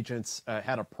the agents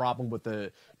had a problem with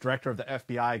the director of the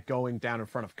FBI going down in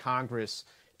front of Congress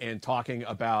and talking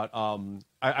about,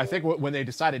 I think when they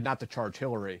decided not to charge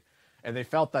Hillary, and they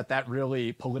felt that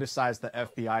really politicized the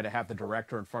FBI to have the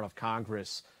director in front of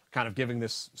Congress kind of giving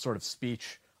this sort of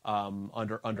speech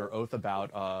under oath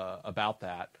about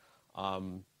that.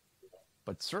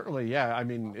 But certainly, yeah, I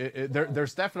mean,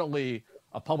 there's definitely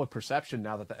a public perception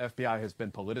now that the FBI has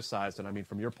been politicized. And I mean,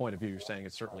 from your point of view, you're saying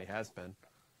it certainly has been.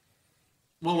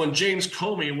 Well, when James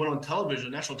Comey went on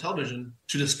television, national television,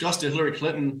 to discuss the Hillary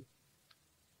Clinton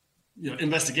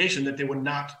investigation that they would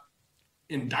not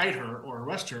indict her or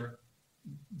arrest her,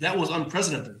 that was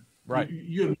unprecedented. Right.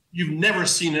 You've never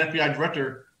seen an FBI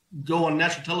director go on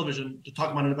national television to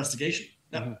talk about an investigation.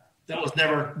 That was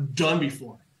never done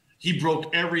before. He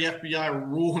broke every FBI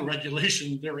rule and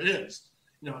regulation there is.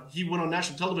 He went on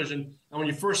national television, and when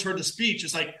you first heard the speech,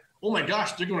 it's like, oh my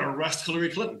gosh, they're going to arrest Hillary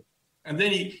Clinton. And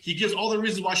then he gives all the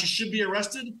reasons why she should be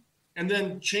arrested, and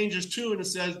then changes tune and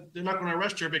says they're not going to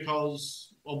arrest her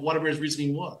because of whatever his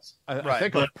reasoning was. I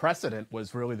think a precedent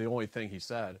was really the only thing he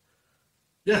said.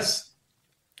 Yes.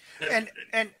 And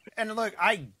look,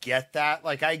 I get that.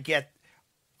 Like, I get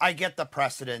the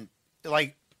precedent.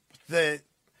 Like,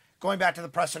 going back to the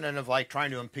precedent of like trying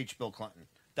to impeach Bill Clinton.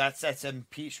 That sets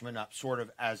impeachment up sort of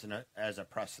as a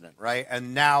precedent, right?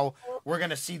 And now we're going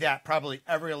to see that probably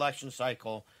every election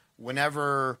cycle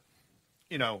whenever,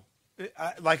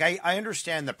 I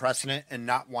understand the precedent and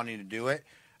not wanting to do it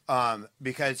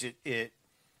because it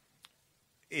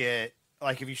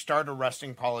like if you start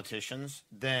arresting politicians,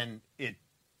 then it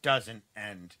doesn't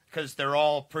end because they're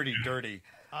all pretty dirty.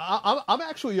 I'm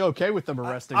actually okay with them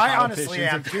arresting I politicians. honestly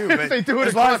am too, but they do it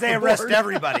as long as they the arrest board.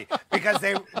 everybody,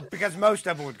 because most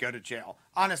of them would go to jail,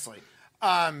 honestly.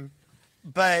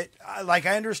 But like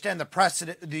I understand the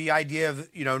precedent, the idea of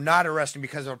not arresting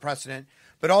because of a precedent,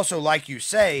 but also like you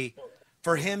say,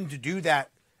 for him to do that,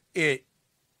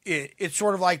 it's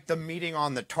sort of like the meeting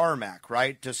on the tarmac,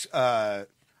 right? Just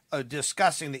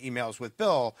discussing the emails with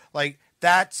Bill, like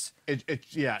that's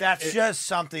just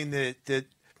something that.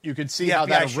 You can see how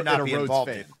that should not be erodes involved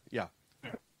faith. in. Yeah.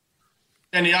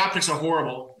 And the optics are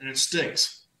horrible, and it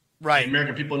stinks. Right. The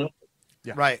American people know.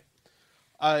 Yeah. Right.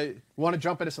 Want to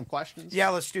jump into some questions? Yeah,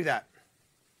 let's do that.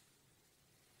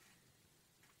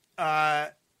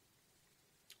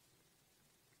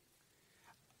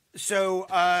 So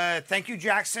thank you,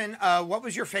 Jackson. What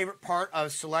was your favorite part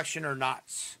of Selection or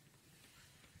Knots?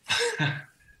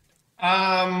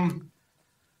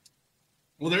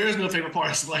 Well, there is no favorite part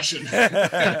of Selection.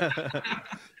 That's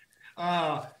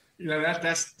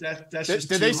just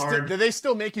too hard. Did they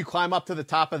still make you climb up to the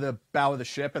top of the bow of the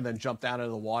ship and then jump down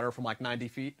into the water from like 90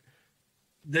 feet?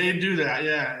 They do that,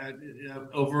 yeah.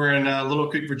 Over in Little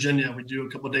Creek, Virginia, we do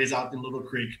a couple of days out in Little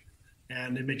Creek,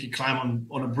 and they make you climb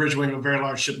on a bridge wing of a very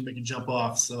large ship and make you jump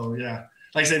off. So, yeah.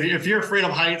 Like I said, if you're afraid of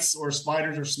heights or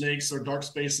spiders or snakes or dark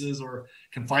spaces or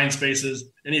confined spaces,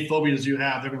 any phobias you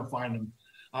have, they're going to find them.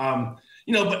 But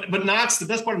Knots, the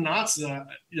best part of Knots,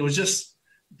 was just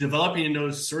developing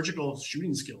those surgical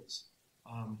shooting skills.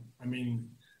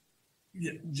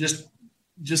 Just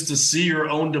to see your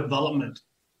own development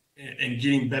and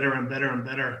getting better and better and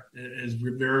better is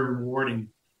very rewarding.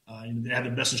 They have the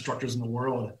best instructors in the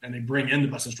world, and they bring in the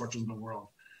best instructors in the world.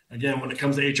 Again, when it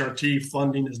comes to HRT,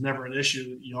 funding is never an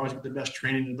issue. You always get the best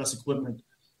training and the best equipment.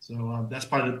 So that's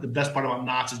probably the best part about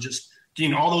Knots is just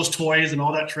getting all those toys and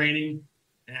all that training,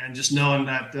 and just knowing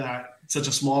that such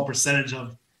a small percentage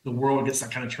of the world gets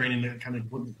that kind of training, that kind of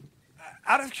equipment.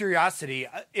 Out of curiosity,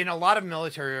 in a lot of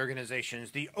military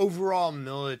organizations, the overall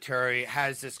military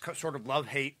has this sort of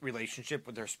love-hate relationship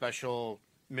with their special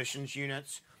missions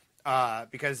units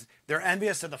because they're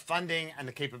envious of the funding and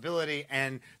the capability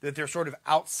and that they're sort of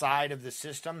outside of the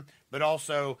system, but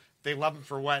also they love them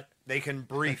for what they can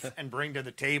brief and bring to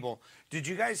the table. Did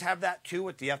you guys have that too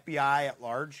with the FBI at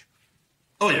large?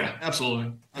 Oh, yeah,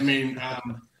 absolutely. I mean,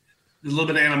 there's a little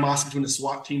bit of animosity between the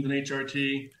SWAT teams and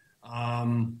HRT.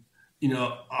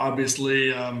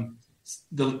 Obviously, some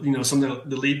of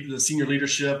the senior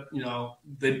leadership,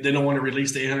 they don't want to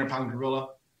release the 800-pound gorilla,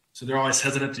 so they're always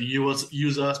hesitant to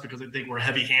use us because they think we're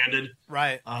heavy-handed.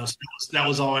 Right. So that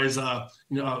was always a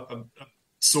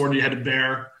sword you had to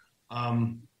bear.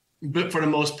 But for the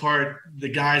most part, the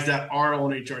guys that are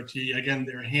on HRT, again,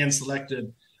 they're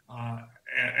hand-selected,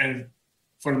 and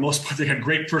for the most part, they have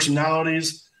great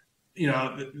personalities.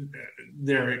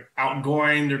 They're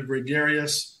outgoing, they're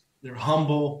gregarious, they're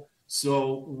humble.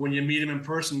 So when you meet them in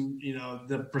person,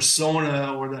 the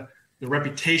persona or the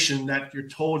reputation that you're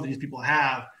told these people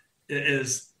have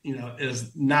is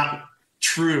is not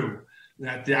true.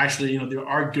 That they actually, there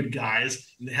are good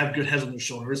guys and they have good heads on their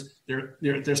shoulders.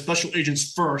 They're special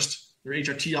agents first. They're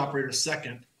HRT operators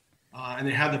second, and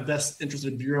they have the best interest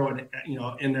of the bureau,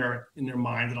 in their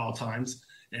mind at all times.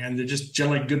 And they're just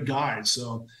generally good guys.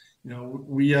 So,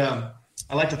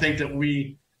 I like to think that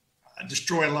we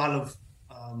destroy a lot of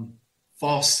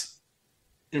false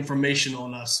information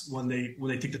on us when they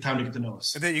take the time to get to know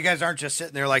us. That you guys aren't just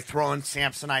sitting there like throwing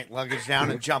Samsonite luggage down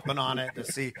and jumping on it to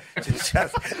see to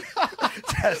test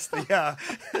the.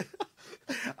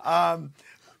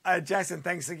 Jackson,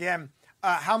 thanks again.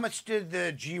 How much did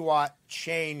the GWAT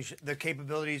change the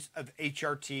capabilities of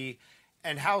HRT,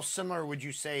 and how similar would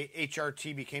you say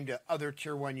HRT became to other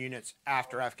Tier 1 units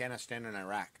after Afghanistan and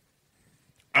Iraq?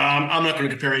 I'm not going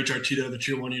to compare HRT to other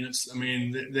Tier 1 units. I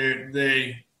mean,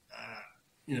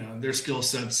 their skill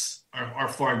sets are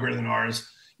far greater than ours.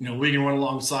 We can run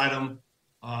alongside them,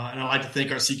 and I like to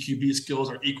think our CQB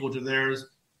skills are equal to theirs.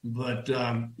 But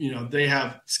they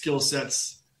have skill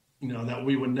sets, that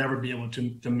we would never be able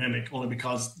to mimic, only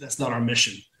because that's not our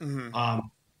mission. Mm-hmm.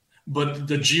 But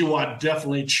the GWAT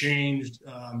definitely changed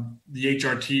the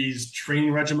HRT's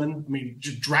training regimen. I mean,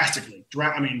 just drastically.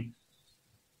 The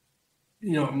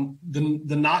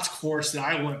NOTS course that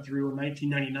I went through in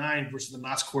 1999 versus the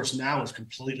NOTS course now is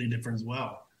completely different as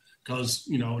well. Because,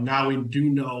 now we do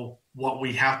know what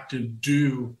we have to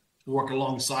do to work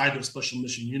alongside those special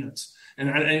mission units. And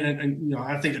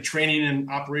I think the training and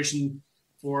operation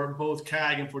for both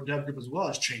CAG and for Dev Group as well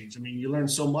has changed. I mean, you learn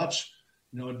so much,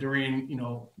 during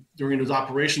those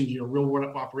operations, real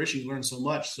world operations, you learn so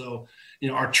much. So,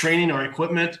 our training, our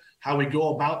equipment, how we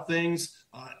go about things,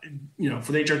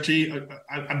 for the HRT,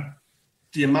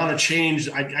 the amount of change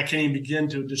I can't even begin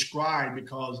to describe,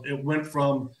 because it went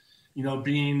from,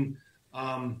 being,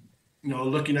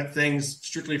 looking at things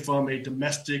strictly from a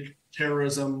domestic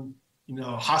terrorism,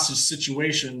 hostage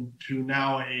situation to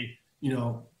now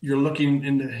you're looking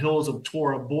in the hills of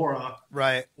Tora Bora,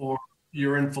 right? Or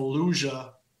you're in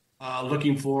Fallujah,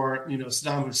 looking for,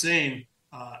 Saddam Hussein,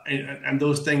 and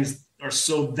those things are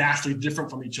so vastly different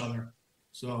from each other.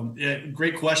 So, yeah,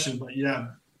 great question. But, yeah,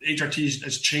 HRT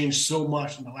has changed so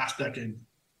much in the last decade.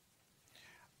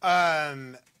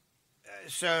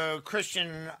 So,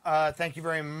 Christian, thank you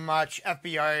very much.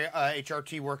 FBI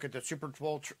HRT work at the Super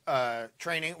Bowl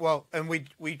training. Well, and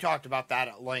we talked about that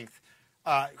at length.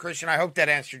 Christian, I hope that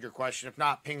answered your question. If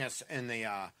not, ping us in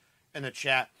the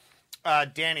chat.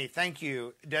 Danny, thank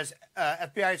you. Does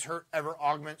FBI's hurt ever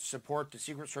augment support the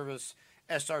Secret Service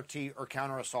SRT or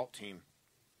counter assault team?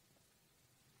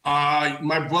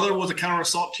 My brother was a counter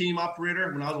assault team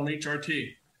operator when I was on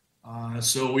HRT.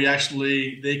 So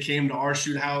they came to our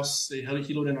shoot house. They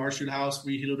heloed in our shoot house.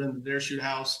 We heloed in their shoot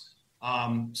house.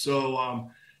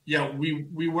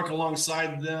 We work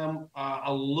alongside them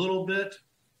a little bit.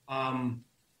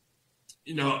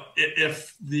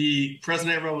 If the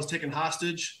president ever was taken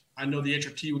hostage, I know the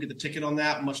HRT would get the ticket on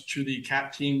that, much to the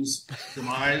CAT team's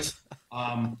demise.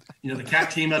 The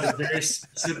CAT team has a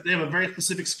very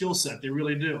specific skill set. They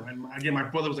really do. And again, my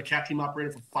brother was a CAT team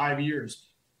operator for 5 years.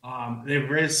 They have a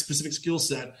very specific skill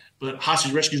set, but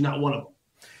hostage rescue is not one of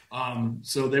them.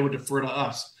 So they would defer to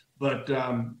us. But,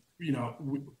 I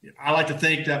like to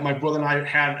think that my brother and I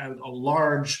had a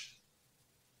large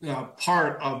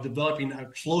part of developing a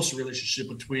close relationship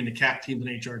between the CAT teams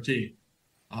and HRT.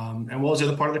 And what was the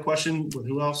other part of the question? With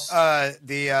who else?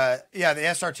 The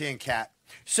SRT and CAT.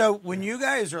 So when you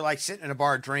guys are like sitting in a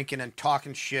bar drinking and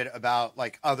talking shit about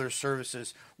like other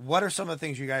services, what are some of the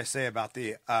things you guys say about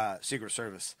the Secret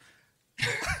Service?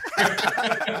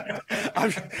 I'm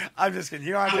just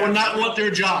kidding. I would not want their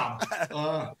job.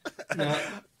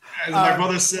 As my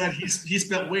brother said, he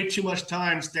spent way too much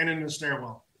time standing in the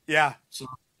stairwell. Yeah. So.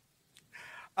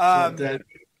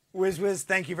 Wiz,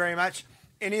 thank you very much.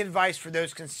 Any advice for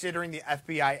those considering the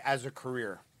FBI as a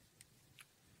career?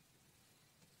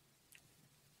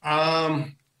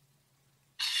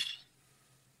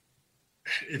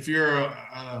 If you're,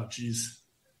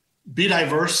 be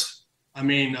diverse. I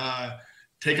mean,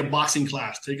 take a boxing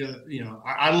class.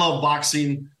 I love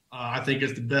boxing. I think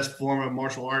it's the best form of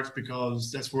martial arts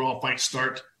because that's where all fights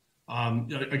start.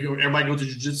 Everybody goes to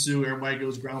jiu-jitsu. Everybody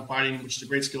goes ground fighting, which is a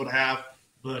great skill to have.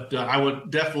 But I would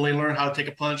definitely learn how to take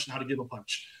a punch and how to give a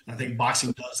punch. And I think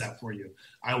boxing does that for you.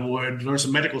 I would learn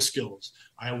some medical skills.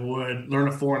 I would learn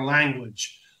a foreign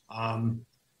language. Let's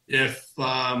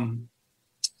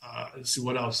see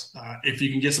what else. If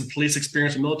you can get some police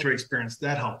experience and military experience,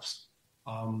 that helps.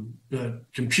 The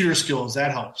computer skills,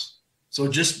 that helps. So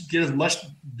just get as much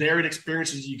varied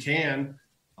experience as you can.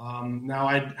 Now,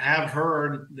 I have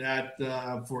heard that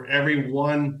for every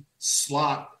one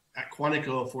slot at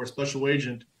Quantico for a special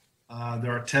agent,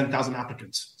 there are 10,000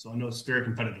 applicants. So I know it's very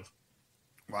competitive.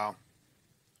 Wow.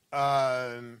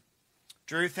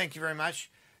 Drew, thank you very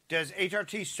much. Does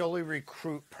HRT solely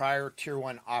recruit prior Tier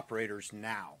 1 operators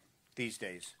now, these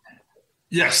days?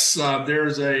 Yes, there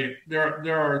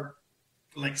are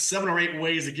like 7 or 8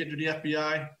 ways to get into the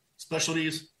FBI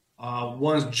specialties.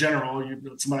 One's general.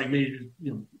 Somebody like me,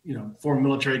 former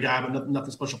military guy, but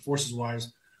nothing special forces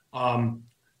wise.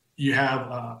 You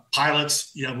have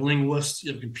pilots, you have linguists,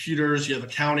 you have computers, you have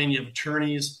accounting, you have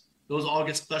attorneys. Those all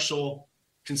get special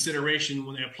consideration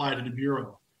when they apply to the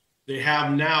Bureau. They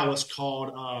have now what's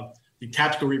called the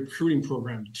Tactical Recruiting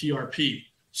Program, the TRP.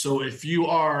 So if you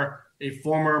are a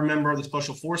former member of the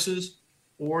Special Forces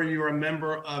or you're a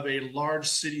member of a large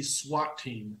city SWAT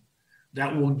team,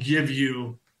 that will give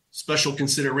you special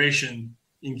consideration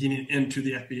in getting into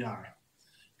the FBI.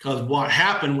 Because what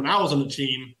happened when I was on the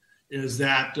team is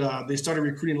that they started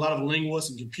recruiting a lot of linguists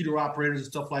and computer operators and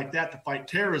stuff like that to fight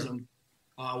terrorism.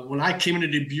 When I came into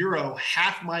the Bureau,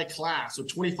 half my class, so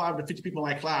 25 to 50 people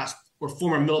in my class, were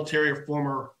former military or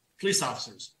former police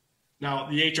officers. Now,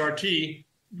 the HRT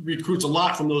recruits a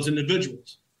lot from those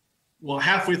individuals. Well,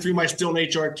 halfway through my still in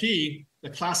HRT, the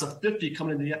class of 50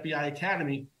 coming into the FBI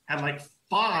Academy had like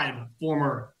 5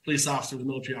 former police officers and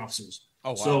military officers.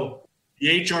 Oh, wow. So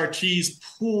the HRT's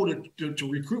pool to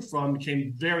recruit from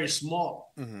became very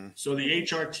small. Mm-hmm. So the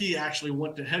HRT actually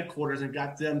went to headquarters and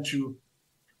got them to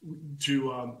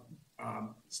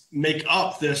make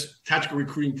up this tactical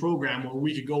recruiting program where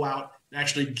we could go out and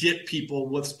actually get people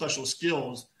with special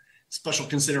skills, special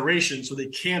consideration, so they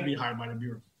can be hired by the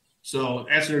Bureau. So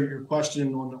answer your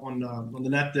question on the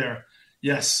net there,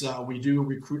 yes, we do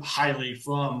recruit highly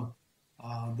from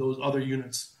those other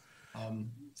units,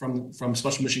 from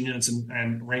special mission units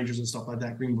and Rangers and stuff like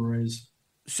that, Green Berets.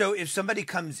 So if somebody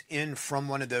comes in from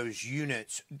one of those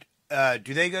units,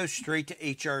 do they go straight to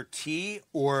HRT,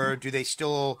 or do they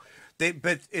still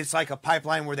but it's like a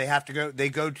pipeline where they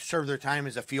go to serve their time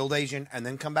as a field agent and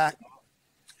then come back?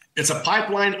 It's a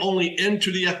pipeline only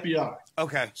into the FBI.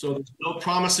 Okay. So there's no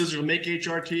promises to make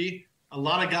HRT. A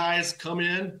lot of guys come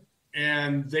in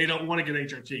and they don't want to get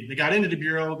HRT. They got into the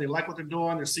Bureau. They like what they're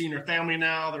doing. They're seeing their family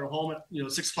now. They're home at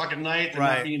 6 o'clock at night. They're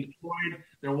not being deployed.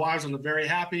 Their wives are very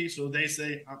happy. So they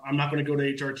say, I'm not going to go to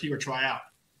HRT or try out.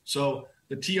 So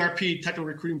the TRP, Technical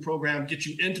Recruiting Program, gets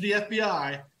you into the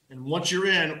FBI. And once you're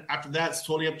in, after that, it's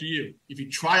totally up to you. If you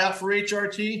try out for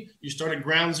HRT, you start at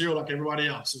ground zero like everybody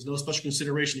else. There's no special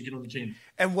consideration to get on the team.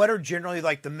 And what are generally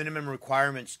like the minimum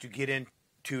requirements to get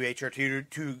into HRT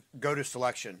to go to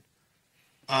selection?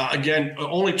 Again,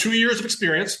 only 2 years of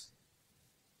experience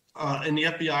in the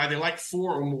FBI. They like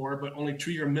 4 or more, but only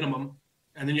 2-year minimum.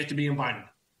 And then you have to be invited.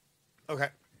 Okay.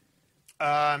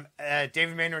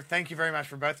 David Maynard, thank you very much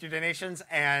for both your donations.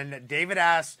 And David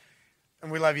asks,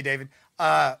 and we love you, David,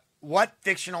 what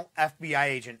fictional FBI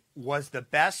agent was the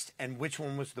best and which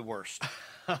one was the worst?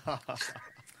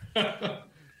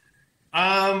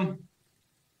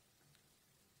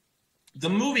 The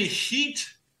movie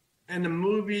Heat and the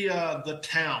movie The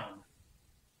Town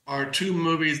are 2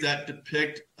 movies that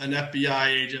depict an FBI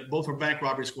agent. Both are bank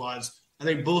robbery squads. I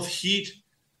think both Heat,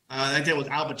 I think that was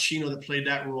Al Pacino that played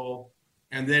that role.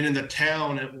 And then in The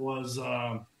Town, it was,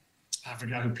 I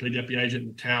forgot who played the FBI agent in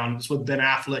The Town. It's with Ben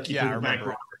Affleck. He played the bank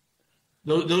robber.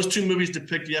 Those 2 movies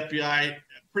depict the FBI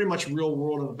pretty much real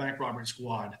world of a bank robbery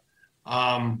squad.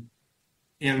 And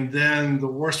then the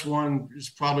worst one is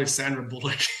probably Sandra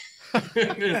Bullock.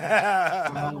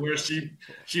 Where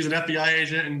she's an FBI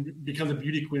agent and becomes a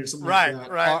beauty queen or something like that.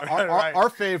 Right. Our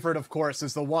favorite, of course,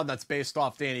 is the one that's based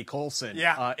off Danny Coulson.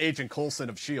 Yeah. Agent Coulson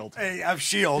of S.H.I.E.L.D. Of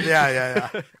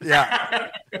S.H.I.E.L.D.,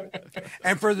 yeah.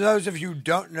 And for those of you who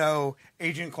don't know,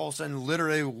 Agent Coulson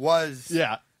literally was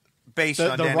based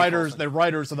on the Danny writers. Coulson. The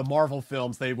writers of the Marvel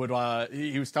films, they would.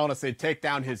 He was telling us they'd take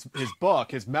down his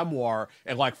book, his memoir,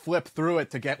 and like flip through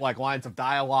it to get like lines of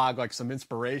dialogue, like some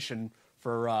inspiration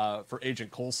for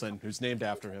Agent Coulson, who's named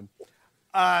after him.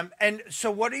 And so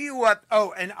what are you up?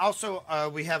 Oh, and also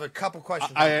we have a couple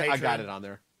questions on Patreon. I got it on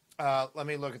there. Let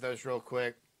me look at those real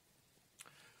quick.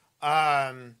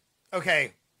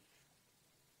 Okay.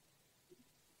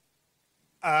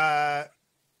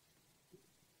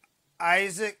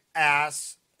 Isaac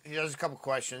asks, he has a couple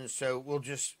questions, so we'll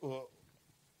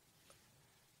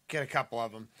get a couple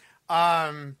of them.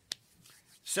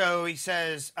 So he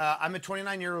says, I'm a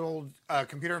 29-year-old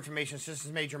computer information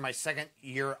systems major in my 2nd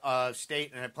year of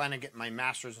state, and I plan on getting my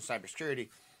master's in cybersecurity.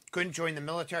 Couldn't join the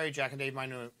military. Jack and Dave might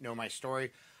know my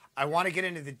story. I want to get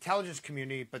into the intelligence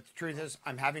community, but the truth is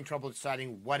I'm having trouble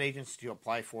deciding what agency to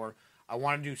apply for. I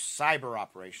want to do cyber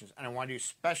operations, and I want to do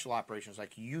special operations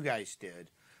like you guys did,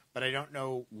 but I don't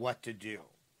know what to do.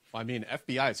 Well, I mean,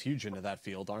 FBI is huge into that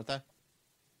field, aren't they?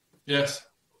 Yes.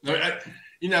 No,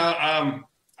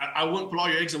 I wouldn't put all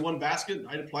your eggs in one basket.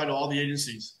 I'd apply to all the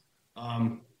agencies.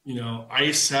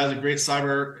 ICE has a great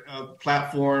cyber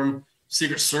platform.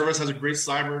 Secret Service has a great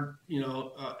cyber,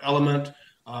 element.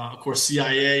 Of course,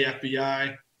 CIA,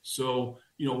 FBI. So,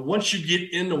 once you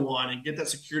get into one and get that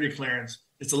security clearance,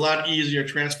 it's a lot easier to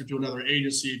transfer to another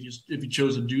agency if you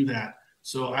chose to do that.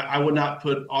 So I would not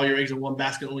put all your eggs in one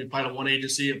basket, only apply to one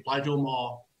agency, apply to them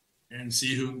all, and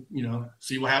see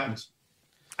see what happens.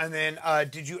 And then,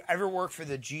 did you ever work for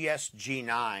the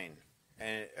GSG-9?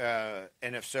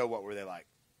 And if so, what were they like?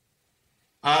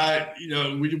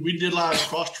 We did a lot of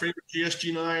cross training with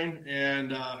GSG-9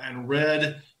 and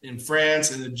RED in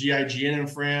France and the GIGN in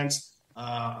France,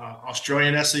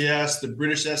 Australian SAS, the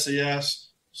British SAS.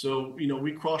 So,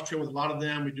 we cross train with a lot of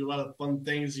them. We do a lot of fun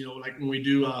things, like when we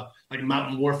do like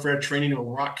mountain warfare training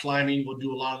or rock climbing, we'll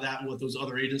do a lot of that with those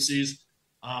other agencies.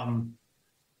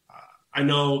 I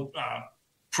know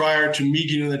prior to me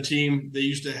getting on the team, they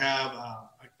used to have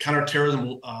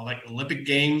counterterrorism like Olympic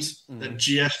Games that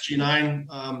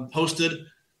GSG-9 hosted.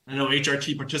 I know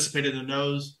HRT participated in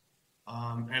those.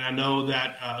 And I know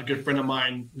that a good friend of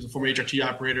mine, who's a former HRT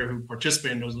operator who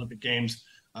participated in those Olympic Games,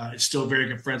 is still very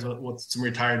good friends with some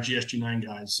retired GSG-9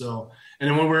 guys. So, and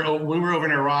then when we were over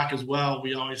in Iraq as well,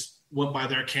 we always went by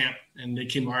their camp and they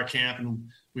came to our camp and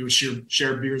we would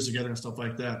share beers together and stuff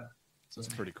like that. So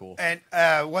that's pretty cool. And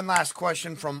one last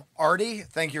question from Artie.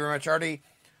 Thank you very much, Artie.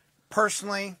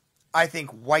 Personally, I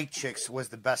think White Chicks was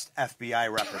the best FBI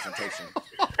representation.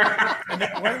 And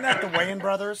wasn't that the Wayans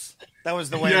brothers? That was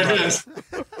the Wayans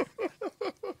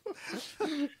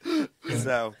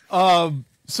brothers.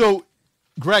 So,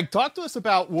 Greg, talk to us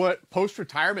about what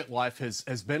post-retirement life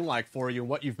has been like for you and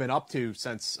what you've been up to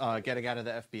since getting out of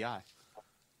the FBI.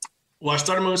 Well, I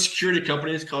started my own security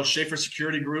company. It's called Shaffer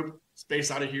Security Group. It's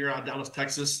based out of here, out of Dallas,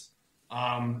 Texas.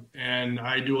 And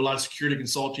I do a lot of security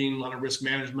consulting, a lot of risk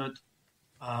management.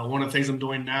 One of the things I'm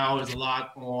doing now is a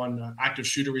lot on active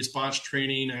shooter response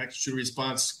training, active shooter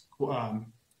response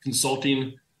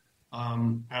consulting.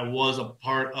 I was a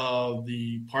part of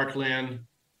the Parkland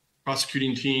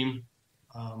prosecuting team.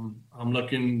 I'm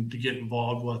looking to get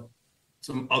involved with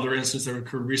some other incidents that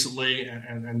occurred recently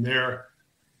and their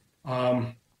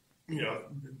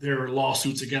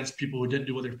lawsuits against people who didn't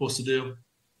do what they're supposed to do.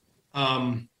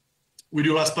 We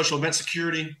do a lot of special event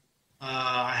security.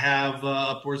 I have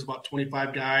upwards of about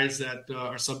 25 guys that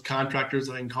are subcontractors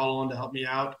that I can call on to help me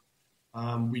out.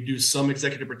 We do some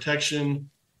executive protection.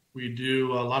 We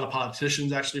do a lot of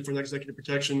politicians actually for the executive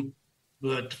protection.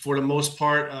 But for the most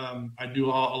part, I do a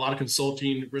lot of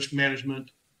consulting, risk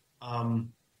management, a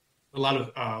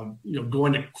lot of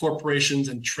going to corporations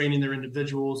and training their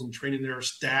individuals and training their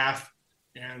staff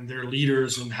and their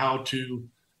leaders and how to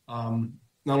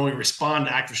not only respond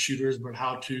to active shooters, but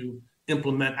how to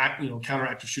implement counter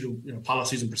active shooter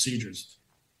policies and procedures.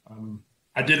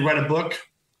 I did write a book,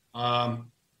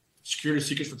 Security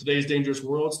Secrets for Today's Dangerous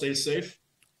World. Stay safe.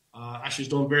 Actually,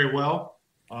 it's doing very well.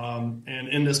 And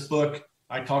in this book,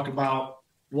 I talk about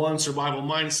survival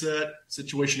mindset,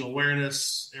 situational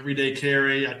awareness, everyday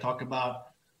carry. I talk about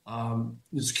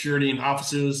security in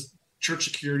offices, church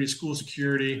security, school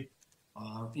security.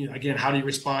 Again, how do you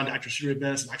respond to active shooter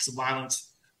events and acts of violence?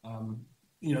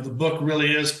 The book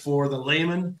really is for the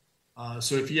layman.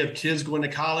 So if you have kids going to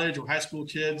college or high school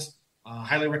kids,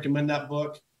 highly recommend that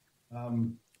book.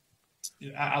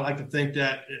 I like to think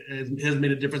that it has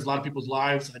made a difference in a lot of people's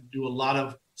lives. I do a lot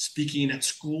of speaking at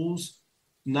schools,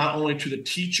 not only to the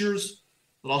teachers,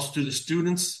 but also to the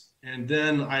students. And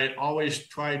then I always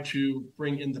try to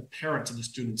bring in the parents of the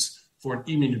students for an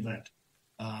evening event.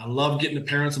 I love getting the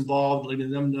parents involved,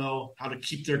 letting them know how to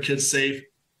keep their kids safe,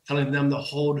 telling them to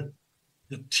hold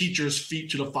the teachers' feet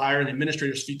to the fire and the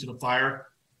administrators' feet to the fire,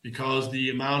 because the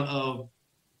amount of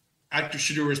active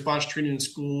shooter response training in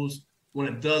schools, when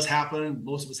it does happen,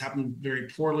 most of it's happening very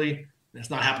poorly, and it's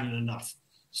not happening enough.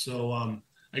 So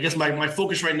I guess my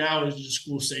focus right now is just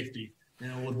school safety.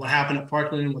 With what happened at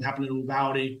Parkland, what happened in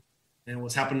Uvalde, and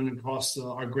what's happening across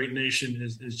our great nation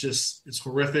it's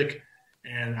horrific.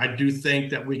 And I do think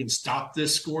that we can stop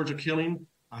this scourge of killing.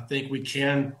 I think we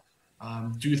can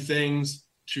do things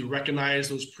to recognize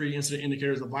those pre-incident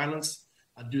indicators of violence.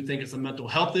 I do think it's a mental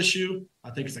health issue. I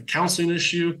think it's a counseling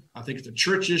issue. I think it's a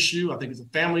church issue. I think it's a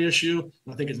family issue.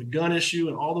 And I think it's a gun issue,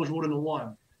 and all those rolled into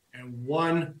one. And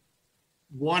one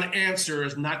answer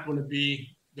is not going to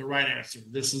be the right answer.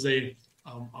 This is a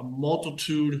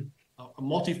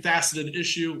multifaceted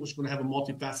issue, which is going to have a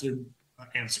multifaceted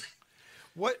answer.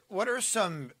 What are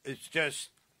some? It's just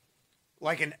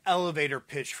like an elevator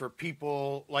pitch for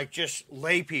people, like just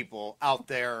lay people out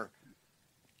there,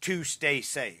 to stay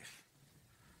safe.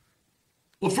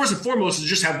 Well, first and foremost is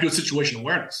just have good situation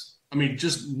awareness. I mean,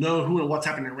 just know who and what's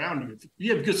happening around you. If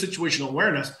you have good situational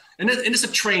awareness, and it's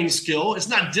a trained skill. It's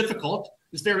not difficult.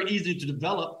 It's very easy to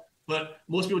develop, but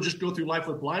most people just go through life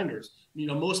with blinders.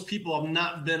 Most people have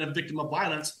not been a victim of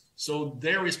violence, so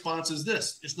their response is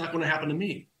this: it's not going to happen to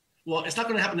me. Well, it's not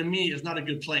going to happen to me is not a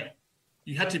good plan.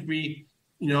 You have to be,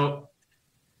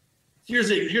 here's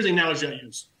the analogy I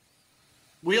use.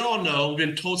 We all know, we've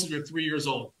been told since we're 3 years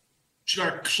old, should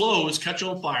our clothes catch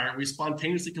on fire, we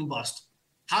spontaneously combust.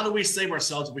 How do we save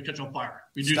ourselves if we catch on fire?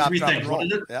 We do three things. What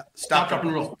is it? Yeah. Stop, drop,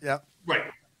 and roll. Yeah. Right.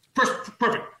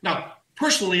 Perfect. Now,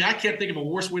 personally, I can't think of a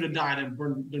worse way to die than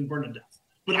burn to death.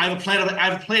 But I have a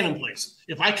plan in place.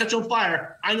 If I catch on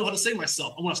fire, I know how to save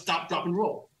myself. I want to stop, drop, and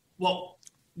roll. Well,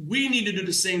 we need to do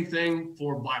the same thing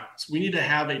for violence. We need to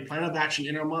have a plan of action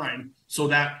in our mind so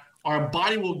that our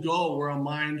body will go where our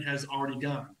mind has already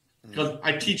gone. Because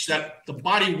I teach that the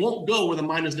body won't go where the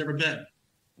mind has never been.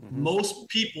 Most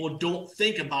people don't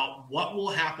think about what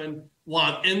will happen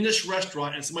while I'm in this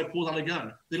restaurant and somebody pulls out a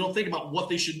gun. They don't think about what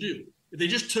they should do. If they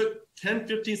just took 10,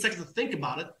 15 seconds to think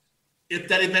about it, if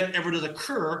that event ever does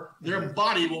occur, their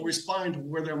body will respond to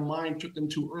where their mind took them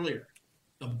to earlier.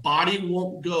 The body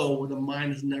won't go where the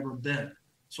mind has never been.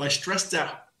 So I stress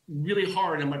that really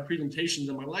hard in my presentations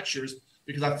and my lectures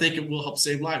because I think it will help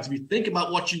save lives. If you think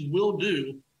about what you will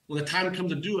do, when the time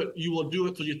comes to do it, you will do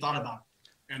it because you thought about it.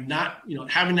 And not,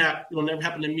 having that, it'll never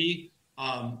happen to me,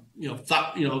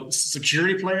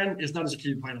 security plan is not a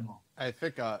security plan at all. I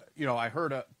think, I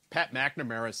heard Pat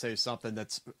McNamara say something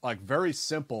that's like very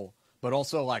simple, but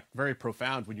also like very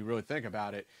profound when you really think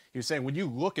about it. He was saying when you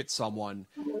look at someone,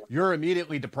 you're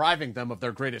immediately depriving them of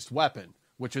their greatest weapon,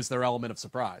 which is their element of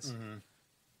surprise.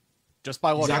 Just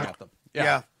by looking at them.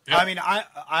 Yeah. I mean,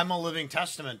 I'm a living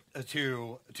testament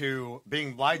to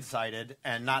being blindsided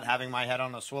and not having my head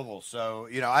on a swivel. So,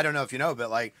 I don't know if you know, but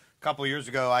like a couple of years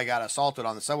ago, I got assaulted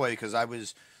on the subway because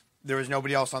there was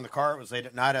nobody else on the car. It was late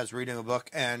at night. I was reading a book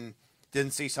and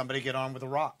didn't see somebody get on with a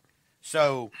rock.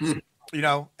 So,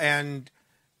 and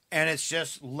it's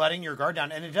just letting your guard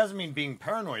down. And it doesn't mean being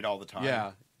paranoid all the time.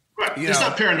 Yeah. Right. It's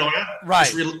not paranoia.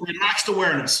 Right. It's relaxed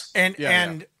awareness.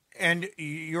 And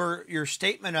your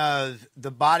statement of the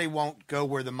body won't go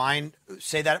where the mind,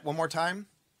 say that one more time.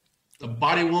 The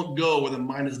body won't go where the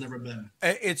mind has never been.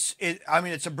 It's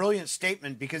a brilliant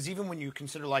statement because even when you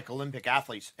consider like Olympic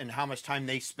athletes and how much time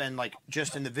they spend like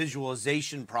just in the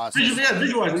visualization process.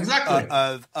 Visualizing, exactly.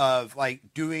 Of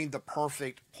like doing the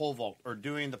perfect pole vault or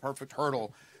doing the perfect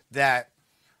hurdle that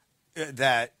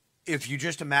if you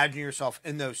just imagine yourself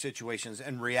in those situations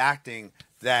and reacting,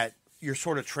 that you're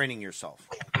sort of training yourself.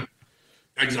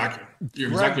 Exactly.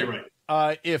 You're exactly right.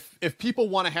 If people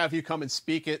want to have you come and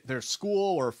speak at their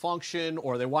school or function,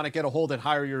 or they want to get a hold and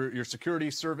hire your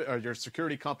security service or your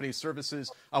security company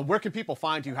services, where can people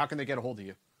find you? How can they get a hold of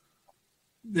you?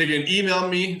 They can email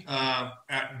me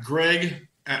at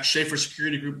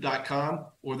greg@shaffersecuritygroup.com,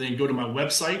 or they can go to my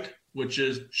website, which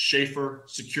is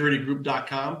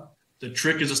shaffersecuritygroup.com. The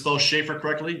trick is to spell Shaffer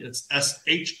correctly. It's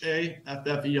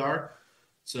SHAFFER.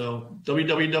 So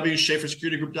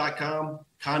www.shaffersecuritygroup.com,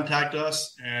 contact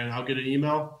us, and I'll get an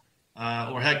email.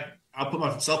 Or heck, I'll put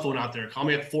my cell phone out there. Call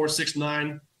me at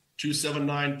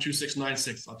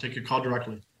 469-279-2696. I'll take your call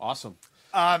directly. Awesome.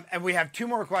 And we have two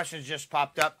more questions just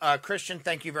popped up. Christian,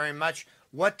 thank you very much.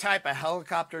 What type of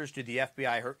helicopters do the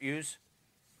FBI use?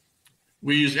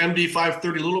 We use MD-530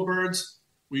 Little Birds.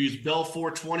 We use Bell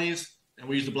 420s, and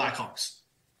we use the Blackhawks.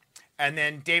 And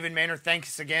then David Maynard,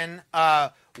 thanks again.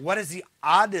 What is the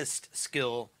oddest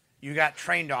skill you got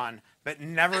trained on but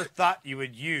never thought you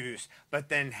would use but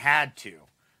then had to,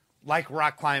 like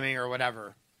rock climbing or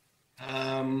whatever?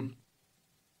 Well,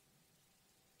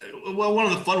 one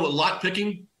of the fun with lock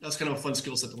picking, that's kind of a fun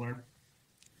skill set to learn,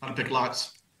 how to pick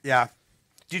locks. Yeah.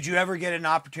 Did you ever get an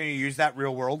opportunity to use that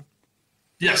real world?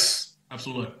 Yes,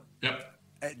 absolutely. Yep.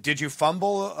 Did you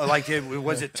fumble?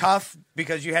 Was it tough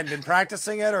because you hadn't been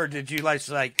practicing it, or did you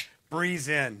like breeze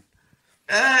in?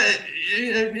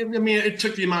 It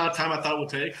took the amount of time I thought it would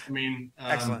take.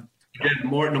 Excellent. Again,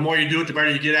 the more you do it, the better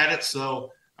you get at it.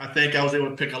 So I think I was able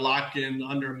to pick a lock in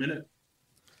under a minute.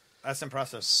 That's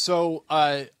impressive. So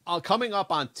coming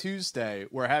up on Tuesday,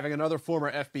 we're having another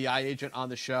former FBI agent on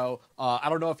the show. I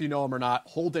don't know if you know him or not,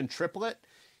 Holden Triplett.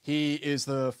 He is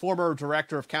the former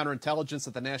director of counterintelligence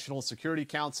at the National Security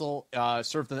Council,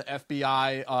 served in the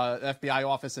FBI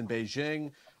office in Beijing,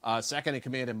 second in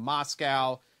command in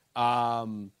Moscow.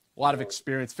 a lot of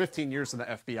experience, 15 years in the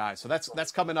FBI. So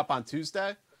that's coming up on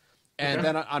Tuesday. And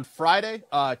then on Friday,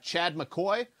 Chad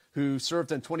McCoy, who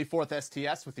served in 24th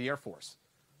STS with the Air Force.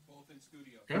 Both in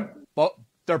studio.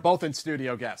 They're both in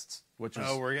studio guests, which is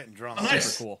we're getting drunk.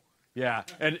 super cool. Yeah.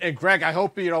 And Greg, I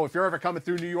hope, if you're ever coming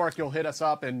through New York, you'll hit us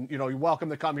up and, you're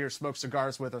welcome to come here, smoke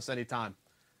cigars with us anytime.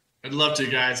 I'd love to,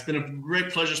 guys. It's been a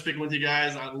great pleasure speaking with you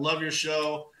guys. I love your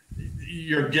show.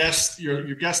 Your guest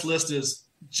list is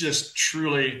just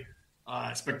truly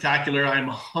spectacular. I'm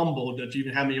humbled that you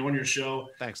even have me on your show.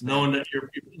 Thanks, man. Knowing that you're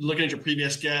looking at your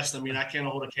previous guests. I mean, I can't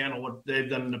hold a candle what they've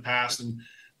done in the past. And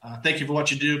thank you for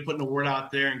what you do, putting the word out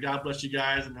there. And God bless you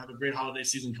guys, and have a great holiday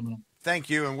season coming up. Thank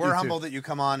you. And we're humbled that you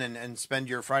come on and spend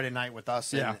your Friday night with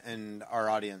us and our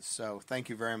audience. So thank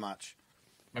you very much.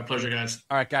 My pleasure, guys.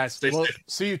 All right, guys. We'll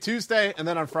see you Tuesday and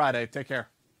then on Friday. Take care.